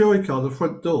the security card, the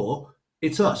front door,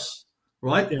 it's us,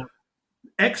 right? Yeah.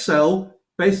 Excel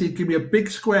basically give me a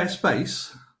big square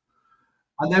space,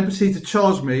 and then proceed to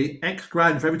charge me X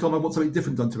grand for every time I want something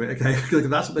different done to it. Okay, because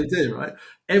that's what they do, right?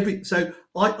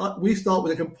 We start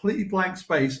with a completely blank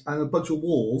space and a bunch of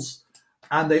walls.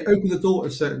 And they open the door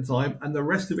at a certain time, and the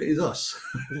rest of it is us.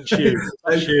 So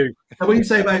when you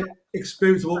say about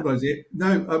experience of organising it,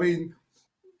 no, I mean,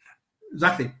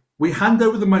 exactly. We hand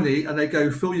over the money, and they go,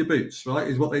 fill your boots, right,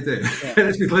 is what they do. Yeah.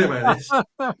 Let's be clear about this.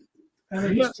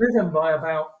 And it's driven by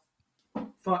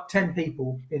about 10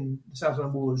 people in the South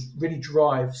London Warlords, really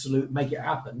drive, Salute, make it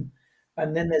happen.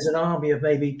 And then there's an army of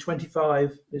maybe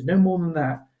 25, there's no more than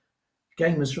that,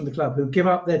 gamers from the club who give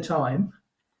up their time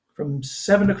from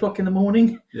 7 o'clock in the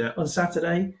morning on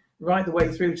Saturday, right the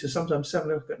way through to sometimes 7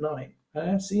 o'clock at night.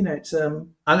 It's and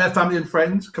their family and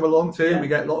friends come along too. Yeah. We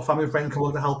get a lot of family and friends come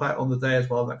along to help out on the day as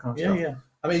well. That kind of stuff. Yeah.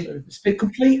 I mean, it's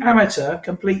complete amateur,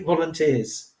 complete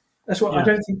volunteers. That's what I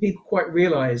don't think people quite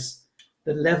realise,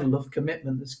 the level of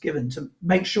commitment that's given to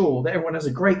make sure that everyone has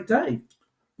a great day.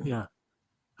 Yeah.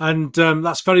 And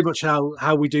that's very much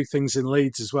how we do things in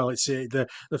Leeds as well. It's the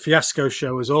Fiasco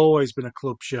show has always been a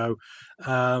club show.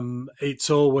 It's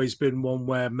always been one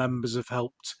where members have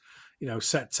helped,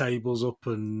 set tables up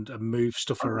and move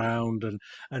stuff around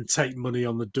and take money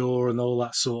on the door and all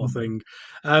that sort of thing.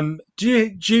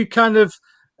 Do you kind of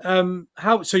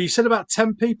how? So you said about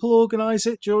 10 people organise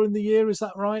it during the year, is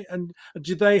that right? And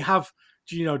do they have?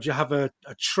 Do you have a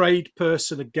trade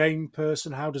person, a game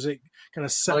person? How does it kind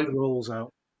of set the rules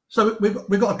out? So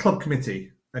we've got a club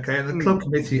committee, okay, and the club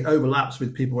committee overlaps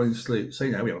with people in Salute. So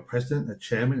we have a president, a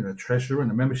chairman, and a treasurer, and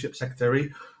a membership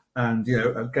secretary, and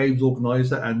a games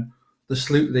organizer, and the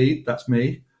Salute lead. That's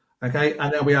me, okay,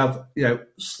 and then we have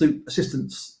Salute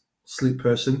assistants, Salute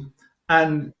person,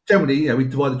 and generally we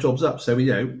divide the jobs up. So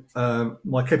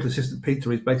my capable assistant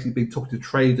Peter has basically been talking to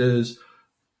traders,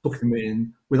 booking them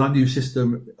in with our new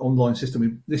system, online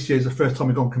system. This year is the first time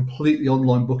we've gone completely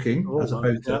online booking as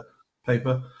opposed to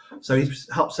paper. So he's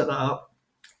helped set that up,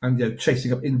 and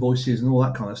chasing up invoices and all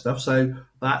that kind of stuff. So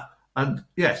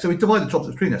so we divide the jobs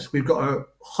between us. We've got a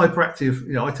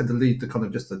hyperactive. I tend to lead the kind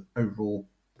of just the overall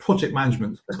project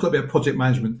management. There's quite a bit of project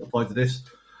management applied to this.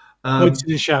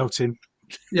 Pointing and shouting.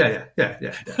 Yeah.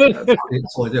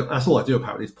 That's all I do. That's all I do.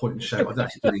 Apparently, is point and shout. I don't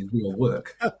actually do any real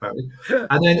work. Apparently,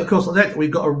 and then of course, then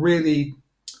we've got a really.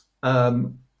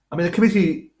 The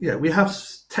committee. Yeah, we have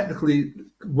technically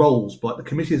roles, but the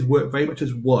committee has worked very much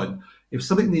as one. If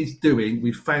something needs doing,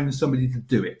 we've found somebody to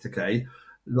do it. Okay,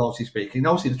 largely speaking.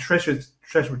 Obviously, the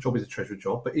treasurer job is a treasurer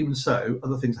job, but even so,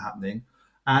 other things are happening.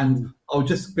 And I'll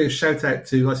just be a shout out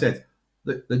to, like I said,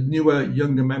 the newer,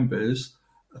 younger members,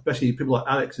 especially people like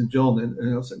Alex and John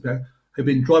and also, who've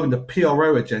been driving the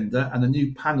PRO agenda and the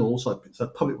new panels, so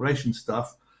public relations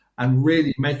stuff, and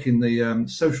really making the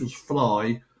socials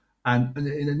fly, and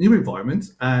in a new environment,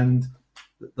 and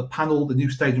the panel, the new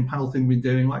stage and panel thing we've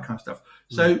been doing, that kind of stuff.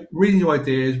 So really new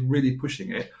ideas, really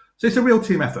pushing it. So it's a real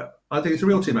team effort. I think it's a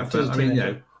real team effort. I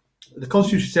mean, the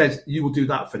Constitution says you will do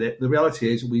that for it. The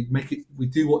reality is we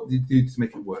do what you do to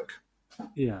make it work.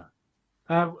 Yeah.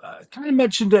 Kind of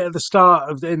mentioned it at the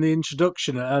start in the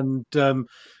introduction, and I'm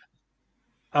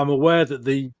aware that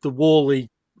the Worley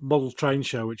Model Train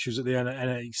Show, which was at the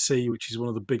NAC, which is one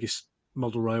of the biggest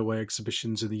model railway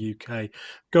exhibitions in the UK,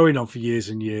 going on for years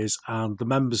and years, and the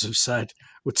members have said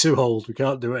we're too old, we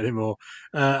can't do it anymore,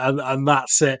 and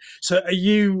that's it. So are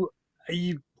you?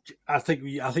 I think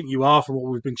you are, from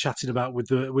what we've been chatting about with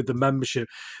the membership,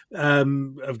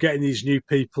 of getting these new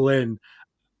people in.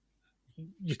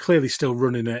 You're clearly still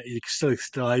running it. You're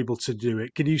still able to do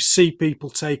it. Can you see people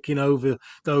taking over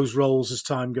those roles as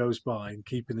time goes by and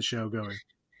keeping the show going?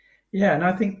 Yeah, and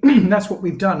I think that's what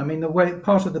we've done. I mean, the way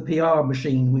part of the PR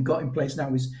machine we've got in place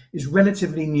now is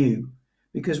relatively new,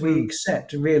 because we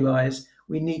accept and realise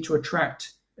we need to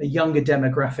attract a younger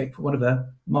demographic, for want of a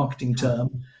marketing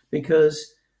term,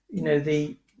 because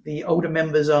the older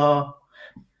members are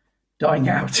dying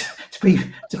out, to be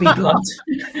blunt,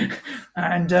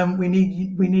 and we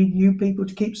need new people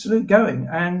to keep Salute going.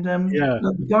 And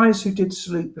look, the guys who did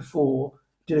Salute before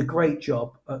did a great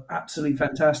job, absolutely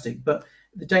fantastic. But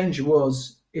the danger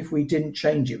was, if we didn't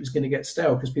change it, it was going to get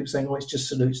stale, because people were saying, "Oh, it's just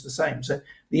Salute's the same." So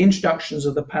the introductions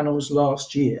of the panels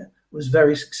last year was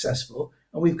very successful,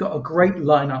 and we've got a great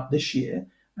lineup this year.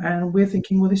 And we're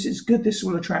thinking, well, this is good. This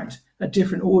will attract a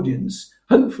different audience,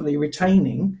 hopefully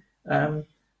retaining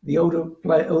the older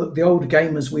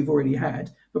gamers we've already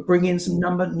had, but bring in some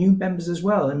new members as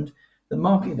well. And the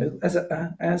market,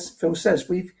 as Phil says,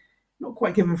 we've not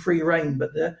quite given free rein,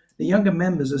 but the younger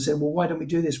members have said, well, why don't we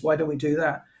do this? Why don't we do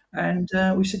that? And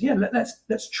we said, yeah,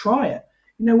 let's try it.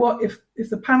 You know what? If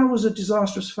the panel was a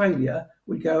disastrous failure,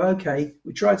 we'd go, okay,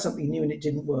 we tried something new and it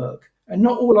didn't work. And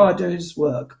not all our ideas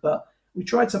work, but we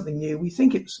tried something new. We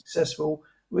think it's successful.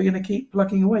 We're going to keep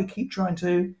plugging away, keep trying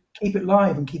to keep it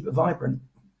live and keep it vibrant.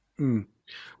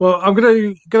 Well, I'm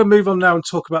going to move on now and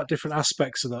talk about different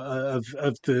aspects of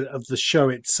the show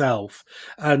itself,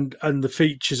 and the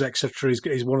features, etc.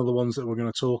 is one of the ones that we're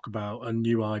going to talk about, and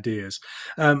new ideas.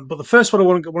 But the first one I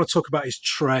want to talk about is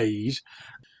trade.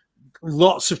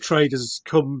 Lots of traders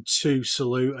come to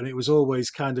Salute, and it was always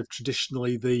kind of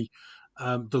traditionally the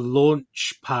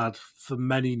launch pad for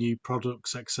many new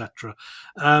products, etc.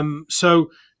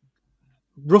 So,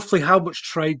 roughly, how much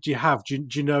trade do you have? Do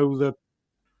you know the?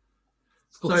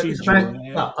 So it's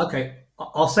about, okay,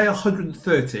 I'll say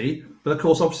 130, but of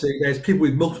course, obviously, there's people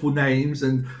with multiple names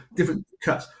and different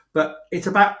cuts. But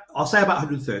I'll say about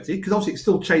 130, because obviously it's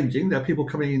still changing. There are people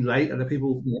coming in late, and there are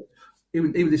people,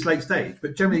 even this late stage.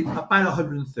 But generally, about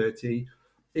 130.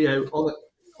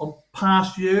 On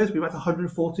past years, we've had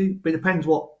 140, but it depends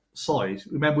what size.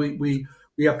 Remember, we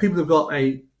have people who've got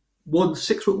one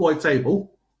 6-foot wide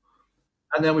table,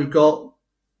 and then we've got,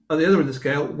 at the other end of the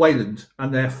scale, Wayland,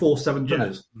 and they're 4-7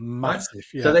 tonners. Massive, right?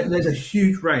 Yeah. So there's a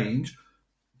huge range.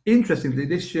 Interestingly,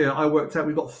 this year I worked out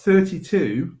we've got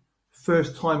 32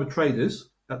 first-timer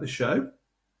traders at the show,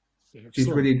 which is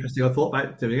really interesting. I thought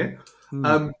about doing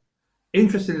it.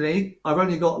 Interestingly, I've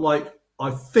only got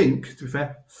I think, to be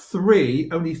fair,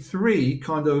 only three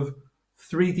kind of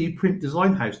 3D print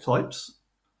design house types.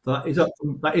 That is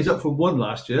up from one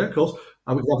last year, of course.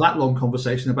 And we've got that long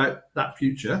conversation about that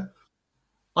future.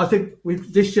 I think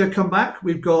we've this year come back.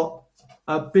 We've got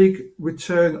a big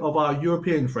return of our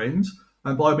European friends,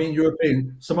 and by I mean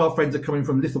European, some of our friends are coming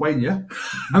from Lithuania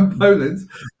and Poland.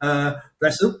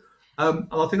 Bless them. And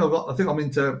I think I'm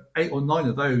into 8 or 9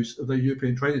 of the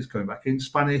European traders coming back in.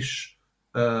 Spanish,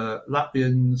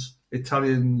 Latvians,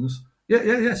 Italians.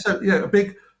 Yeah. So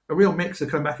a real mix are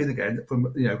coming back in again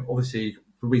from obviously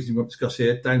for reasons we won't discuss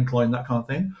here, downcline, that kind of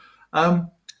thing.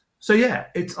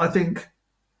 I think.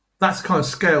 That's the kind of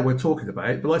scale we're talking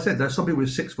about. But like I said, there's some people with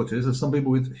 6-footers and some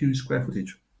people with huge square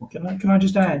footage. Can I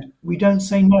just add, we don't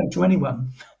say no to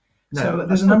anyone. No. So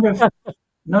there's a number of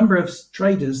number of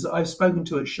traders that I've spoken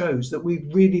to at shows that we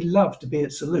really love to be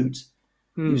at Salute,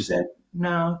 who said,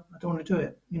 no, I don't want to do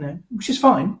it, which is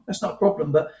fine. That's not a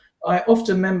problem. But I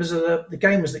often, members of the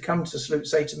gamers that come to Salute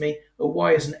say to me, well,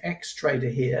 why is an ex-trader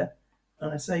here?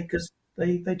 And I say, because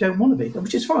they don't want to be,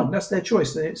 which is fine. That's their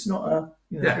choice. It's not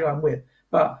who I'm with.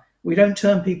 But we don't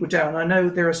turn people down. I know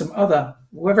there are some other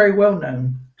very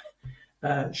well-known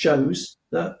shows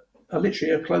that are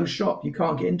literally a closed shop. You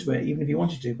can't get into it, even if you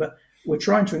wanted to. But we're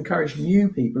trying to encourage new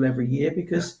people every year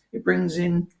because it brings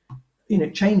in,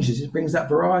 it changes. It brings that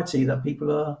variety that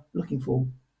people are looking for.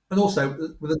 And also,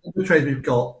 with the number of traders we've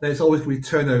got, there's always going to be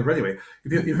turnover anyway.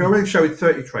 If you're already showing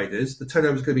 30 traders, the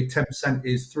turnover is going to be 10%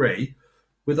 is 3.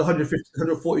 With 150,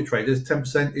 140 traders,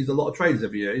 10% is a lot of traders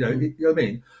every year. You know what I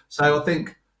mean? So I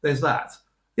think there's that.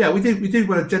 Yeah, we do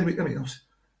want to generally. I mean,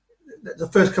 the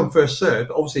first come, first serve.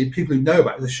 But obviously, people who know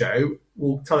about the show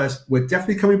will tell us we're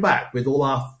definitely coming back with all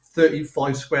our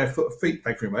 35 square foot of feet.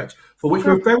 Thank you very much. For which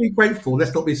we're very grateful.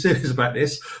 Let's not be serious about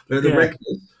this. They're the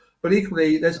regulars. But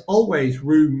equally, there's always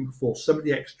room for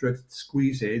somebody extra to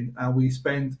squeeze in, and I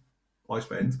spend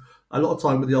a lot of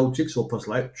time with the old jigsaw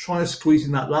puzzle out, trying to squeeze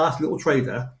in that last little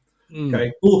trader.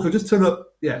 Okay, can I just turn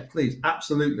up? Yeah, please,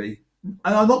 absolutely. And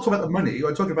I'm not talking about the money.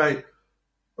 I'm talking about,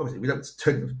 obviously, we don't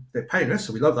turn, they're paying us,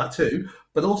 so we love that too.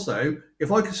 But also,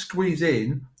 if I could squeeze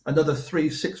in another 3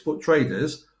 6-foot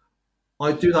traders,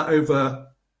 I'd do that over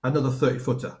another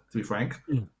 30-footer, to be frank.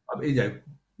 I mean,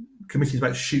 committees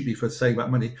about shoot me for saying about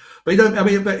money, but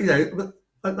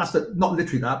that's not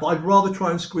literally that. But I'd rather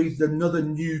try and squeeze another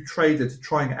new trader to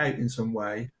try and get out in some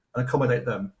way and accommodate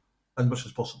them as much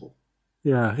as possible.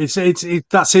 Yeah, that's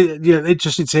it. Yeah,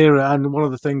 interesting to hear it. And one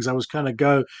of the things I was kind of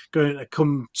going to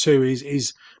come to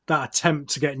is that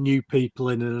attempt to get new people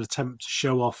in, an attempt to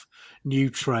show off new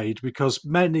trade, because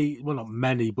not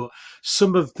many, but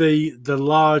some of the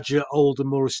larger, older,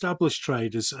 more established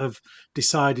traders have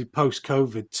decided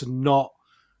post-COVID to not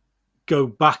go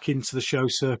back into the show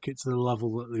circuit to the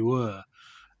level that they were,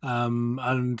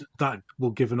 and that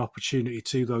will give an opportunity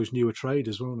to those newer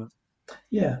traders, won't it?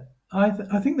 Yeah.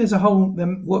 I think there's a whole,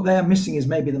 what they're missing is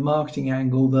maybe the marketing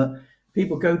angle, that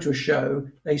people go to a show,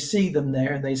 they see them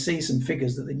there and they see some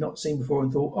figures that they've not seen before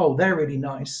and thought, oh, they're really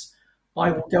nice.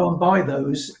 I will go and buy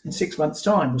those in 6 months'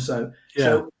 time or so. Yeah.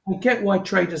 So I get why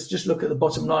traders just look at the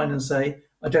bottom line and say,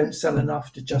 I don't sell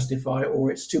enough to justify,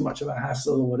 or it's too much of a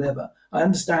hassle or whatever. I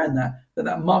understand that, but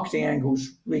that marketing angle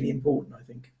is really important, I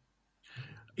think.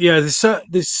 Yeah,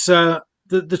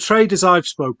 the traders I've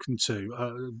spoken to,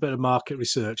 a bit of market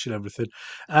research and everything,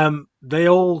 they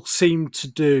all seem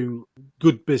to do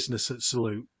good business at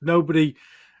Salute. Nobody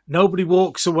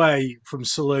walks away from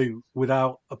Salute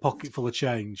without a pocket full of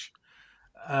change.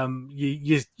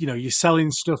 You're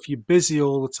selling stuff. You're busy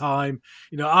all the time.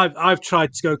 I've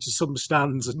tried to go to some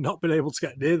stands and not been able to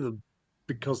get near them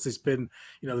because they've been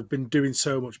doing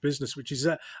so much business, which is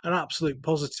an absolute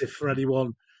positive for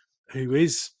anyone who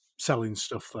is selling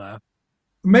stuff there.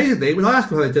 Amazingly, when I ask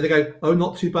them how they did, they go, "Oh,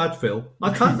 not too bad, Phil."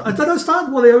 I don't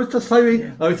understand why they always just say,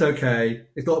 me, "Oh, it's okay.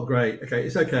 It's not great. Okay,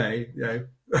 it's okay."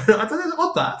 I don't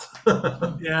know that.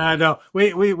 Yeah, I know.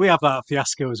 We have that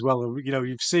fiasco as well.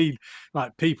 You've seen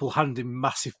like people handing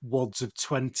massive wads of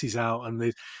 20s out, and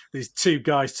these 2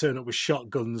 guys turn up with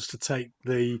shotguns to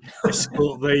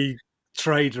escort the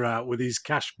trader out with his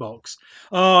cash box.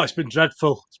 Oh, it's been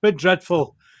dreadful. It's been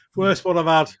dreadful. Worst one I've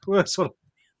had. Worst one.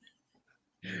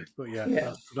 But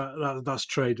yeah. That's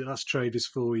trade. That's traders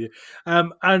for you.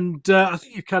 And I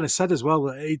think you kind of said as well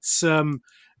that it's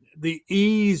the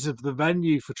ease of the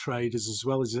venue for traders as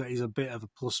well is a bit of a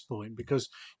plus point, because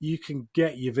you can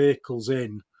get your vehicles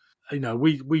in.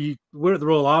 We're at the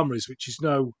Royal Armouries, which is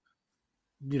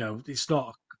it's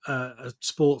not a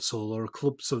sports hall or a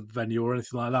club sub venue or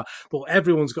anything like that, but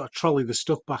everyone's got to trolley the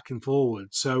stuff back and forward.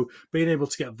 So being able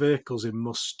to get vehicles in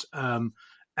must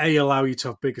allow you to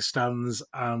have bigger stands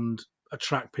and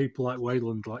attract people like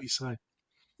Wayland, like you say.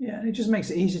 Yeah, and it just makes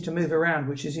it easier to move around,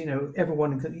 which is,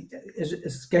 everyone,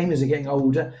 as gamers are getting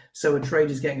older, so are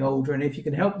traders getting older. And if you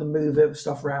can help them move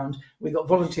stuff around, we've got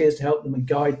volunteers to help them and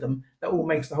guide them. That all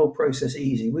makes the whole process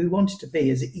easy. We want it to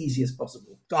be as easy as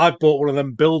possible. I bought one of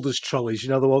them builders trolleys,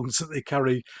 the ones that they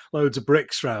carry loads of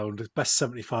bricks round. Best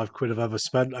 75 quid I've ever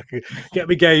spent. I could get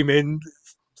my game in,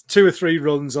 2 or 3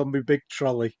 runs on my big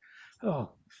trolley.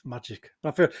 Oh, magic.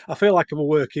 I feel like I'm a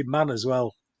working man as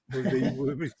well.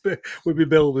 With my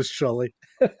builder's trolley.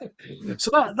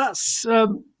 So that's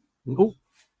is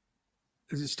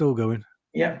it still going?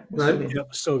 Yeah,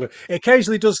 still going. It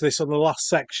occasionally does this on the last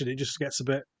section. It just gets a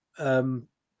bit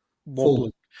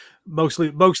wobbly.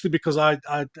 Mostly because I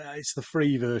it's the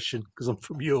free version because I'm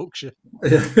from Yorkshire.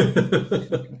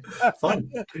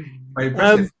 Fine. Very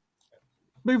impressive.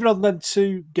 Moving on then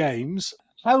to games.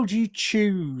 How do you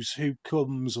choose who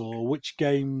comes or which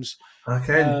games?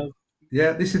 Okay.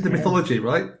 Yeah, this is the mythology,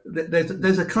 right?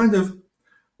 There's a kind of,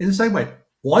 in the same way,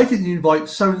 why didn't you invite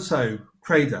so-and-so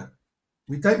trader?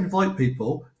 We don't invite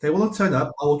people. If they want to turn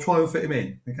up, I will try and fit him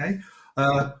in, okay?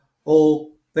 Or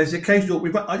there's the occasional,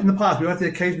 in the past, we've had the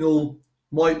occasional,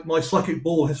 my psychic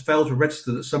ball has failed to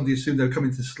register that somebody assumed they were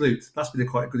coming to Sloot. That's been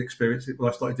quite a good experience when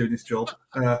I started doing this job.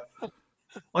 I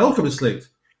all come to Sloot,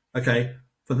 okay?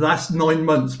 For the last 9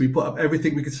 months, we put up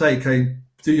everything we could say, okay,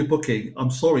 do your booking.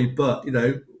 I'm sorry, but,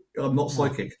 I'm not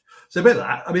psychic. So a bit of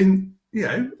that, I mean,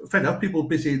 fair enough, people are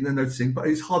busy and they're noticing, but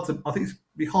it's hard to, I think it's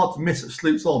be hard to miss that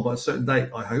Sloot's on by a certain date,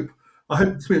 I hope. I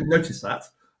hope to notice that.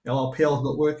 Our PR's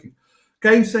not working.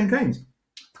 Games, same games.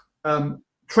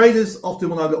 Traders often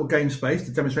want our little game space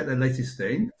to demonstrate their latest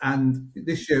thing. And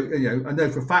this year, I know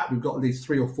for a fact we've got at least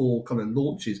 3 or 4 kind of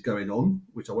launches going on,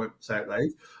 which I won't say out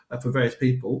loud, for various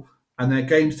people. And their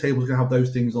games tables are going to have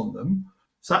those things on them.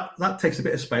 So that takes a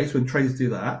bit of space when traders do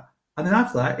that. And then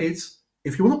after that, it's,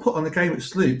 if you want to put on a game at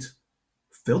Sloot,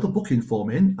 fill the booking form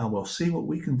in and we'll see what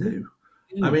we can do.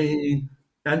 I mean,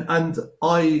 and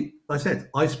I said,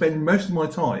 I spend most of my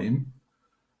time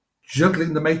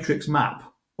juggling the matrix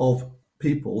map of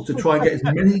people to try and get as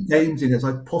many games in as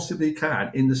I possibly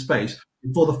can in the space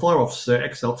before the fire officer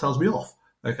Excel tells me off.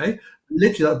 Okay,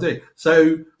 literally that'll do it.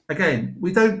 So again,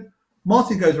 we don't.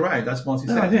 Martin goes around. That's Martin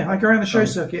said. Yeah, I go around the show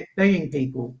circuit begging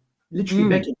people, literally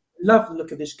begging. Love the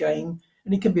look of this game,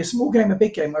 and it can be a small game, a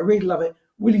big game. I really love it.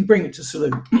 Will you bring it to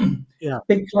Salute? Yeah,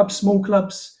 big clubs, small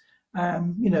clubs.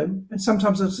 And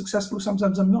sometimes I'm successful,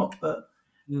 sometimes I'm not. But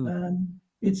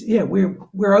it's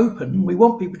we're open. We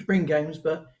want people to bring games,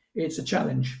 but it's a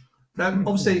challenge. Now,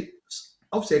 obviously,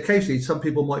 occasionally some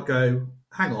people might go,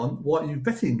 "Hang on, why are you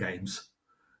betting games?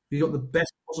 You got the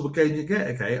best possible game you get."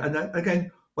 Okay, and again,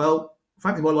 well,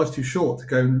 frankly, my life's too short to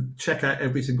go and check out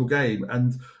every single game,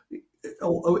 and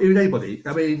or even anybody.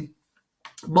 I mean,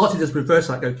 Martin just reverse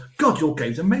that. Goes, "God, your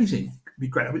game's amazing. It'd be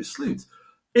great. I mean, Sloot."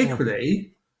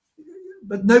 Equally.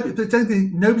 But nobody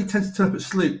tends to turn up at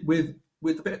Sloot with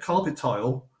a bit of carpet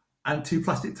tile and 2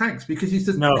 plastic tanks because it's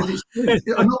just because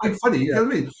I'm not being funny. You know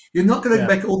what I mean? You're not going to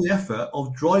make all the effort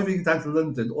of driving down to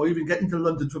London or even getting to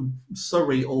London from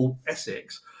Surrey or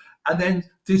Essex, and then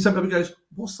do something that goes,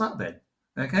 "What's that then?"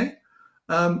 Okay,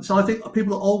 so I think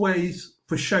people are always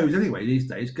for shows anyway these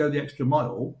days go the extra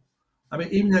mile. I mean,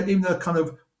 even the kind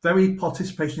of very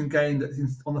participation game that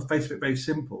on the face of it very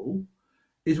simple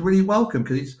is really welcome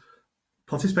because it's.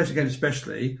 Participation games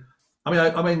especially. I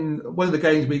mean, one of the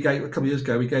games we gave a couple of years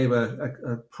ago, we gave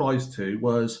a prize to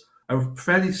was a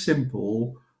fairly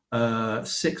simple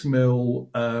 6 mil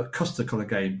custard kind of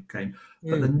game.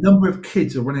 But the number of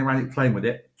kids who are running around it playing with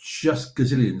it, just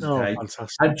gazillions. Okay,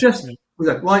 fantastic. And just we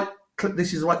go, right,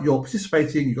 this is like you're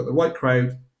participating. You've got the right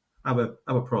crowd. Have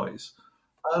a prize.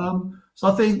 So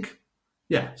I think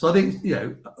try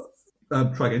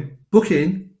again. Book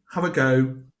in, have a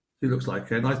go. It looks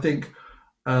like, and I think.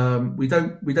 We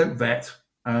don't vet,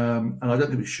 and I don't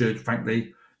think we should.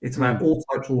 Frankly, it's about all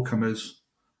types, all comers,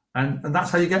 and that's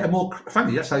how you get a more.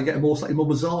 Frankly, that's how you get a more slightly more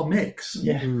bizarre mix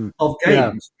of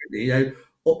games. Really.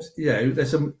 There's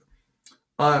some.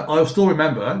 I'll still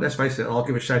remember. Let's face it. I'll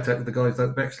give a shout out to the guys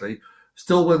at Bexley.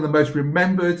 Still, one of the most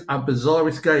remembered and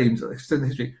bizarrest games in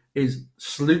history is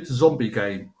Sloot Zombie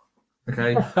Game.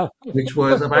 Okay, which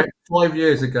was about 5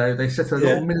 years ago. They set a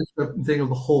little miniature thing of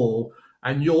the hall.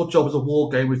 And your job as a war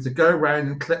game was to go around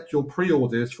and collect your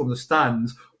pre-orders from the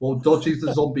stands while dodging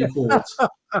the zombie hordes.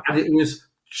 And it was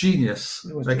genius.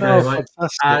 Right?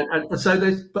 And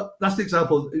so but that's the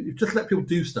example. You just let people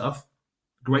do stuff,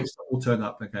 great stuff will turn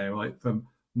up, okay, right? From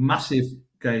massive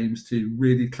games to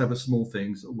really clever small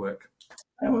things that work.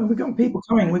 We've got people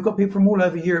coming. We've got people from all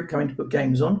over Europe coming to put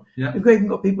games on. Yeah. We've even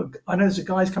got people, I know there's a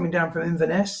guys coming down from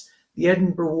Inverness. The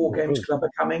Edinburgh Wargames Club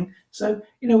are coming. So,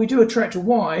 we do attract a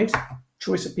wide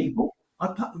choice of people.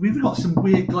 We've got some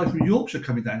weird guy from Yorkshire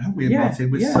coming down, haven't we,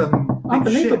 Martin? With some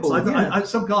unbelievable.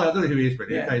 Some guy, I don't know who he is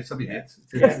really. Okay, somebody hits.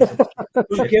 He's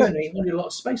given me a lot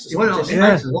of space. He wanted a lot of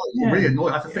space. Really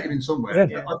annoying. I have to fit him in somewhere.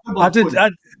 Yeah.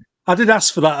 I did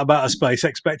ask for that about a space,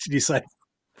 expecting you to say,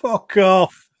 "Fuck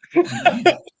off."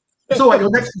 It's all right.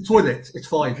 You're next to the toilet. It's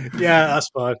fine. Yeah, that's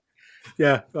fine.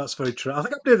 Yeah, that's very true. I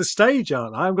think I'm near the stage,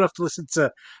 aren't I? I'm going to have to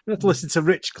listen to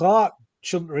Rich Clark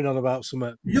chuntering on about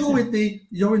something. You're in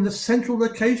the central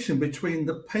location between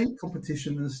the paint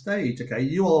competition and the stage. Okay,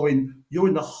 you're in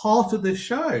the heart of the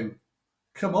show.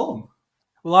 Come on.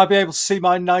 Will I be able to see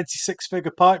my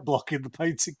 96-figure pipe block in the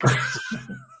painting contest?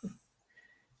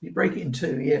 You break it in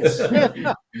two, yes.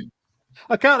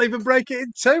 I can't even break it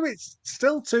in two. It's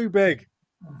still too big.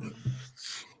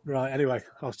 Right, anyway,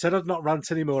 I've said I'd not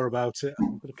rant anymore about it.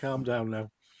 I'm going to calm down now.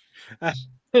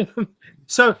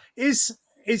 So is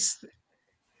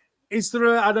there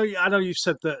a, I know you've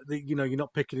said that you know you're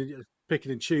not picking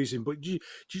and choosing, but do you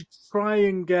try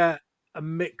and get a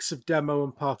mix of demo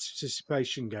and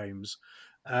participation games?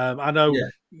 I know Yeah.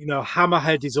 you know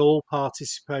Hammerhead is all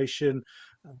participation,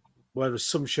 whereas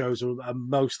some shows are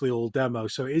mostly all demo.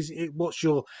 So what's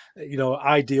your you know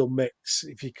ideal mix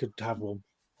if you could have one?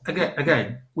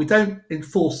 Again, we don't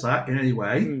enforce that in any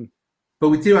way, Mm. but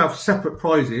we do have separate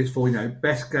prizes for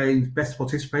best games, best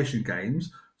participation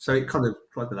games. So it kind of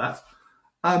tried to that.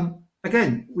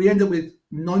 Again, we end up with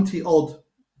 90 odd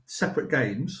separate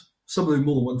games, some of them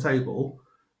more than one table.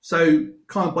 So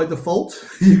kind of by default,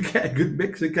 you get a good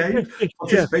mix of games,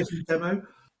 participation demo.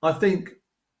 I think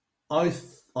I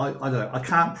don't know. I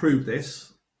can't prove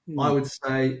this. I would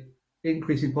say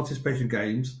increasing participation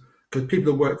games because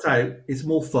people have worked out it's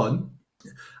more fun.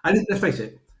 And let's face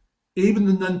it, even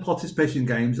the non-participation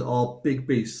games that are big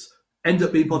beasts end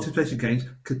up being participation games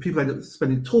because people end up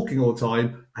spending talking all the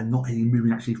time and not any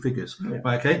moving actually figures. Yeah.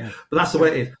 Right, okay, Yeah. but that's the way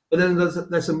it is. But then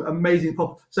there's some amazing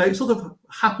so it sort of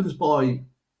happens by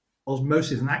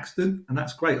osmosis and accident, and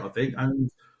that's great, I think. And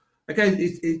again,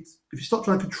 if you start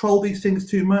trying to control these things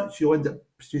too much, you'll end up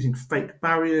producing fake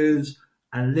barriers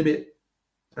and limit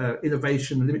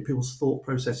innovation and limit people's thought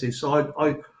processes. So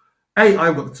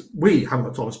we haven't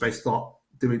got time and space to start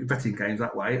doing vetting games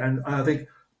that way, and I think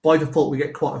by default we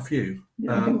get quite a few.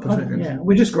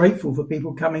 We're just grateful for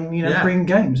people coming, bringing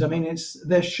games. I mean,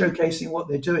 they're showcasing what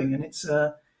they're doing, and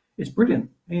it's brilliant.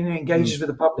 It engages with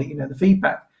the public. The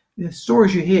feedback, the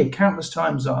stories you hear countless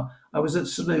times are, I was at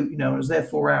Salute, I was there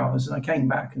 4 hours, and I came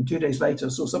back, and 2 days later I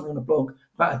saw something on a blog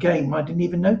about a game I didn't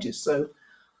even notice. So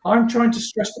I'm trying to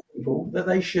stress to people that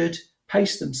they should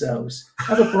pace themselves,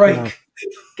 have a break,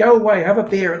 go away, have a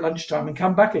beer at lunchtime, and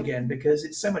come back again because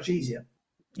it's so much easier.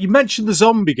 You mentioned the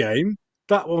zombie game.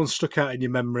 That one stuck out in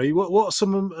your memory. What are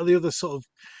some of the other sort of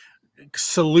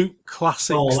Salute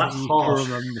classics that's that you harsh.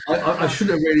 can remember? I should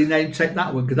have really name checked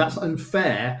that one because that's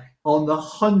unfair on the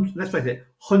let's face it,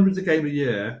 hundreds of games a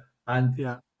year and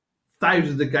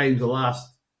thousands of games the last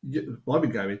I've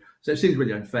been going. So it seems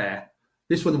really unfair.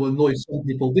 This one will annoy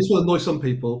some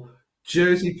people.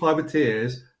 Jersey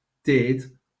Privateers did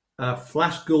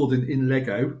Flash Gordon in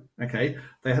Lego. Okay,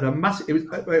 they had a massive.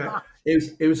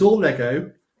 It was all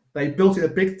Lego. They built it a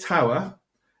big tower.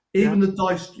 Even the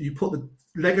dice, you put the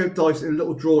Lego dice in a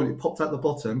little drawer and it popped out the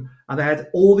bottom. And they had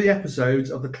all the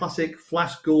episodes of the classic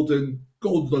Flash Gordon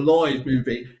Alive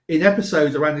movie in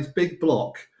episodes around this big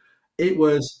block. It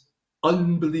was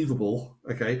unbelievable.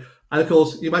 Okay, and of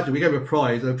course, you imagine we gave a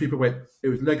prize and people went, "It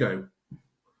was Lego."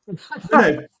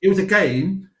 No, it was a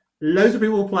game. Loads of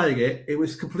people were playing it. It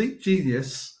was complete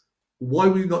genius. Why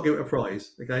would you not give it a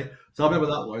prize? Okay, so I remember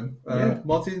that one.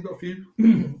 Martin, you got a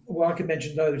few? Well, I could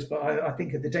mention those, but I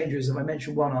think the danger is if I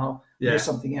mention one, I'll miss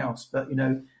something else. But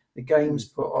the games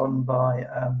put on by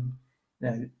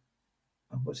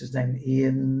what's his name,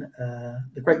 Ian,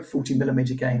 the great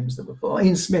 40mm games that were put on.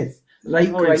 Ian Smith, great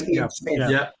Ian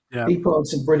Smith. Yeah. He put on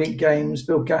some brilliant games.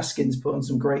 Bill Gaskin's put on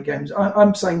some great games.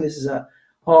 I'm saying this is a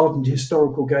hardened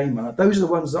historical gamer. Those are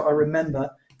the ones that I remember.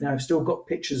 I've still got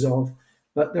pictures of.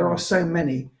 But there are so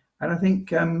many. And I think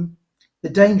the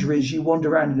danger is you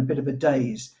wander around in a bit of a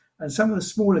daze. And some of the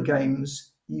smaller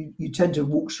games, you tend to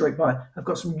walk straight by. I've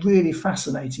got some really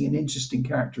fascinating and interesting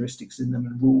characteristics in them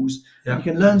and rules. Yeah. You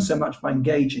can learn so much by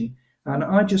engaging. And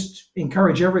I just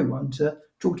encourage everyone to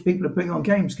talk to people who are putting on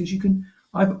games because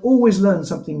I've always learned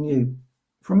something new.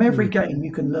 From every game,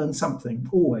 you can learn something,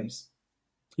 always.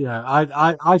 Yeah,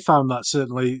 I found that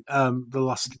certainly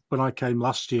when I came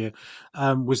last year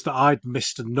was that I'd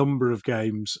missed a number of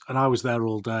games and I was there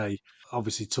all day,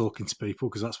 obviously talking to people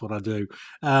because that's what I do.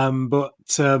 But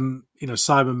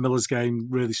Simon Miller's game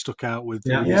really stuck out with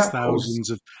these thousands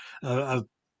of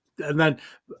and then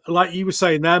like you were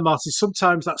saying there, Martin,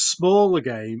 sometimes that smaller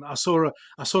game, I saw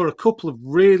a couple of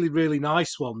really, really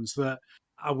nice ones that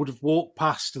I would have walked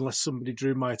past unless somebody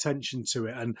drew my attention to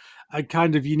it. And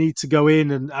you need to go in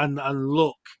and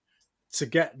look to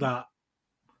get that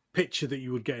picture that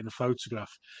you would get in a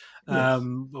photograph. Yes.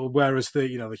 Whereas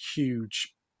the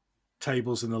huge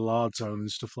tables in the large zone and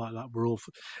stuff like that were all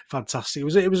fantastic.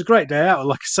 It was a great day out.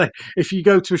 Like I say, if you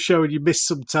go to a show and you miss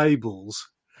some tables,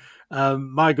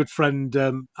 my good friend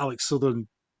Alex Southern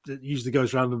usually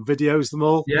goes around and videos them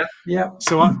all. Yeah.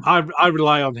 So I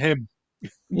rely on him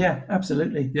Yeah,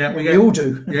 absolutely. Yeah, we all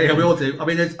do. Yeah, we all do. I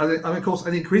mean, of course,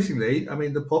 and increasingly, I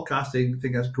mean, the podcasting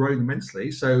thing has grown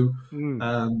immensely. So,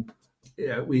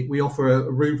 yeah, we offer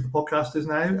a room for the podcasters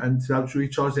now, and to have to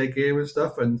recharge their gear and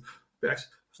stuff, and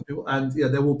some people, and yeah,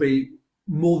 there will be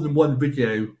more than one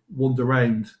video wander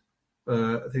around.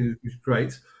 I think it's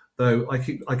great. Though I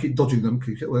keep dodging them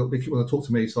because they keep wanting to talk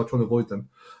to me, so I try to avoid them.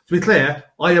 To be clear,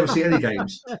 I never see any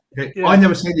games. Okay? Yeah. I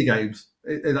never see any games.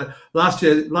 Last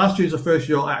year was the first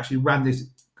year I actually ran this.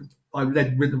 I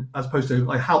led rhythm as opposed to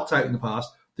I helped out in the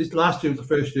past. This last year was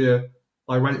the first year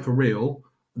I ran it for real.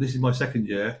 And this is my second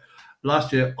year.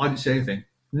 Last year I didn't see anything,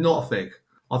 not a thing.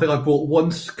 I think I bought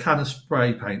one can of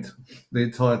spray paint the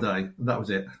entire day, and that was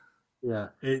it. Yeah,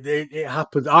 it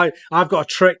happened. I've got a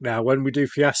trick now when we do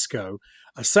Fiasco.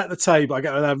 I set the table. I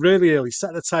get there really early,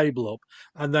 set the table up,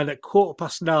 and then at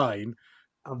 9:15,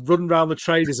 I run round the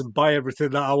traders and buy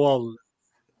everything that I want.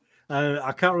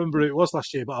 I can't remember who it was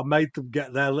last year, but I made them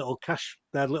get their little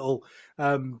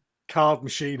card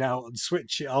machine out and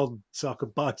switch it on so I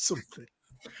could buy something.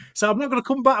 So I'm not going to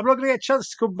come back. I'm not going to get a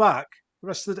chance to come back the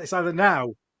rest of the day. It's either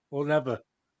now or never.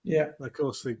 Yeah. And of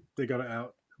course, they got it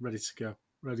out, ready to go.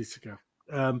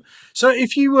 So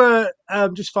if you were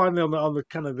just finally on the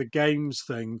kind of the games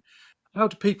thing, how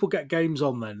do people get games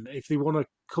on then? If they want to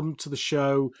come to the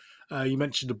show, you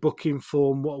mentioned a booking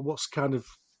form. What's kind of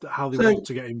how they want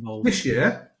to get involved? This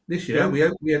year, yeah. we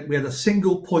had a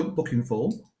single point booking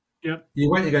form. Yeah. You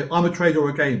went and go, I'm a trader or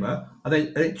a gamer, and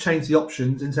then it changed the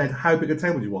options and said, how big a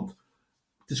table do you want?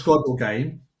 Describe your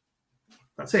game.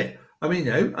 That's it. I mean,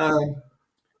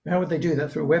 how would they do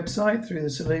that? Through a website? Through the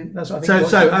saloon? That's what I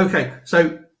think. Okay.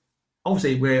 So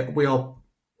obviously we are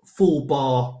full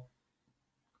bar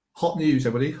hot news,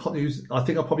 everybody. Hot news. I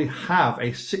think I probably have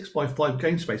a 6x5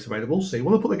 game space available. So you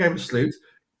want to put the game at Salute,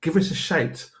 give us a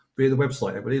shout via the website,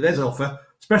 everybody. There's an offer.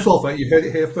 Special offer. You heard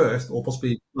it here first, or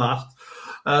possibly last.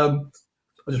 I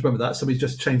just remember that. Somebody's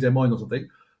just changed their mind or something.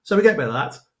 So we get about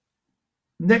that.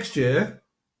 Next year,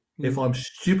 if I'm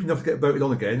stupid enough to get voted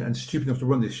on again and stupid enough to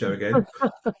run this show again,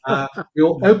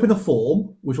 we'll open a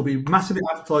form which will be massively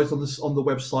advertised on the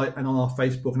website and on our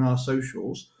Facebook and our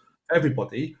socials for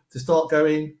everybody to start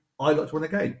going, I'd like to run a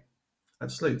game.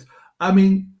 Absolutely. I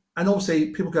mean, and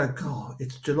obviously people go, God,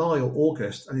 it's July or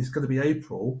August and it's going to be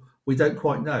April. We don't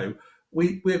quite know.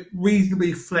 We're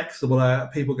reasonably flexible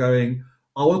at people going,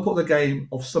 I want to put the game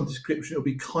of some description. It'll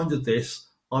be kind of this.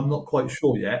 I'm not quite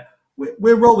sure yet.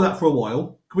 We'll roll with that for a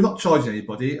while. We're not charging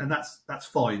anybody, and that's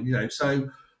fine, So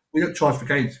we don't charge for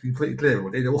games. To be completely clear,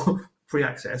 already. They're all free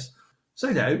access. So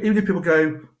even if people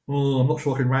go, I'm not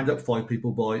sure I can round up 5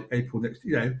 people by April next,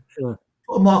 Sure.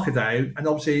 Put a marker down. And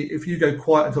obviously, if you go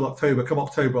quiet until October, come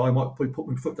October, I might put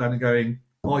my foot down and going,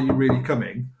 are you really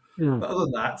coming? Yeah. But other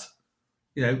than that,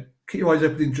 keep your eyes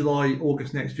open in July,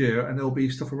 August next year, and there'll be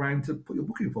stuff around to put your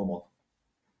booking form on.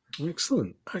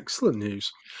 Excellent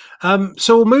news.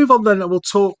 So we'll move on then, and we'll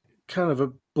talk kind of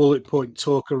a bullet point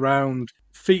talk around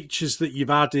features that you've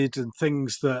added and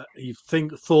things that you've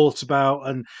thought about,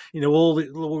 and all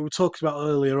what we were talking about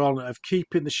earlier on of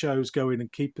keeping the shows going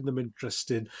and keeping them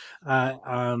interesting,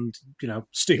 and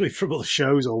stealing from other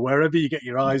shows or wherever you get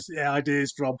your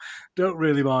ideas from. Don't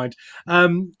really mind.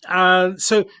 And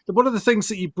so one of the things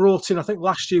that you brought in, I think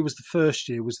last year was the first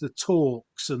year, was the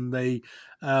talks and the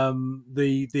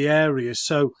areas.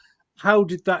 So how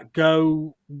did that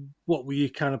go? What were your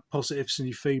kind of positives and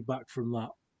your feedback from that?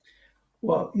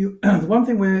 Well, the one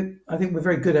thing I think we're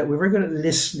very good at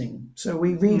listening. So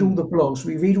we read all the blogs,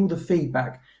 we read all the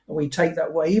feedback, and we take that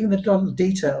away. Even the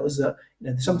details that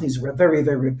some things are very,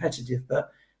 very repetitive.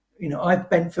 But I've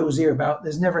bent Phil's ear about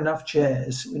there's never enough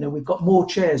chairs. We've got more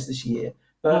chairs this year.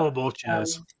 But more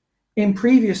chairs. In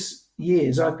previous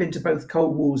years, I've been to both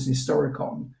Cold Wars and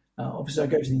Historicon. Obviously, I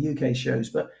go to the UK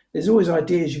shows, but there's always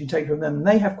ideas you can take from them, and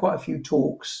they have quite a few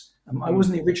talks. I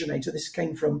wasn't the originator; this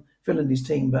came from Phil and his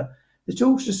team, but the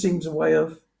talks just seems a way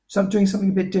of doing something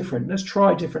a bit different. Let's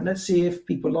try different. Let's see if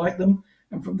people like them.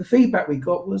 And from the feedback we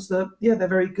got was that, they're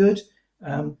very good.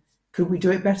 Could we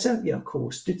do it better? Yeah, of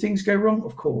course. Did things go wrong?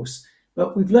 Of course.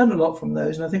 But we've learned a lot from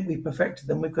those, and I think we've perfected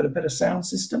them. We've got a better sound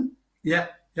system. Yeah.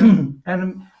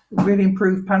 And really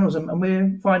improved panels. And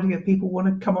we're finding that people want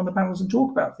to come on the panels and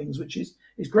talk about things, which is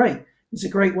great. It's a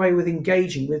great way with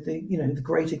engaging with the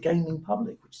greater gaming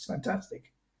public, which is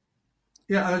fantastic.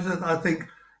 Yeah, I think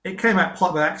it came out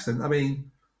quite by accident. I mean,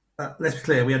 let's be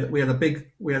clear. We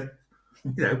had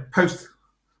post.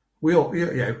 We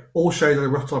all showed a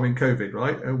rough time in COVID,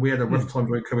 right? And we had a rough time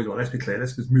during COVID. Well, let's be clear.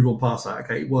 Let's just move on past that.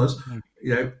 Okay, it was,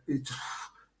 it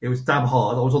was damn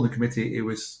hard. I was on the committee. It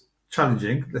was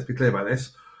challenging. Let's be clear about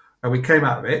this. And we came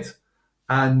out of it,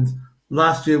 and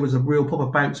last year was a real proper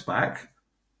bounce back,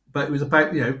 but it was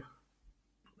about,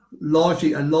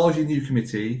 largely new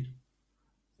committee,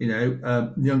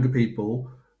 younger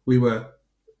people. We were,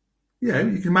 you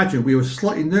can imagine we were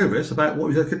slightly nervous about what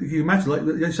was. You can imagine,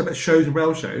 like about shows and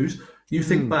rail shows. You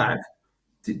think back,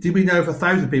 did we know if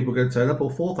 1,000 people were going to turn up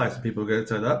or 4,000 people were going to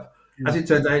turn up? As it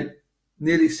turned out,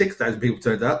 nearly 6,000 people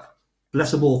turned up.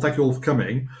 Bless them all. Thank you all for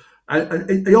coming. And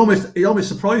it almost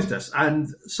surprised us. And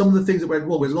some of the things that went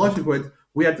wrong with life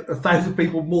we had 1,000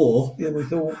 people more than we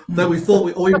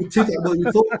thought, or even 2,000 more than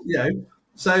we thought.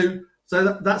 So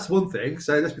that's one thing.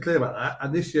 So let's be clear about that.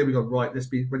 And this year we got right. Let's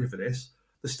be ready for this.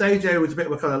 The stage area was a bit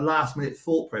of a kind of last minute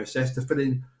thought process to fill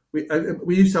in.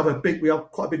 We used to have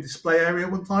quite a big display area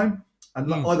at one time,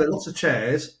 and either lots of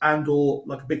chairs and or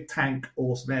like a big tank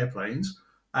or some airplanes.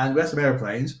 And we had some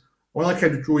airplanes. When I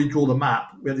came to draw the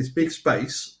map, we had this big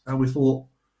space, and we thought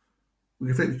we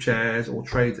could fit the chairs or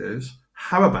traders.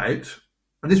 How about,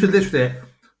 and this was literally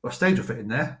a stage will fit in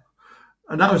there,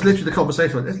 and that was literally the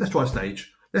conversation. Let's try a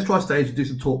stage. Let's try a stage and do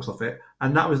some talks off it.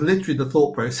 And that was literally the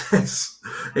thought process.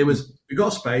 It was, we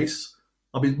got a space.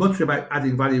 I've been muttering about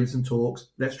adding value in some talks.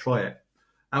 Let's try it.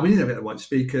 And we didn't have the right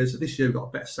speakers. This year we've got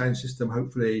a better sound system.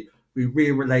 Hopefully we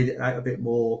relayed it out a bit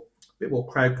more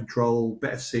crowd control,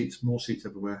 better seats, more seats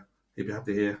everywhere. You'll be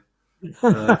happy to hear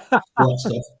all that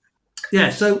stuff. Yeah,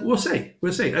 so we'll see.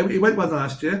 It went well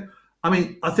last year. I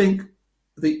mean, I think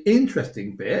the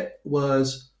interesting bit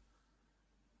was,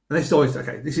 and this is always,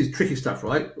 this is tricky stuff,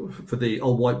 right, for the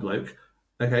old white bloke,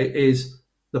 is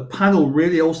the panel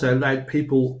really also allowed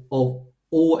people of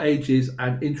all ages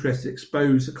and interests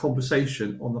exposed to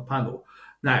conversation on the panel.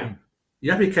 Now, you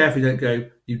have to be careful you don't go,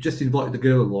 you've just invited the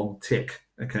girl along, tick,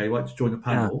 right, to join the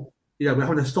panel. We're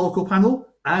having a historical panel,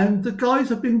 and the guys,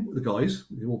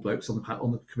 the all blokes on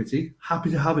the committee,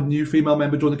 happy to have a new female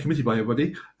member join the committee by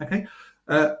everybody,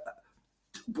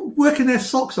 working their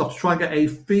socks off to try and get a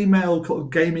female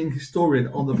gaming historian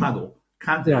on the panel.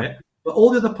 Can't do it. But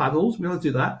all the other panels, we want to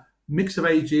do that. Mix of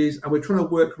ages, and we're trying to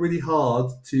work really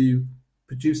hard to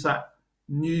produce that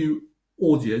new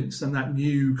audience and that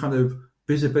new kind of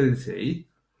visibility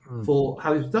for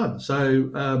how it's done.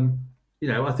 So,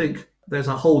 I think there's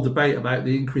a whole debate about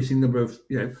the increasing number of,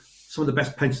 some of the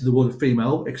best painters in the world are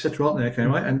female, etc., aren't they?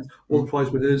 Right? And all the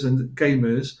prize winners and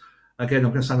gamers. Again,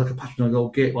 I'm going to sound like a patronising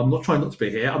old git. I'm not trying not to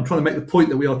be here. I'm trying to make the point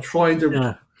that we are trying to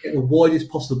get the widest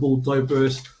possible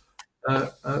diverse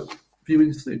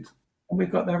viewing suit. And we've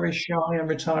got the very shy and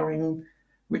retiring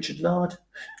Richard Lard.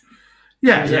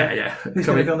 Yeah. Who's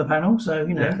going to be on the panel? So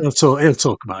he'll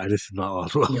talk about anything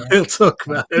like that. He'll talk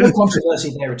about it. No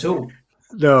controversy there at all.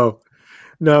 No.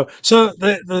 So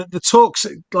the talks,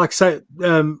 like I say,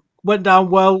 went down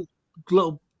well.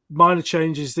 Little minor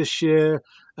changes this year.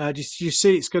 Do you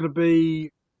see it's going to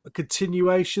be a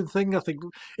continuation thing? I think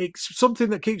it's something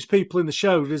that keeps people in the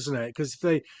show, isn't it? Because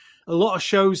a lot of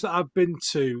shows that I've been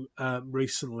to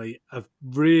recently have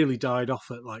really died off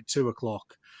at like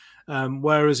 2:00.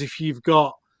 Whereas if you've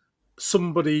got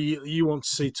somebody you want to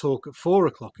see talk at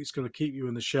 4:00, it's going to keep you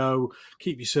in the show,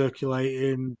 keep you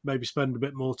circulating, maybe spend a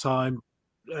bit more time.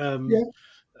 Hadn't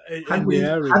we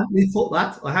thought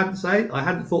that? I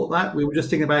hadn't thought that. We were just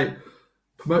thinking about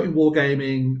promoting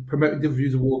wargaming, promoting different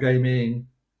views of wargaming,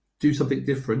 do something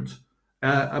different.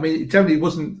 It generally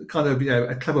wasn't kind of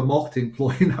a clever marketing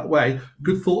ploy in that way.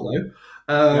 Good thought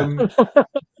though.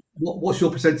 What's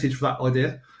your percentage for that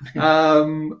idea?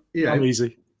 I'm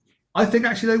easy. I think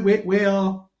actually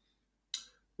though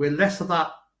we're less of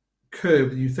that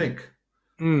curve than you think.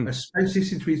 Especially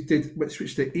since we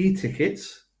switched to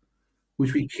e-tickets,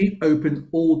 which we keep open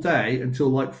all day until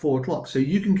like 4:00. So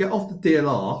you can get off the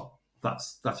DLR.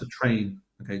 That's a train.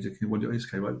 Okay, you can wonder what it is.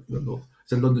 Okay, right.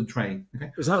 It's a London train.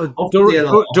 Okay, is that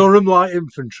the Durham Light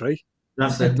Infantry?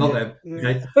 That's them, not them.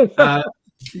 Okay.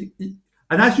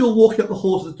 And as you're walking up the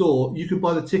hall to the door, you can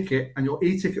buy the ticket, and your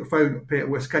e-ticket phone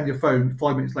will scan your phone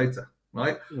 5 minutes later,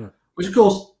 right? Yeah. Which of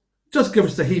course just gives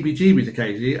us the heebie-jeebies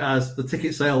occasionally, as the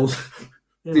ticket sales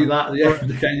do that at the end of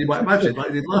the game. You might imagine, like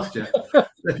they did last year.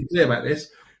 Let's be clear about this.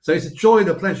 So it's a joy and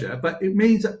a pleasure, but it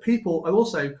means that people are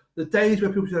also, the days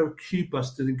where people have queue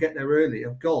busted and get there early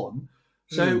have gone.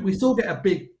 So we still get a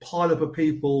big pile up of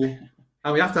people,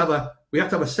 and we have to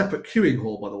have a separate queuing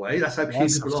hall, by the way. That's how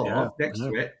people are next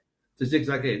to it to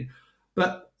zigzag in.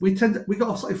 But we got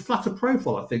a slightly flatter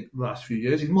profile, I think, the last few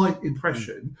years, in my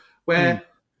impression, where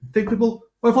I think people,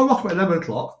 well, if I rock up at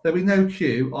 11:00, there'll be no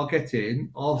queue. I'll get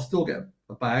in. I'll still get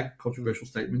a bag, controversial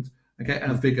statement,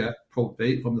 and a figure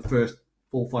probably from the first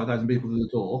 4,000 or 5,000 people to the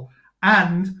door,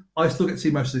 and I still get to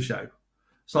see most of the show.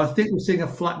 So I think we're seeing a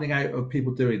flattening out of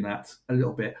people doing that a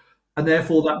little bit. and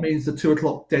therefore that means the 2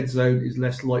 o'clock dead zone is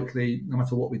less likely, no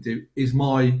matter what we do. Is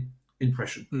my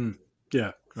impression.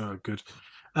 Yeah, good.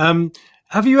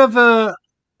 Have you ever?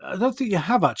 I don't think you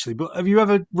have actually, but have you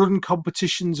ever run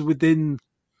competitions within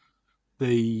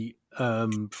the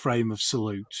frame of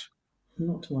Salute?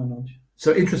 Not to my knowledge.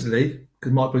 So interestingly,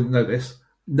 because Mike wouldn't know this,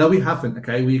 no, we haven't.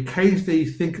 Okay, we occasionally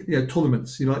think,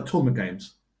 tournaments, like tournament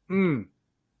games.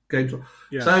 Games.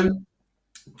 Yeah. So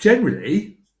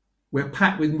generally, we're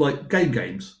packed with like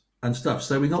games and stuff.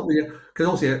 So we're not really, because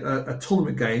obviously a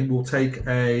tournament game will take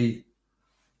a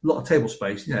lot of table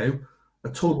space. A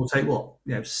tournament will take what,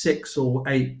 6 or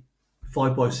 8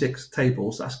 5x6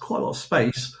 tables. That's quite a lot of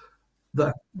space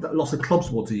that lots of clubs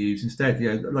want to use instead.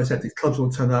 Like I said, these clubs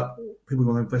want to turn up, people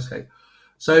want to investigate.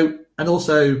 So, and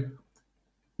also,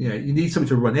 you need somebody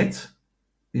to run it.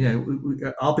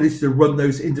 Our ability to run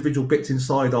those individual bits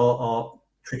inside are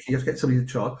tricky. You have to get somebody in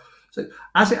charge. So,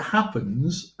 as it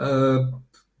happens,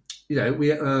 we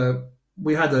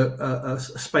had a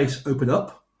space open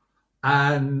up,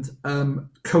 and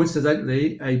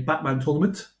coincidentally, a Batman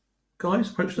tournament guys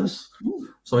approached us.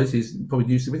 Sorry, he's probably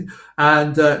news to me.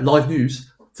 And live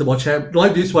news to my chair,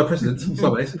 live news to my president.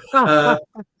 Sorry,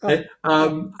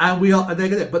 and we are, and they're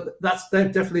going to. But they're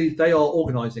definitely, they are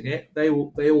organising it. They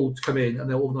all come in and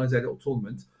they'll organise their little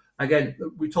tournament. Again,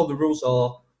 we told the rules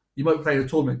are you might play a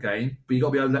tournament game, but you got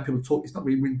to be able to let people talk. It's not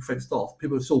really fenced off.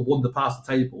 People still wander past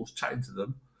the tables, chatting to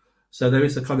them. So there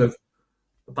is a kind of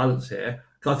balance here.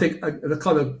 I think the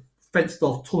kind of fenced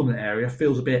off tournament area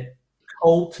feels a bit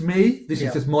cold to me. This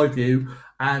is just my view,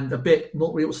 and a bit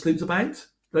not really what Salute's about.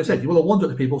 Like I said, you want to wander at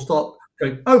the people, start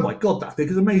going, "Oh my god, that thing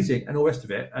is amazing," and all the rest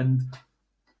of it. And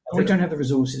we don't have the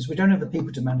resources. We don't have the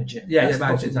people to manage it. Yeah,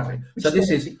 manage it exactly.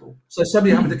 So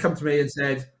somebody happened to come to me and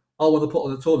said, "I want to put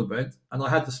on a tournament," and I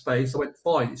had the space. I went,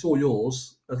 "Fine, it's all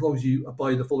yours as long as you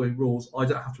abide the following rules. I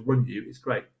don't have to run you. It's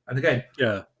great." And again,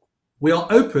 we are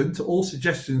open to all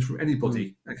suggestions from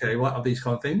anybody. Okay, right, of these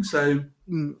kind of things. So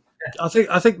I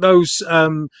think those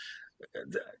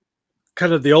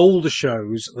kind of the older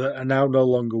shows that are now no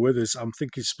longer with us. I'm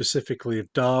thinking specifically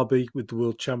of Derby with the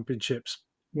World Championships,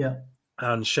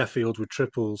 and Sheffield with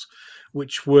triples,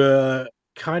 which were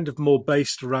kind of more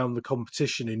based around the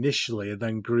competition initially, and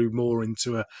then grew more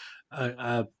into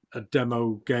a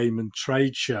demo game and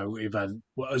trade show event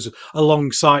as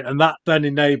alongside, and that then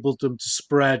enabled them to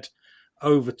spread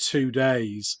over 2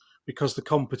 days because the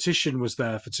competition was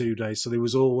there for 2 days. So there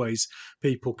was always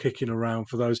people kicking around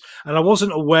for those. And I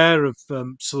wasn't aware of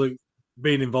Salute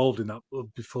being involved in that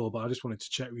before, but I just wanted to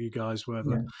check with you guys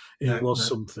whether it was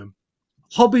something.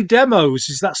 Hobby demos,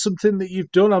 is that something that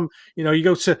you've done? You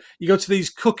go to these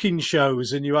cooking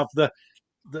shows and you have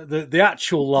the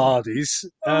actual lardies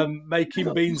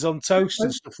making beans on toast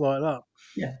and stuff like that.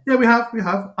 Yeah, we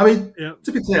have. I mean,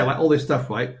 to be clear, like all this stuff,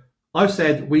 right? I've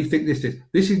said we think this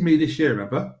is me this year.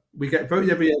 Remember, we get voted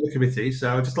every year in the committee,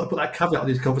 so I just like to put that caveat on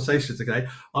these conversations. Okay,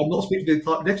 I'm not speaking to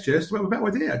the next year. So we have a better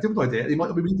idea, a different idea. He might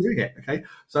not be doing it. Okay,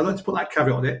 so I'd like to put that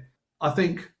caveat on it. I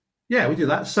think, we do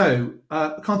that. So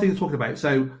I can't think of talking about.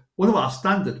 So one of our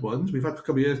standard ones we've had for a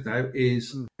couple of years now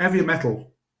is Heavy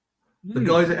Metal. The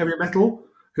guys at Heavy Metal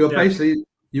who are basically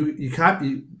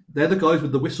they're the guys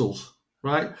with the whistles,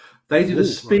 right? They do the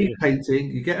speed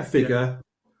painting. You get a figure.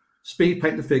 Speed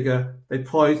paint the figure. They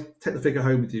take the figure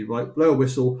home with you, right? Blow a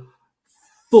whistle,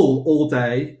 full all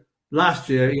day. Last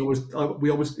year, he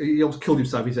almost killed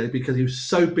himself. He said because he was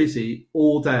so busy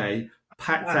all day,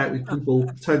 packed out with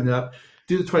people turning up,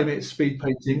 do the 20-minute speed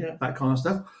painting, that kind of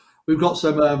stuff. We've got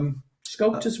some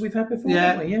sculptors we've had before.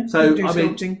 So I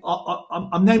mean,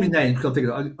 I'm naming names because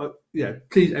I'm thinking,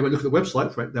 please everyone look at the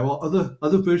website for it. There are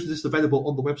other versions of this available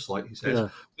on the website. He says,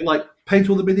 like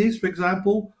Paint All the Minis, for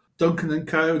example. Duncan and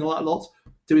Co. and all that lot,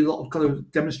 doing a lot of kind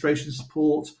of demonstration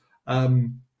support.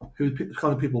 Who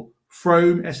kind of people?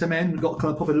 Frome, SMN, we've got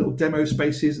kind of popping little demo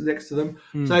spaces next to them.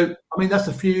 So, I mean, that's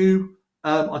a few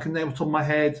I can name off the top of my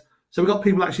head. So we've got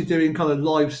people actually doing kind of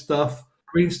live stuff.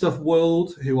 Green Stuff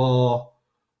World, who are,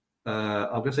 I'm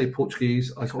going to say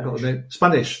Portuguese, I forgot the name.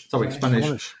 Spanish.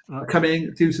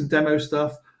 Coming, do some demo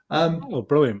stuff.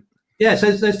 Brilliant. Yeah,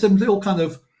 so there's some little kind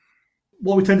of,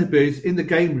 what we tend to do is in the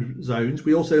game zones,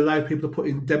 we also allow people to put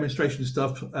in demonstration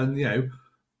stuff, and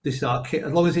this is our kit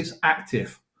as long as it's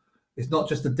active. It's not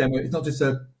just a demo. It's not just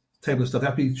a table of stuff. They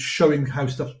have to be showing how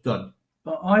stuff's done.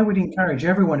 But I would encourage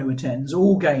everyone who attends,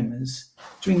 all gamers,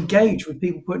 to engage with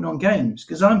people putting on games,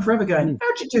 because I'm forever going,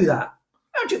 "How'd you do that?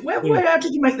 How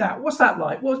did you make that? What's that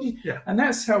like?" And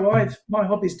that's how my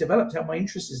hobby's developed. How my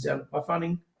interest is developed,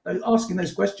 by asking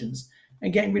those questions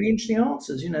and getting really interesting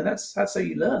answers. That's how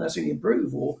you learn. That's how you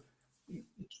improve, or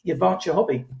you advance your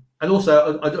hobby. And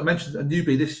also, I mentioned a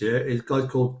newbie this year is guys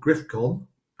called GriffCon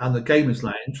and the Gamers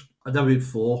Lounge. I've never been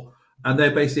before, and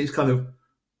they're basically it's kind of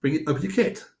open your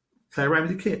kit, play around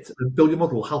with your kit, and build your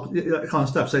model, help that kind of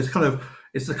stuff. So it's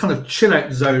a kind of chill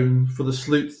out zone for the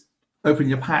sleuth, open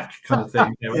your pack kind of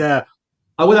thing. Yeah.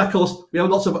 And with that, of course, we have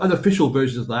lots of unofficial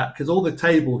versions of that because all the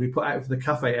tables we put out for the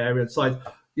cafe area inside.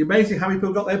 It's amazing how many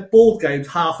people got their board games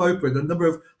half open. The number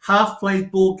of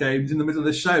half-played board games in the middle of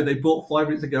the show they bought 5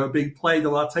 minutes ago are being played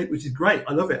on our tape, which is great.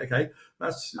 I love it. Okay,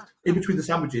 that's in between the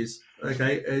sandwiches.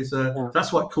 Okay,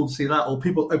 that's quite cool to see that. Or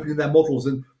people opening their models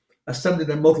and assembling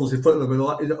their models in front of them.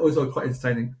 It's always quite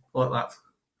entertaining. I like that.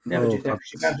 Never did that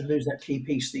because you're bound to lose that key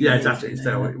piece. Yeah, exactly.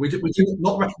 We do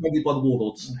not recommended by the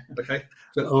Warlords. Okay.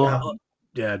 So,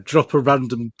 yeah, drop a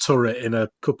random turret in a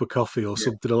cup of coffee or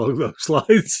something along those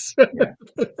lines.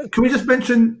 Can we just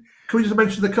mention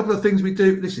a couple of things we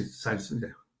do? This sounds like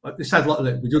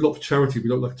we do a lot for charity. We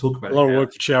don't like to talk about a lot of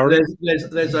work for charity.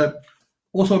 There's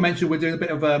also I mentioned we're doing a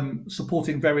bit of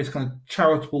supporting various kind of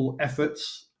charitable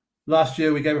efforts. Last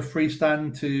year we gave a free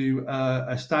stand to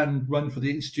a stand run for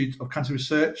the Institute of Cancer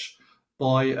Research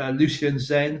by Lucien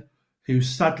Zen, who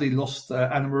sadly lost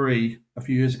Anna Marie a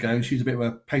few years ago. She's a bit of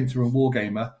a painter and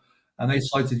wargamer, and they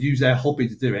decided to use their hobby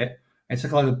to do it. It's a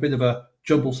kind of bit of a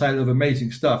jumble sale of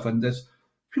amazing stuff, and there's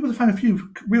people have found a few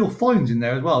real finds in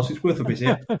there as well, so it's worth a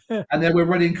visit. And then we're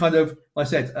running kind of, like I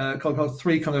said, kind of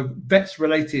 3 kind of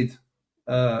vets-related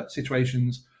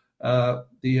situations.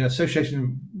 The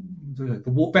association,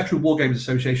 the Veteran Wargames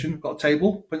Association, got a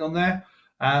table put on there,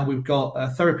 and we've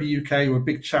got Therapy UK, who are a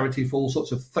big charity for all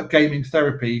sorts of gaming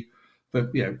therapy,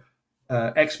 but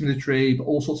ex-military, but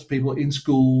all sorts of people in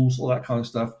schools, all that kind of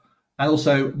stuff. And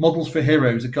also Models for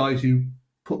Heroes, the guys who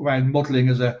put around modelling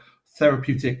as a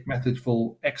therapeutic method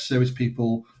for ex-service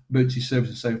people, emergency service,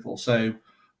 and so forth. So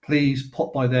please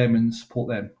pop by them and support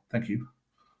them. Thank you.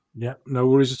 Yeah, no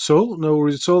worries at all. No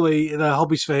worries at all. The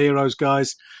Hobbies for Heroes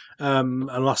guys and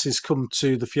lasses come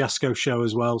to the Fiasco show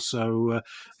as well, so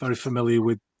very familiar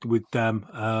with them.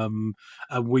 And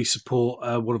we support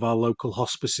one of our local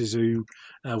hospices who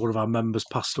one of our members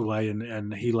passed away,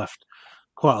 and he left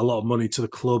quite a lot of money to the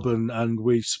club, and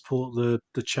we support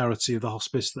the charity of the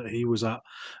hospice that he was at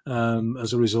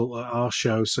as a result of our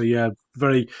show. So yeah,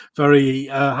 very, very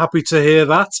happy to hear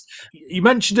that. You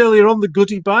mentioned earlier on the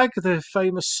goodie bag, the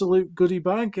famous Salute goodie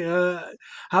bag.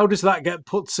 How does that get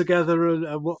put together,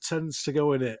 and what tends to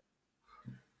go in it?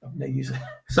 No use.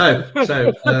 So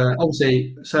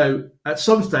obviously, at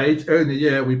some stage early in the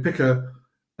year, we pick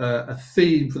a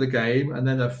theme for the game, and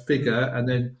then a figure, and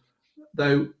then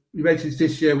though we mentioned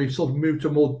this year, we've sort of moved to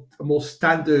a more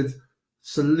standard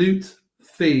Salute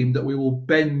theme that we will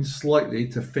bend slightly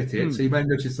to fit it. So you may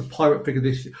notice the pirate figure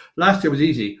this year. Last year was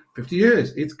easy, 50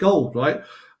 years, it's gold, right?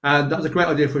 And that was a great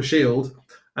idea for a shield.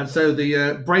 And so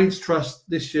the Brains Trust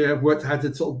this year have worked out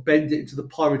to sort of bend it into the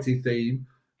piratey theme.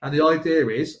 And the idea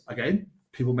is, again,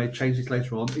 people may change this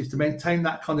later on, is to maintain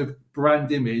that kind of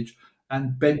brand image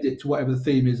and bend it to whatever the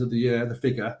theme is of the year, the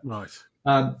figure. Right.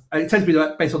 And it tends to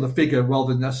be based on the figure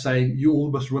rather than us saying you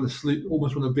almost run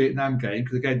a Vietnam game,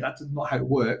 because again, that's not how it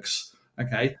works.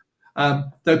 Okay.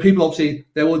 Though people obviously,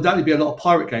 there will definitely be a lot of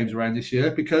pirate games around this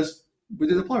year because we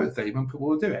did a pirate theme and people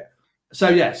will do it. So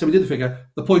yeah, so we did the figure.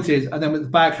 The point is, and then the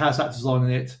bag has that design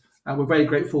in it, and we're very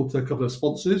grateful to a couple of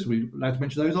sponsors. We're allowed to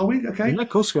mention those, are we? Okay. Yeah, of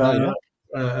course we are.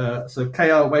 So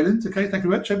KR Wayland, okay, thank you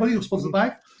very much, everybody who sponsors the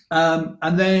bag.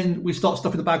 And then we start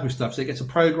stuffing the bag with stuff. So it gets a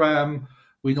program.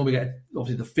 We normally get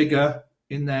obviously the figure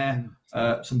in there,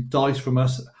 some dice from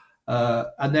us,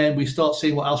 and then we start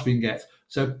seeing what else we can get.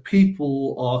 So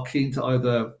people are keen to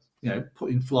either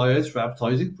put in flyers for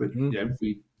advertising, which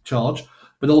we charge,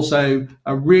 but also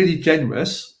are really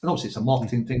generous, and obviously it's a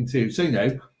marketing thing too. So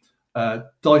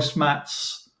dice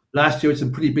mats. Last year, it's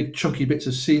some pretty big chunky bits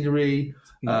of scenery,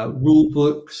 rule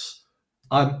books.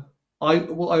 What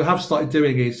I have started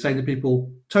doing is saying to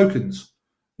people, tokens.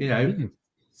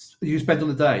 You spend on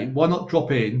the day, why not drop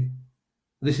in?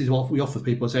 This is what we offer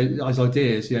people, say as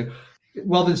ideas.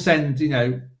 Rather than send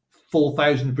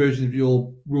 4,000 versions of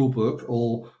your rule book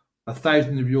or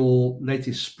 1,000 of your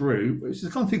latest sprue, which is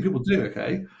the kind of thing people do.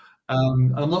 Okay,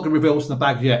 and I'm not going to reveal what's in the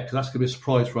bag yet because that's going to be a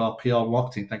surprise for our PR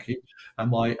marketing. Thank you.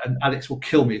 And Alex will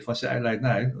kill me if I say it out loud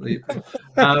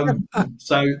now.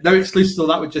 So no exclusives on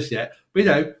that one just yet.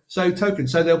 But so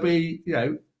tokens. So there'll be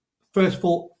first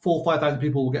 4,000 or 5,000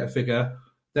 people will get a figure.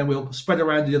 Then we'll spread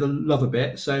around the other love a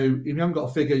bit. So if you haven't got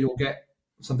a figure, you'll get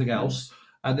something else.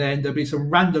 And then there'll be some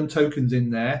random tokens in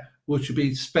there, which will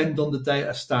be spent on the day at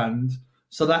a stand.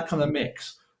 So that kind of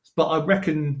mix. But I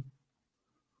reckon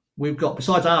we've got,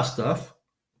 besides our stuff,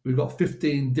 we've got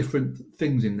 15 different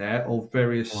things in there of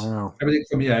various, Wow. everything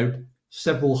from,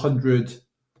 several hundred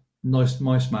nice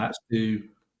mice mats to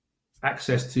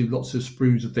access to lots of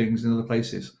sprues of things in other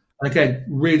places. And again,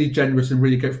 really generous and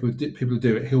really grateful for people who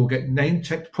do it. He will get name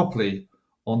checked properly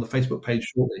on the Facebook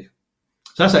page shortly.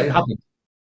 So that's how it happened.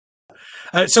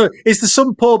 So is there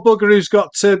some poor bugger who's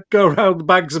got to go around the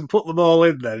bags and put them all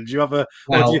in then? Do you have or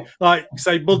do you, like,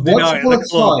 say, Monday night at the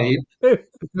club?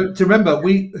 To remember,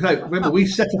 we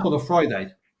set up on a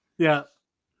Friday. Yeah.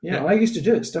 Yeah, I used to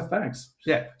do it, stuff bags.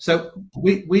 Yeah, so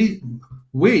we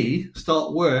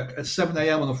start work at 7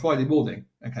 a.m. on a Friday morning,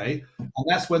 okay? And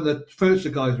that's when the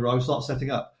furniture guys arrive and start setting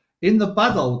up. In the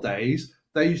bad old days,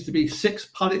 there used to be 6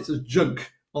 pallets of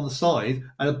junk on the side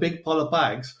and a big pile of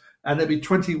bags, and there'd be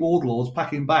 20 warlords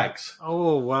packing bags.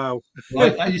 Oh, wow.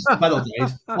 Right, that used to be bad old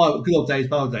days. Well, good old days,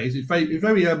 bad old days. It's very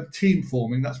team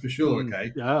forming, that's for sure,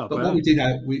 okay? Yeah, but what we do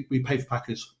now, we pay for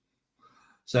packers.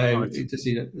 So Right. to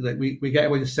see that we get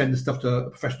everyone to send the stuff to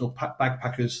professional bag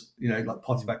packers, like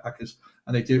party bag packers,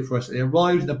 and they do it for us. It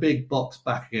arrives in a big box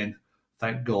back again.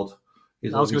 Thank God.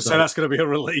 I was going to say that's going to be a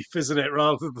relief, isn't it?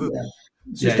 Rather than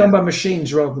It's just done by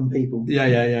machines rather than people. Yeah,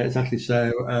 exactly.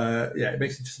 So it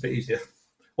makes it just a bit easier.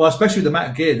 Well, especially with the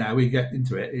amount of gear now we get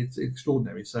into it, it's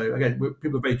extraordinary. So again,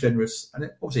 people are very generous,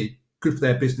 and obviously good for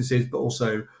their businesses, but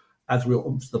also adds real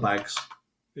oomph to the bags.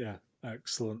 Yeah.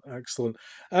 Excellent.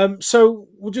 So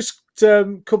we'll just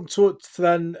come to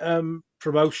then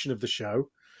promotion of the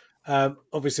show.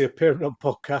 Obviously, appearing on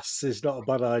podcasts is not a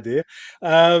bad idea.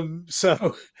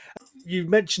 So you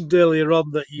mentioned earlier on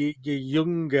that your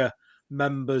younger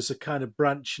members are kind of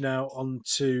branching out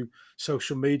onto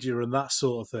social media and that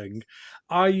sort of thing.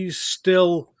 Are you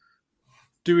still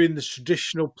doing the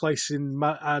traditional placing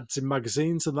ads in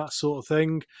magazines and that sort of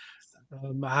thing?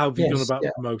 How have you done about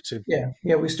promoting?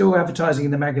 Yeah, we're still advertising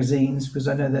in the magazines because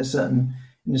I know there's certain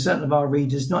of our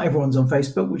readers, not everyone's on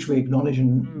Facebook, which we acknowledge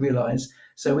and realise.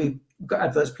 So we've got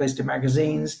adverts placed in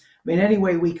magazines. I mean, any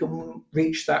way we can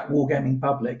reach that wargaming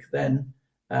public, then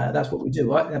that's what we do.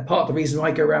 Part of the reason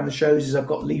I go around the shows is I've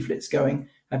got leaflets going.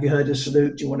 Have you heard of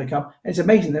Salute? Do you want to come? And it's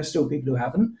amazing there's still people who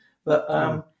haven't. But,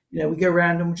 we go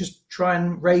around and we just try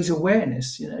and raise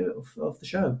awareness, of the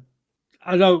show.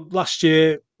 I know last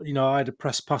year, I had a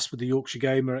press pass with the Yorkshire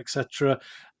Gamer, etc.,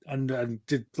 and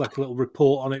did like a little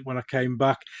report on it when I came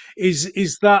back.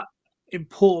 Is that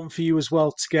important for you as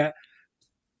well to get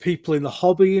people in the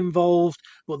hobby involved?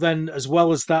 But then, as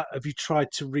well as that, have you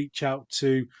tried to reach out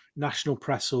to national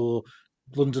press or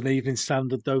London Evening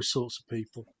Standard, those sorts of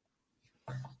people?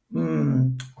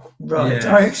 Right.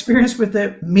 Our experience with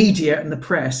the media and the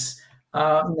press,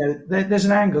 there's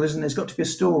an angle, isn't there? There's got to be a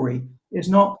story. It's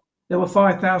not. There were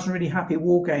 5,000 really happy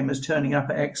wargamers turning up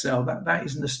at Excel. That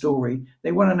isn't the story.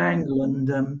 They want an angle,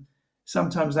 and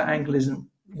sometimes that angle isn't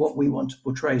what we want to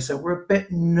portray. So we're a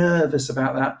bit nervous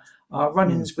about that. Our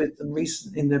run-ins with them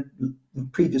in the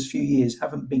previous few years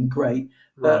haven't been great.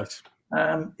 But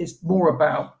it's more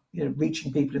about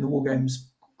reaching people in the Wargames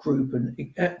group and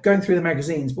going through the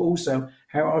magazines, but also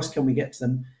how else can we get to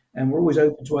them? And we're always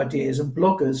open to ideas. And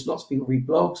bloggers, lots of people read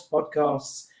blogs,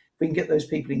 podcasts. We can get those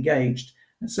people engaged.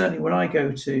 And certainly when I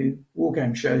go to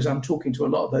Wargame shows, I'm talking to a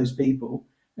lot of those people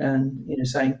and,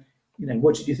 saying,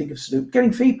 what did you think of Salute?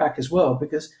 Getting feedback as well,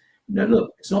 because,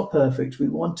 look, it's not perfect. We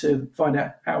want to find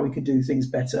out how we can do things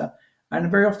better. And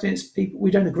very often it's people,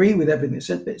 we don't agree with everything that's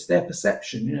said, but it's their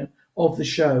perception, of the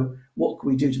show. What can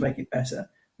we do to make it better?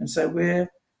 And so we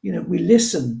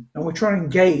listen and we're trying to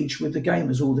engage with the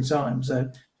gamers all the time. So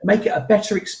to make it a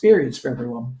better experience for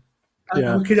everyone.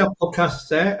 And we can have podcasts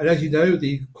there, and as you know,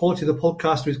 the quality of the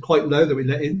podcaster is quite low that we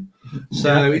let in.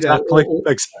 So exactly. Northern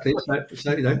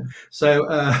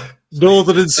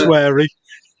and sweary.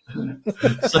 But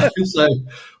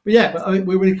I mean,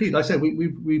 we're really keen. Like I said,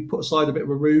 we put aside a bit of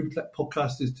a room to let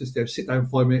podcasters just sit down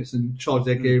 5 minutes and charge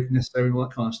their gear if necessary and all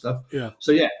that kind of stuff. Yeah.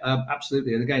 So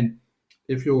absolutely. And again,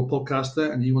 if you're a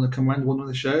podcaster and you want to come around one on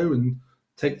the show and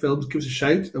take films, give us a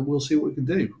shout, and we'll see what we can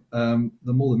do. The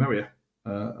more the merrier. As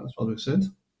far as I'm concerned.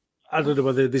 I don't know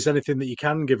whether there's anything that you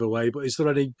can give away, but is there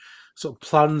any sort of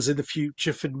plans in the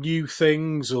future for new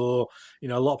things? Or, a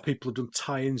lot of people have done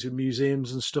tie-ins with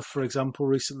museums and stuff, for example,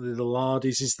 recently the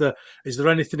Lardies. Is there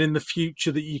anything in the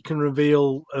future that you can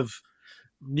reveal of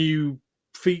new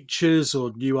features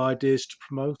or new ideas to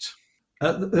promote?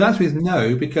 The answer is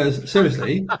no, because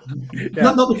seriously,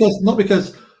 not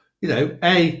because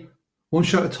one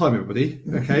show at a time, everybody.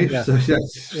 Okay. Yeah. So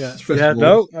Secondly,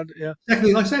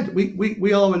 like I said,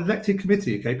 we are an elected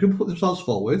committee. Okay, people put themselves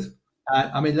forward.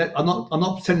 I'm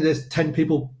not pretending there's 10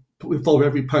 people put forward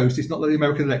every post. It's not like the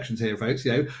American elections here, folks.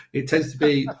 It tends to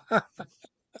be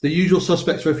the usual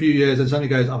suspects for a few years, and suddenly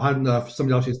goes, "I've had enough.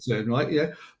 Somebody else's turn," right?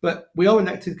 Yeah. But we are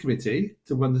elected committee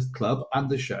to run the club and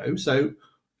the show, so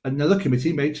another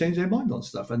committee may change their mind on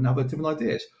stuff and have different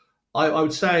ideas. I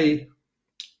would say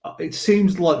it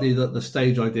seems likely that the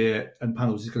stage idea and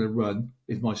panels is going to run.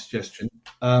 Is my suggestion.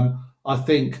 I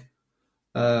think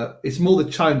it's more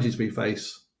the challenges we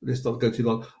face. Let's not go too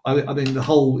long. I mean, the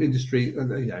whole industry.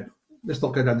 Let's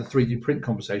not go down the 3D print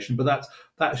conversation, but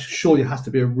that surely has to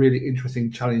be a really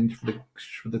interesting challenge for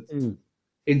the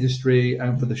industry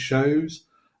and for the shows.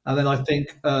 And then I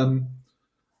think,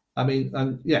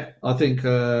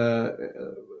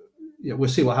 we'll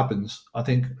see what happens. I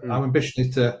think our ambition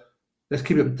is to let's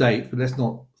keep it up to date, but let's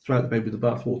not throw out the baby with the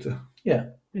bathwater. Yeah.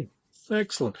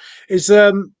 Excellent. Is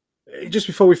just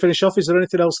before we finish off, is there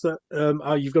anything else that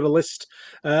you've got a list?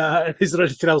 Is there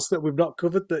anything else that we've not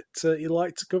covered that you'd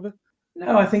like to cover?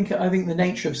 No, I think the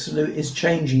nature of Salute is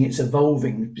changing. It's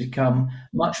evolving. It's become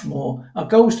much more. Our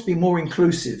goal is to be more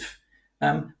inclusive,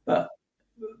 but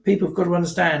people have got to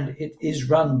understand it is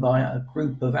run by a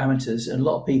group of amateurs, and a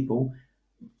lot of people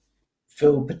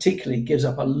feel particularly gives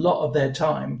up a lot of their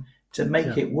time to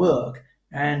make it work,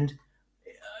 and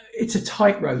it's a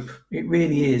tightrope. It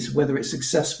really is, whether it's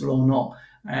successful or not.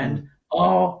 And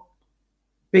our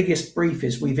biggest brief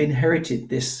is we've inherited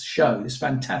this show, this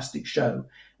fantastic show,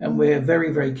 and we're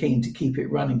very, very keen to keep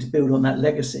it running, to build on that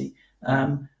legacy.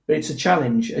 But it's a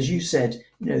challenge. As you said,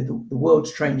 the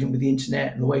world's changing with the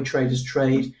internet and the way traders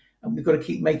trade, and we've got to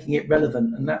keep making it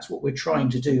relevant. And that's what we're trying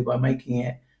to do by making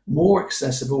it more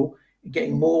accessible,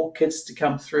 getting more kids to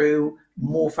come through,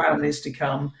 more families to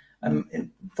come,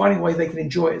 and finding a way they can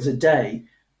enjoy it as a day.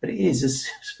 But it is, as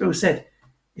Phil said,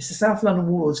 it's the South London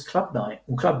Warlords club night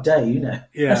or club day,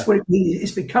 Yeah. That's what it means.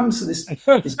 It's become so this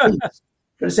piece.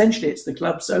 But essentially it's the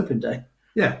club's open day.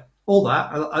 Yeah, all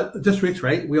that. And I just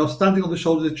reiterate, we are standing on the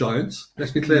shoulders of giants.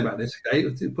 Let's be clear about this, okay?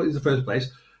 Let's put it in the first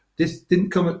place. This didn't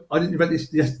come, I didn't invent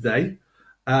this yesterday,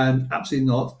 and absolutely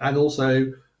not. And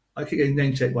also, I keep getting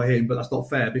name checked by him, but that's not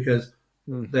fair because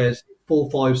there's 4,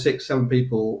 5, 6, 7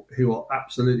 people who are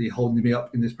absolutely holding me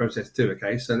up in this process too,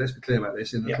 okay? So let's be clear about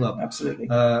this in the club. Absolutely.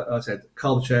 I said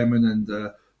Carl, the chairman,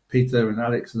 and Peter and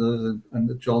Alex and others,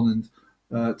 and John and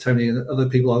Tony and other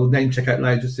people I will name check out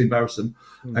loud just to embarrass them.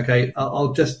 Okay,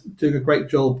 I'll just doing a great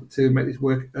job to make this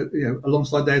work,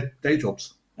 alongside their day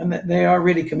jobs. And they are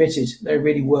really committed. They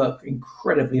really work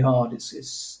incredibly hard.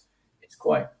 It's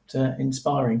quite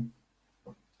inspiring.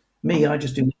 Me, I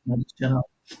just do nothing. I just turn up.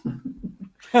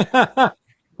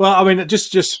 Well, I mean,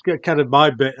 just kind of my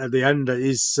bit at the end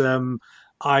is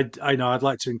I'd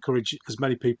like to encourage as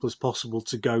many people as possible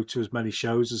to go to as many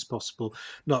shows as possible,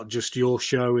 not just your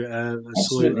show,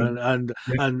 and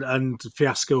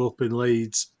Fiasco up in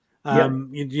Leeds.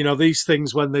 These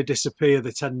things, when they disappear,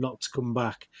 they tend not to come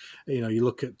back. You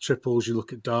look at Triples, you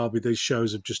look at Derby, these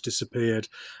shows have just disappeared.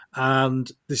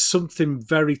 And there's something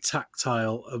very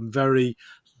tactile and very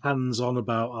hands-on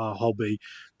about our hobby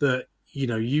that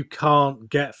you can't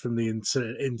get from the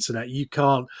internet. You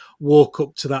can't walk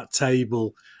up to that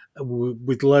table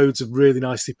with loads of really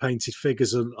nicely painted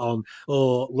figures on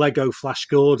or Lego Flash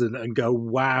Gordon and go,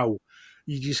 wow.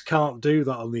 You just can't do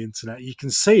that on the internet. You can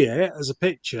see it as a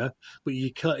picture, but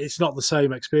you can't. It's not the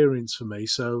same experience for me.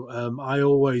 So I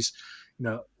always,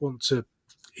 want to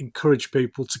encourage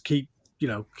people to keep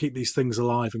these things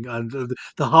alive, and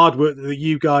the hard work that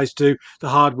you guys do, the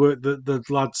hard work that the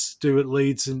lads do at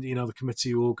Leeds, and the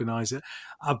committee who organise it.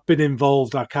 I've been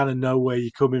involved. I kind of know where you're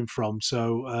coming from.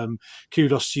 So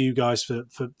kudos to you guys for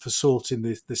sorting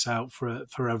this out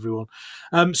for everyone.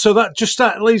 So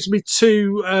that leaves me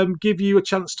to give you a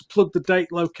chance to plug the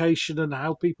date, location, and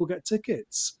how people get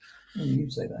tickets. You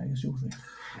say that. It's your thing.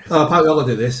 Apparently I'll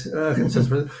do this.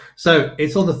 So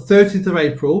it's on the 30th of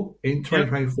April in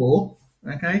 2024.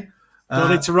 Okay. Do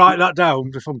I need to write that down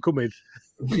if I'm coming?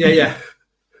 Yeah.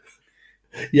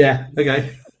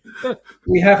 Okay.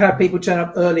 We have had people turn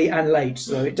up early and late,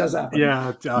 so it does happen. Yeah,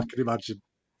 I can imagine.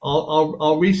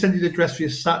 I'll resend you the address for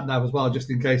your sat nav as well, just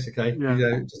in case. Okay.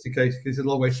 Yeah. Just in case, because it's a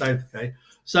long way south. Okay.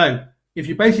 So if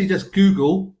you basically just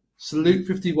Google Salute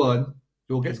 51,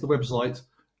 you'll get to the website,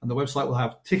 and the website will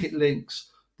have ticket links,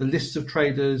 the lists of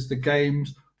traders, the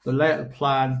games, the layout of the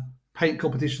plan, paint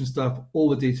competition stuff, all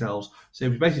the details. So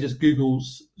if you basically just Google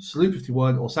Salute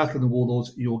 51 or South London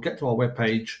Warlords, you'll get to our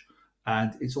webpage,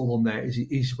 and it's all on there. It's the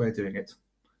easiest way of doing it.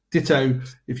 Ditto,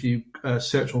 if you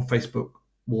search on Facebook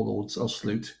Warlords or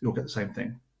Salute, you'll get the same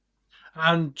thing.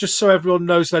 And just so everyone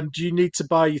knows, then, do you need to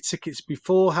buy your tickets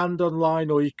beforehand online,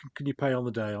 or can you pay on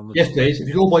the day? Yes, please. If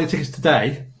you can all buy your tickets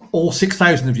today, all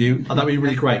 6,000 of you, and that'd be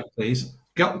really great, please.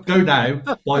 Go now.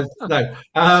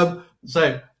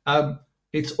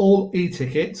 It's all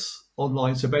e-tickets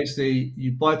online. So basically,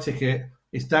 you buy a ticket,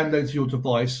 it's downloaded to your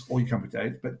device, or you can print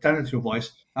it, but downloaded to your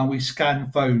device, and we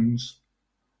scan phones.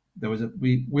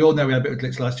 We all know we had a bit of a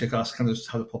glitch last year. That's kind of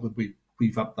had a problem. We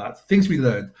revamped that. Things we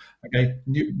learned. Okay,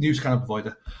 new scanner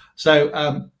provider. So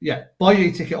buy your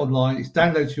e-ticket online. It's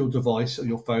downloaded to your device or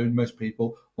your phone. Most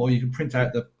people, or you can print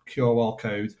out the QR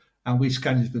code, and we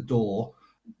scan you to the door.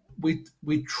 We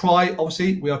try.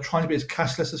 Obviously, we are trying to be as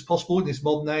cashless as possible in this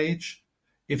modern age.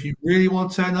 If you really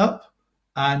want to turn up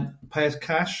and pay us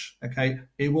cash, okay,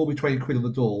 it will be 20 quid on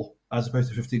the door as opposed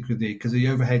to 15 quid because the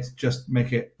overheads just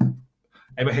make it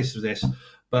ever hits with this.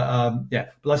 But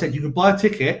but like I said, you can buy a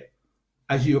ticket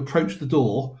as you approach the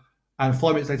door and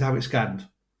 5 minutes later have it scanned.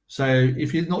 So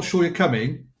if you're not sure you're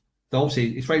coming, then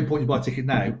obviously it's very important you buy a ticket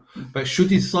now. But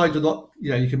should you decide to not,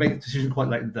 you can make a decision quite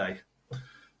late in the day.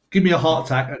 Give me a heart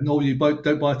attack, and no, you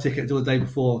don't buy a ticket until the day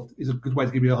before is a good way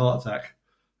to give you a heart attack.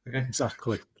 Okay.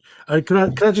 Exactly. Can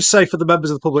I just say for the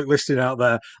members of the public listening out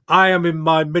there, I am in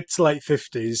my mid to late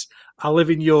 50s. I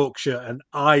live in Yorkshire and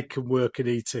I can work an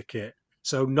e-ticket.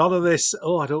 So none of this,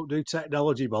 I don't do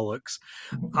technology bollocks.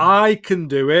 I can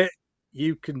do it.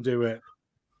 You can do it.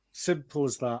 Simple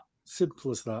as that. Simple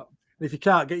as that. And if you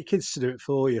can't, get your kids to do it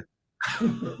for you.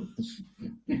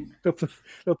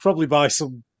 They'll probably buy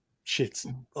some shit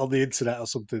on the internet or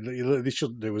something that they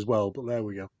shouldn't do as well, but there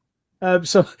we go.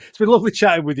 So it's been lovely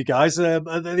chatting with you guys. At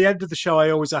the end of the show, I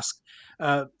always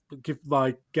give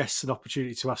my guests an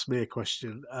opportunity to ask me a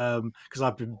question because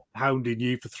I've been hounding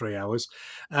you for 3 hours.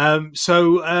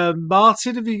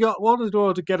 Martin, have you got one,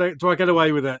 or do I get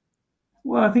away with it?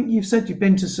 Well, I think you've said you've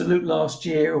been to Salute last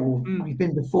year, or you've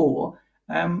been before.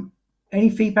 Any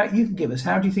feedback you can give us?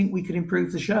 How do you think we could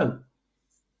improve the show?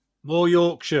 More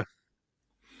Yorkshire.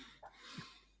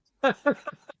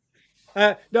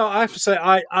 No, I have to say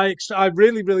I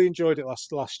really, really enjoyed it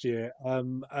last year,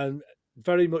 and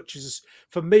very much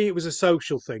for me it was a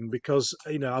social thing because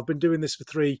I've been doing this for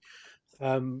 3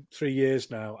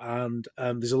 years now, and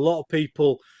there's a lot of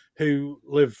people who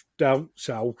live down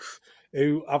south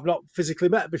who I've not physically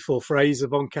met before. Fraser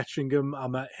von Ketteringham, I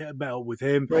met up with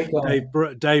him.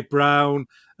 Dave Brown.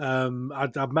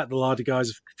 I've met the Lardy guys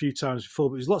a few times before,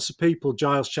 but there's lots of people.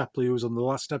 Giles Chapley, who was on the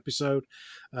last episode,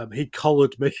 he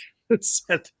collared me and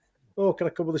said, "Oh, can I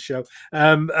come on the show?"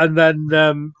 And then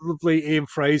lovely Ian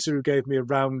Fraser, who gave me a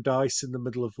round dice in the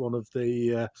middle of one of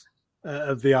the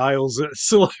aisles at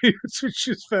Salute, which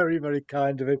was very, very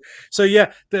kind of him. So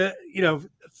yeah,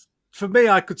 for me,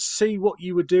 I could see what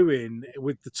you were doing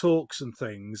with the talks and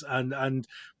things, and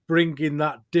bringing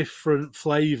that different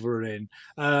flavour in.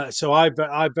 So I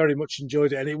very much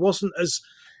enjoyed it, and it wasn't as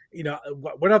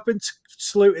when I've been to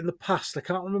Salute in the past. I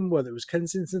can't remember whether it was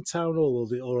Kensington Town Hall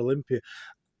or Olympia.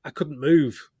 I couldn't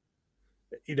move.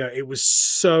 It was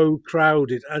so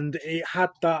crowded, and it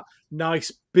had that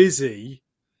nice busy,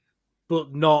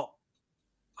 but not.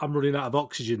 I'm running out of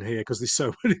oxygen here because there's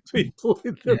so many people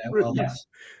in the room. Well,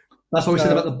 that's what we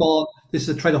said about the barn. This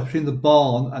is a trade-off between the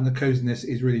barn and the coziness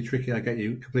is really tricky. I get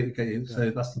you, completely get you.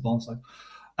 So that's the barn side.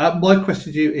 My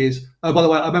question to you is, by the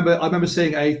way, I remember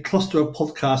seeing a cluster of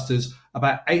podcasters,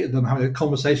 about 8 of them having a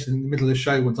conversation in the middle of the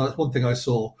show once. That's one thing I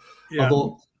saw. Yeah. I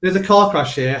thought, there's a car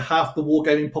crash here. Half the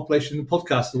wargaming population in the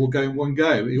podcast will go in one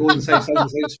go. You're all in the same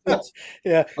spot.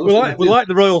 Yeah, we're like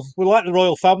the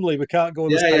royal family. We can't go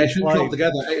on the same plane. Shouldn't come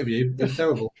together, 8 of you. It's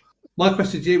terrible. My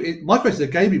question to you, my question is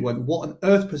a gaming one. What on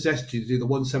earth possessed you to do the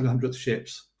 1/700th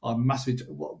ships? I'm massively.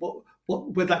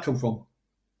 Where'd that come from?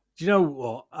 Do you know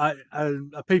what? I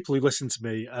people who listen to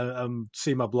me,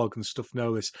 see my blog and stuff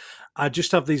know this. I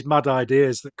just have these mad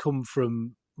ideas that come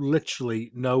from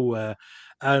literally nowhere.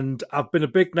 And I've been a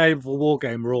big naval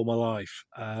wargamer all my life,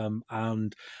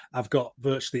 and I've got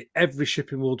virtually every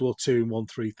ship in World War II in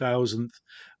 1/3000th,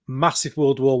 massive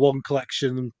World War One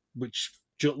collection, which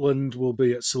Jutland will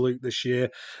be at Salute this year,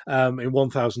 in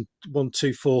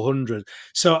 1/2400.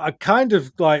 So I kind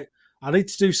of I need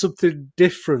to do something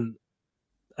different.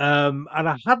 And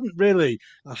I hadn't really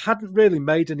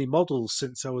made any models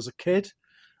since I was a kid.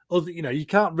 You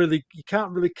can't really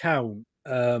count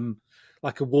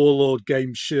like a Warlord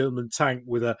game Sherman tank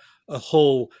with a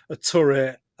hull, a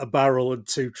turret, a barrel, and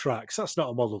 2 tracks. That's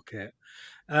not a model kit.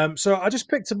 So I just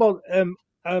picked up on.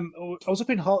 I was up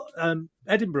in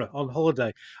Edinburgh on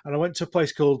holiday, and I went to a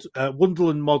place called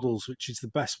Wonderland Models, which is the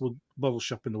best model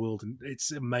shop in the world, and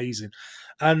it's amazing.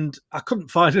 And I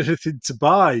couldn't find anything to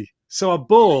buy, so I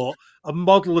bought a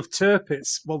model of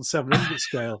Tirpitz 1/700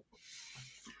 scale,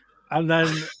 and then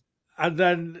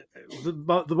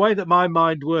the way that my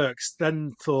mind works,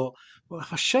 then thought, well,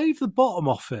 if I shave the bottom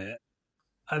off it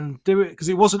and do it because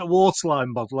it wasn't a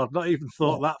waterline model. I've not even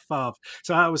thought that far.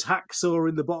 So I was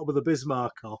hacksawing the bottom of the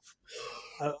Bismarck off.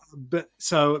 But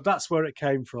so that's where it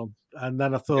came from. And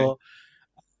then I thought,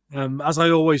 as I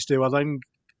always do, I then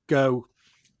go,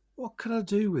 what can I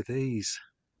do with these?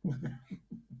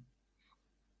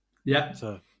 Yeah.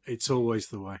 So it's always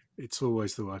the way. It's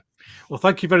always the way. Well,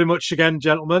 thank you very much again,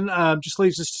 gentlemen. Just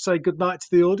leaves us to say good night to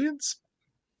the audience.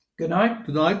 Good night.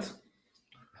 Good night.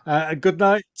 Good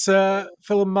night,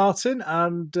 Phil and Martin,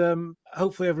 and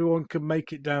hopefully everyone can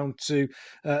make it down to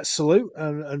Salute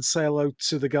and say hello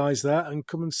to the guys there, and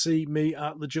come and see me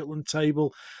at the Jutland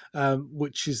table,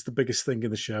 which is the biggest thing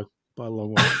in the show by a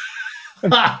long way.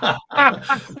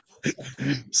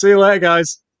 See you later,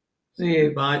 guys. See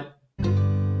you. Bye.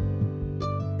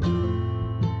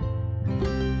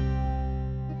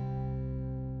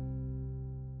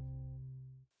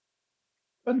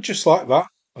 And just like that,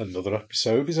 another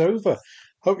episode is over.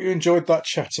 Hope you enjoyed that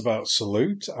chat about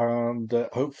Salute, and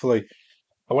hopefully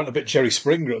I went a bit Jerry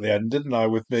Springer at the end, didn't I,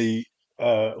 with me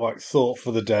thought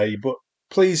for the day. But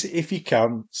please, if you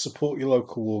can, support your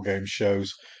local war game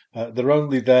shows. They're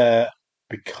only there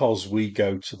because we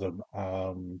go to them,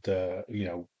 and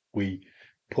we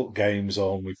put games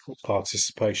on, we put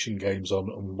participation games on,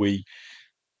 and we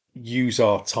use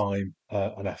our time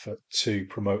and effort to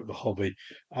promote the hobby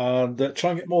and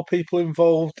try and get more people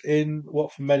involved in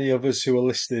what for many of us who are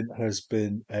listening has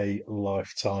been a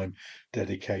lifetime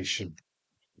dedication.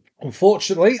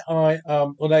 Unfortunately, I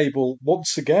am unable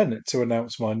once again to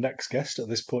announce my next guest at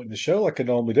this point in the show, like I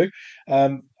normally do.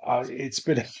 It's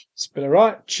been a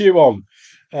right chew on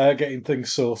getting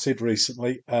things sorted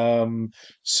recently.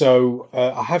 So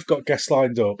I have got guests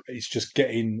lined up. It's just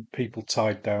getting people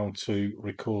tied down to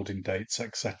recording dates,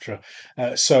 etc.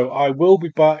 So I will be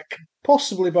back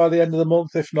possibly by the end of the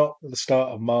month, if not at the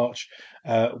start of March,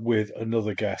 with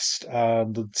another guest.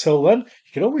 And until then,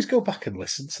 you can always go back and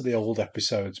listen to the old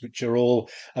episodes, which are all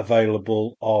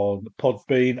available on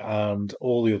Podbean and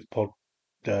all the other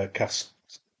podcast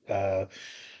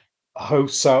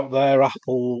hosts out there,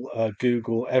 Apple,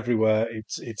 Google, everywhere.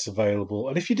 It's available.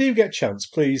 And if you do get a chance,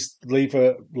 please leave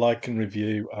a like and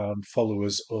review and follow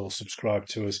us or subscribe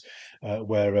to us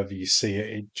wherever you see it.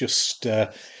 It just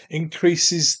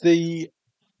increases the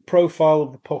profile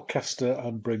of the podcaster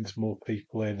and brings more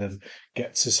people in and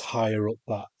gets us higher up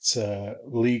that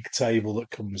league table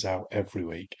that comes out every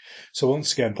week. So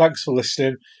once again, thanks for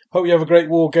listening. Hope you have a great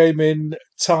wargaming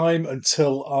time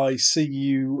until I see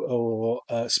you or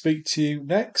speak to you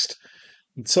next.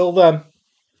 Until then,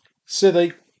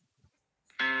 Sithy.